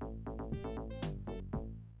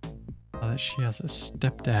 Oh, that she has a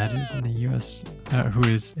stepdad who's in the U.S., who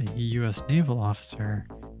is a U.S. naval officer.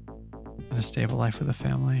 And a stable life with a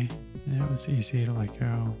family, and it was easy to let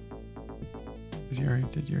go because you already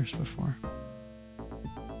did yours before.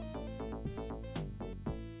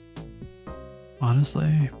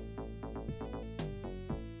 Honestly,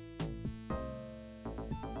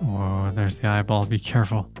 whoa, there's the eyeball. Be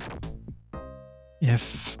careful.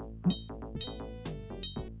 If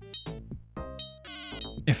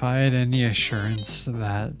I had any assurance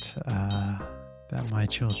that that my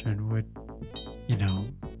children would, you know,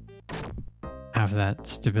 have that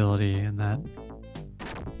stability and that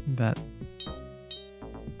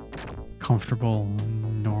comfortable,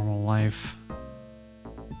 normal life,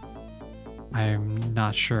 I'm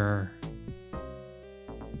not sure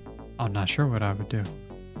what I would do.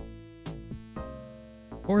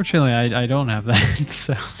 Fortunately, I don't have that,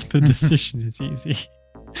 so the decision is easy.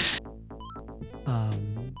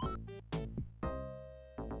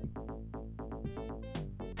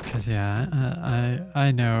 Because yeah,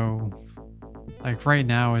 I know, like right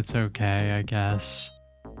now it's okay, I guess.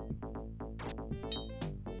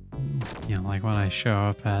 You know, like when I show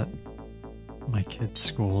up at my kids'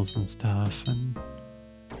 schools and stuff, and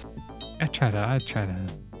I try to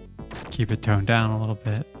keep it toned down a little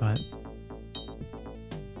bit, but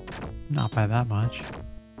not by that much.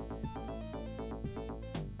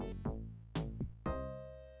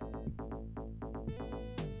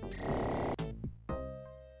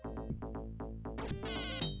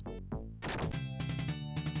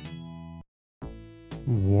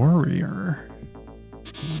 Warrior.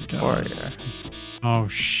 Oh, Warrior. Oh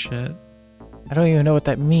shit. I don't even know what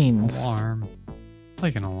that means. Alarm.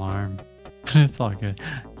 Like an alarm. But it's all good.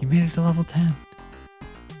 You made it to level 10.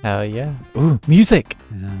 Hell yeah. Ooh, music!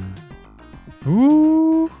 Yeah.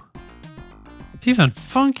 Ooh. It's even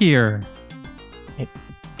funkier. It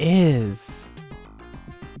is.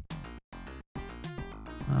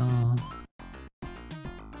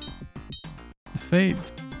 Fate.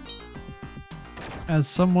 As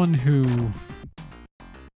someone who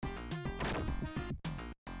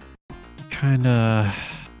kind of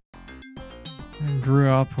grew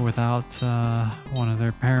up without one of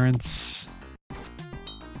their parents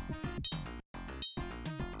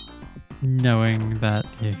knowing that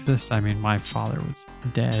he exists. I mean, my father was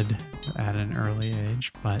dead at an early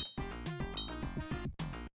age, but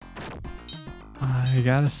I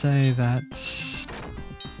gotta say that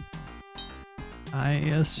I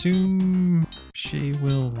assume she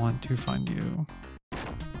will want to find you.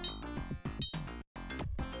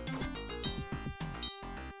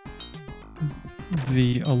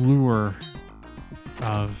 The allure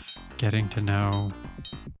of getting to know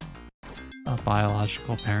a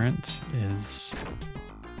biological parent is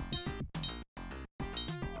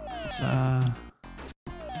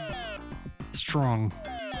strong.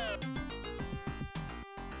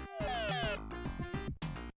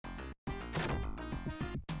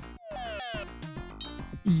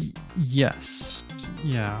 Yes.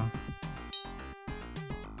 Yeah.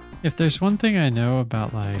 If there's one thing I know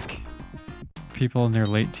about like people in their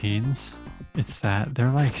late teens, it's that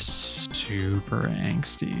they're like super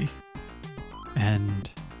angsty.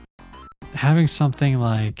 And having something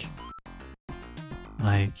like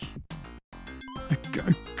I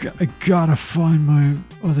gotta find my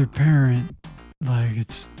other parent. Like,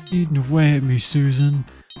 it's eating away at me, Susan.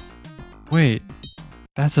 Wait,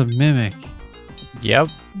 that's a mimic. Yep.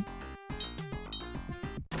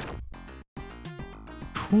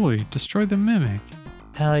 Cool, you destroyed the mimic.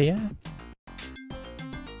 Hell yeah.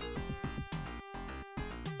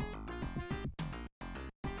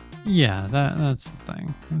 Yeah, that's the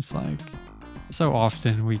thing. It's like so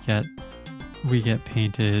often we get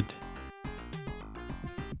painted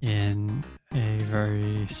in a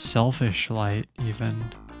very selfish light even.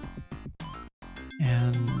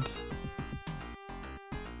 And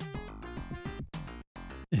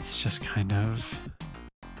it's just kind of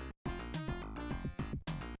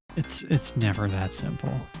it's never that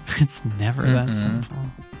simple. It's never that simple.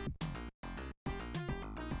 In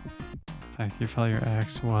fact, you felt your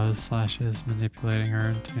ex was/is manipulating her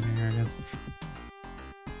and tuning her against.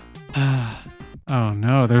 Oh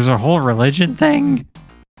no, there's a whole religion thing?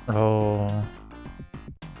 Oh.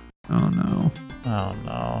 Oh no. Oh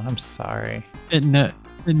no, I'm sorry. It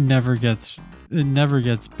never gets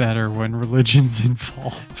better when religion's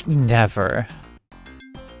involved. Never.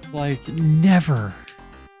 Like never.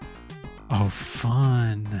 Oh,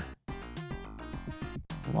 fun.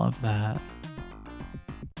 Love that.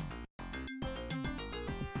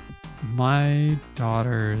 My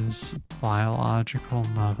daughter's biological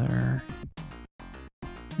mother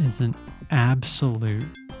is an absolute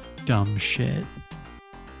dumb shit.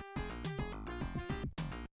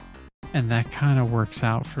 And that kind of works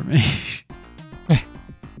out for me.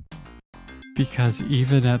 Because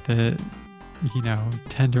even at the,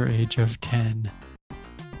 tender age of 10,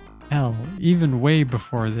 hell, even way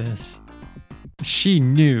before this, she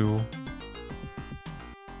knew.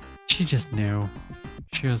 She just knew.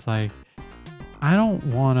 She was like, I don't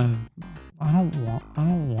wanna.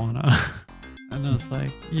 And I was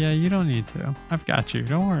like, yeah, you don't need to. I've got you.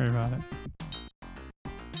 Don't worry about it.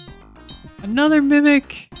 Another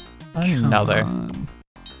mimic? Another. Come on.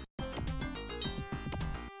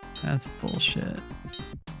 That's bullshit.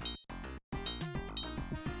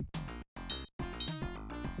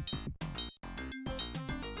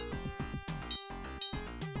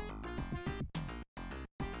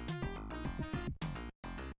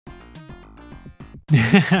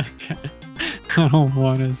 I don't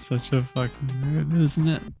want is such a fucking word, isn't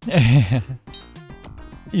it?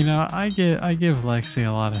 You know, I give Lexi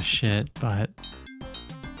a lot of shit, but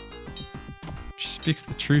she speaks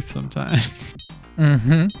the truth sometimes.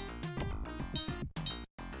 Mm-hmm.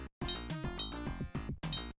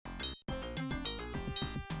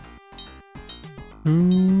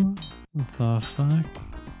 Who the fuck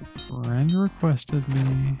friend requested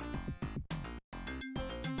me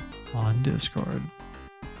on Discord?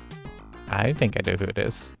 I think I know who it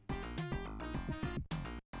is.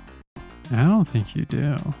 I don't think you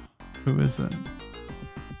do. Who is it?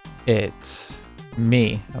 It's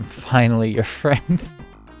me. I'm finally your friend.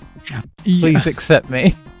 Yeah. Please accept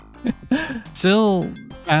me. Sil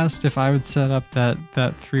asked if I would set up that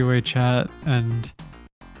three-way chat, and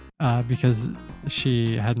because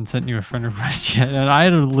she hadn't sent you a friend request yet, and I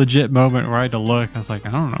had a legit moment where I had to look. I was like,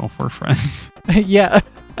 I don't know if we're friends. Yeah.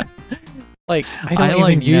 Like, I don't even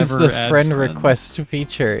like, use never the add friend friends. request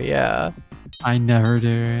feature. Yeah. I never do,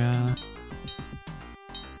 yeah.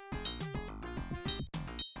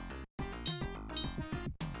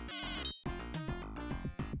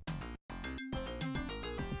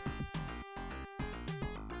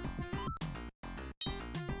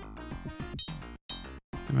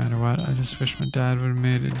 No matter what, I just wish my dad would have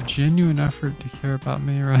made a genuine effort to care about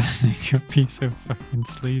me rather than be so fucking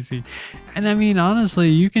sleazy. And I mean, honestly,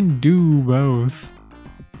 you can do both.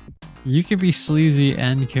 You can be sleazy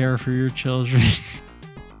and care for your children.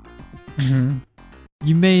 Mm-hmm.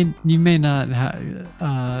 You may not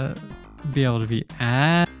be able to be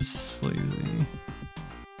as sleazy.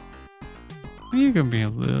 You can be a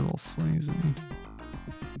little sleazy.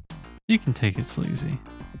 You can take it sleazy.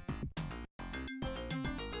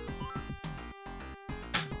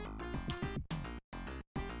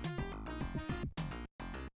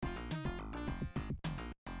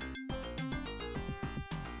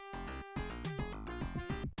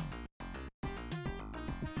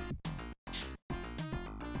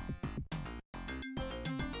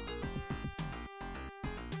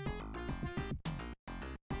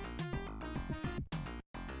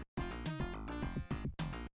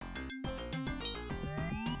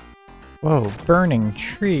 Whoa, burning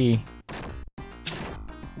tree.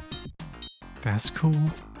 That's cool.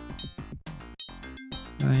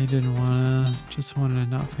 He didn't just wanted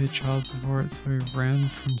to not pay child support, so he ran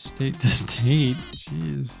from state to state.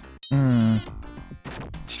 Jeez.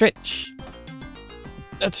 Stretch.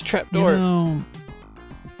 That's a trapdoor. You know,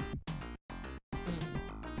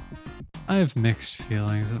 I have mixed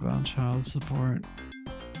feelings about child support.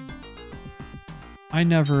 I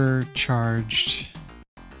never charged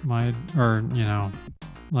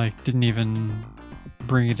didn't even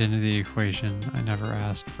bring it into the equation. I never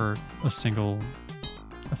asked for a single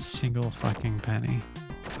fucking penny.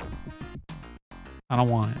 I don't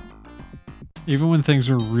want it. Even when things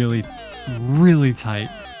were really, really tight.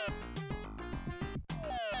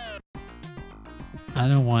 I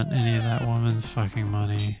don't want any of that woman's fucking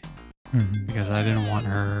money. Because I didn't want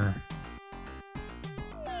her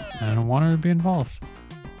to be involved.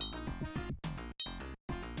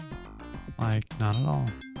 Like, not at all.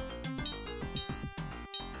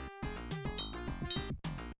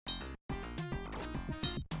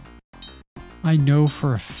 I know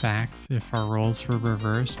for a fact if our roles were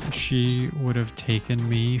reversed, she would have taken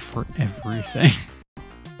me for everything.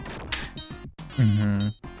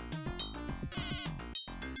 And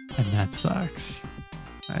that sucks.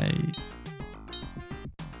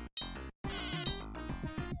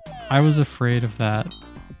 I was afraid of that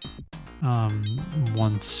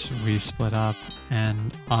once we split up,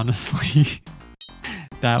 and honestly,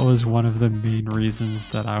 that was one of the main reasons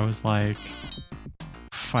that I was like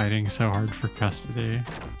fighting so hard for custody,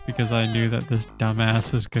 because I knew that this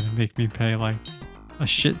dumbass was gonna make me pay like a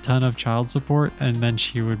shit ton of child support, and then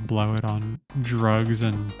she would blow it on drugs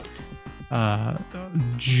and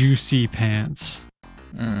juicy pants.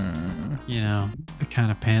 You know, the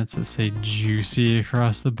kind of pants that say juicy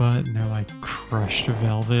across the butt and they're like crushed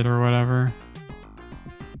velvet or whatever.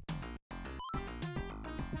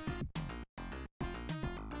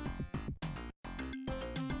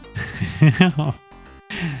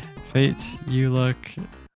 Fate, you look...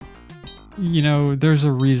 You know, there's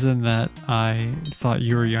a reason that I thought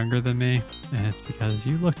you were younger than me, and it's because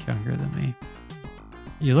you look younger than me.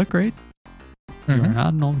 You look great. You're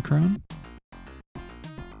not an old crone.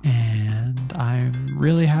 And I'm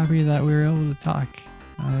really happy that we were able to talk.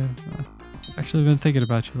 I've actually been thinking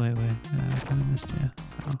about you lately. I kind of missed you.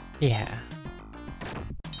 So Yeah.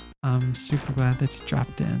 I'm super glad that you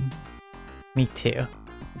dropped in. Me too.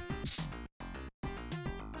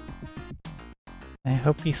 I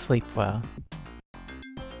hope you sleep well.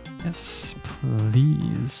 Yes,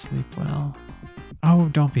 please sleep well. Oh,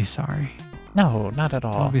 don't be sorry. No, not at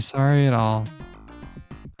all. Don't be sorry at all.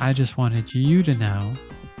 I just wanted you to know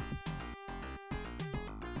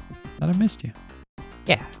that I missed you.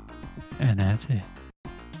 Yeah. And that's it.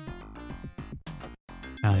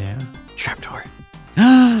 Hell yeah. Trapdoor.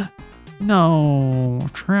 No,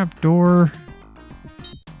 trapdoor.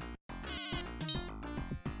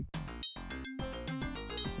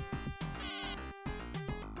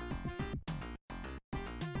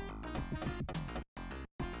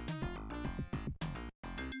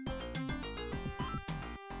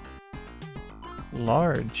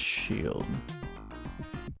 Large shield.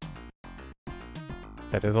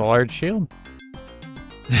 That is a large shield.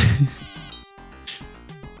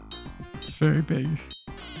 It's very big.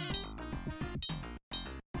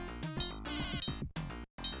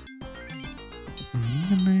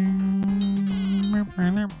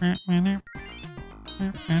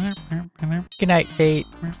 Good night, Fate.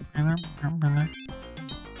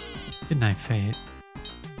 Good night, Fate.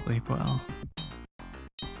 Sleep well.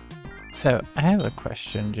 So, I have a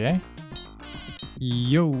question, Jay.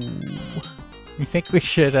 Yo. You think we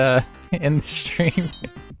should end the stream?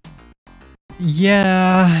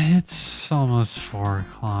 Yeah, it's almost 4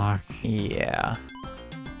 o'clock. Yeah.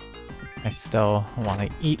 I still want to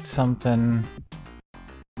eat something.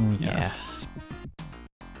 Yeah. Yes.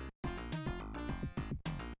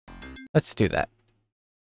 Let's do that.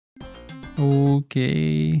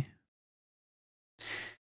 Okay.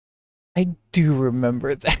 I do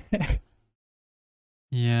remember that.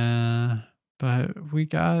 Yeah, but we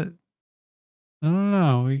got, I don't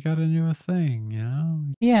know, we got to do a thing, you know?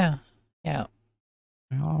 Yeah. Yeah.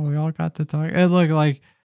 We all got to talk. It looked like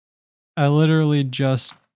I literally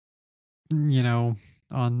just, you know,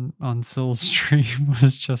 on Sill's stream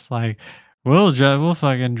was just like, we'll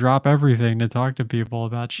fucking drop everything to talk to people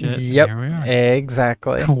about shit. And Yep. here we are.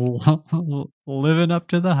 Exactly. Living up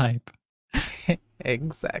to the hype.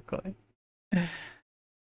 Exactly.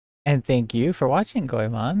 And thank you for watching,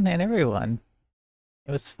 Goemon, and everyone.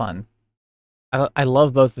 It was fun. I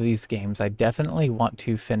love both of these games. I definitely want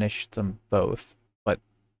to finish them both, but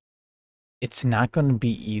it's not going to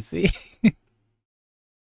be easy.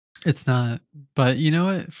 It's not, but you know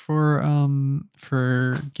what?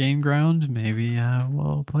 For Game Ground, maybe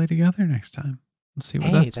we'll play together next time. We'll see what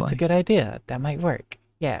Hey, that's that's like. a good idea. That might work.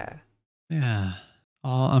 Yeah. Yeah,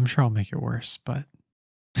 I'm sure I'll make it worse, but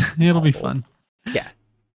it'll be fun. Yeah,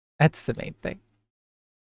 that's the main thing.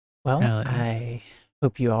 Well, Hell yeah. I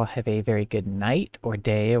hope you all have a very good night or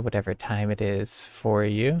day or whatever time it is for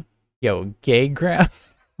you. Yo, gay ground.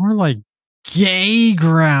 More like Gay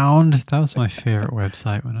Ground. That was my favorite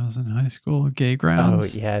website when I was in high school. Gay Oh,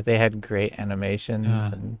 Grounds. yeah, they had great animations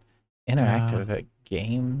and interactive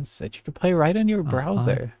games that you could play right on your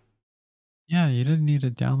browser. Yeah, you didn't need to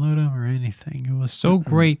download them or anything. It was so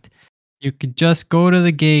great. You could just go to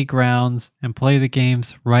the Gay Grounds and play the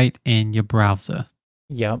games right in your browser.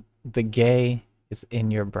 Yep, the gay is in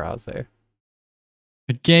your browser.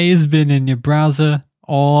 The gay has been in your browser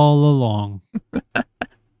all along.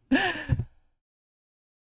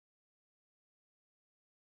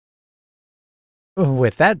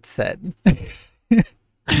 With that said,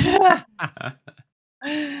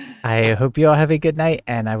 I hope you all have a good night,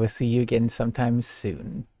 and I will see you again sometime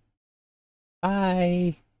soon.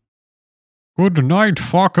 Bye. Good night,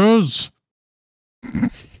 fuckers.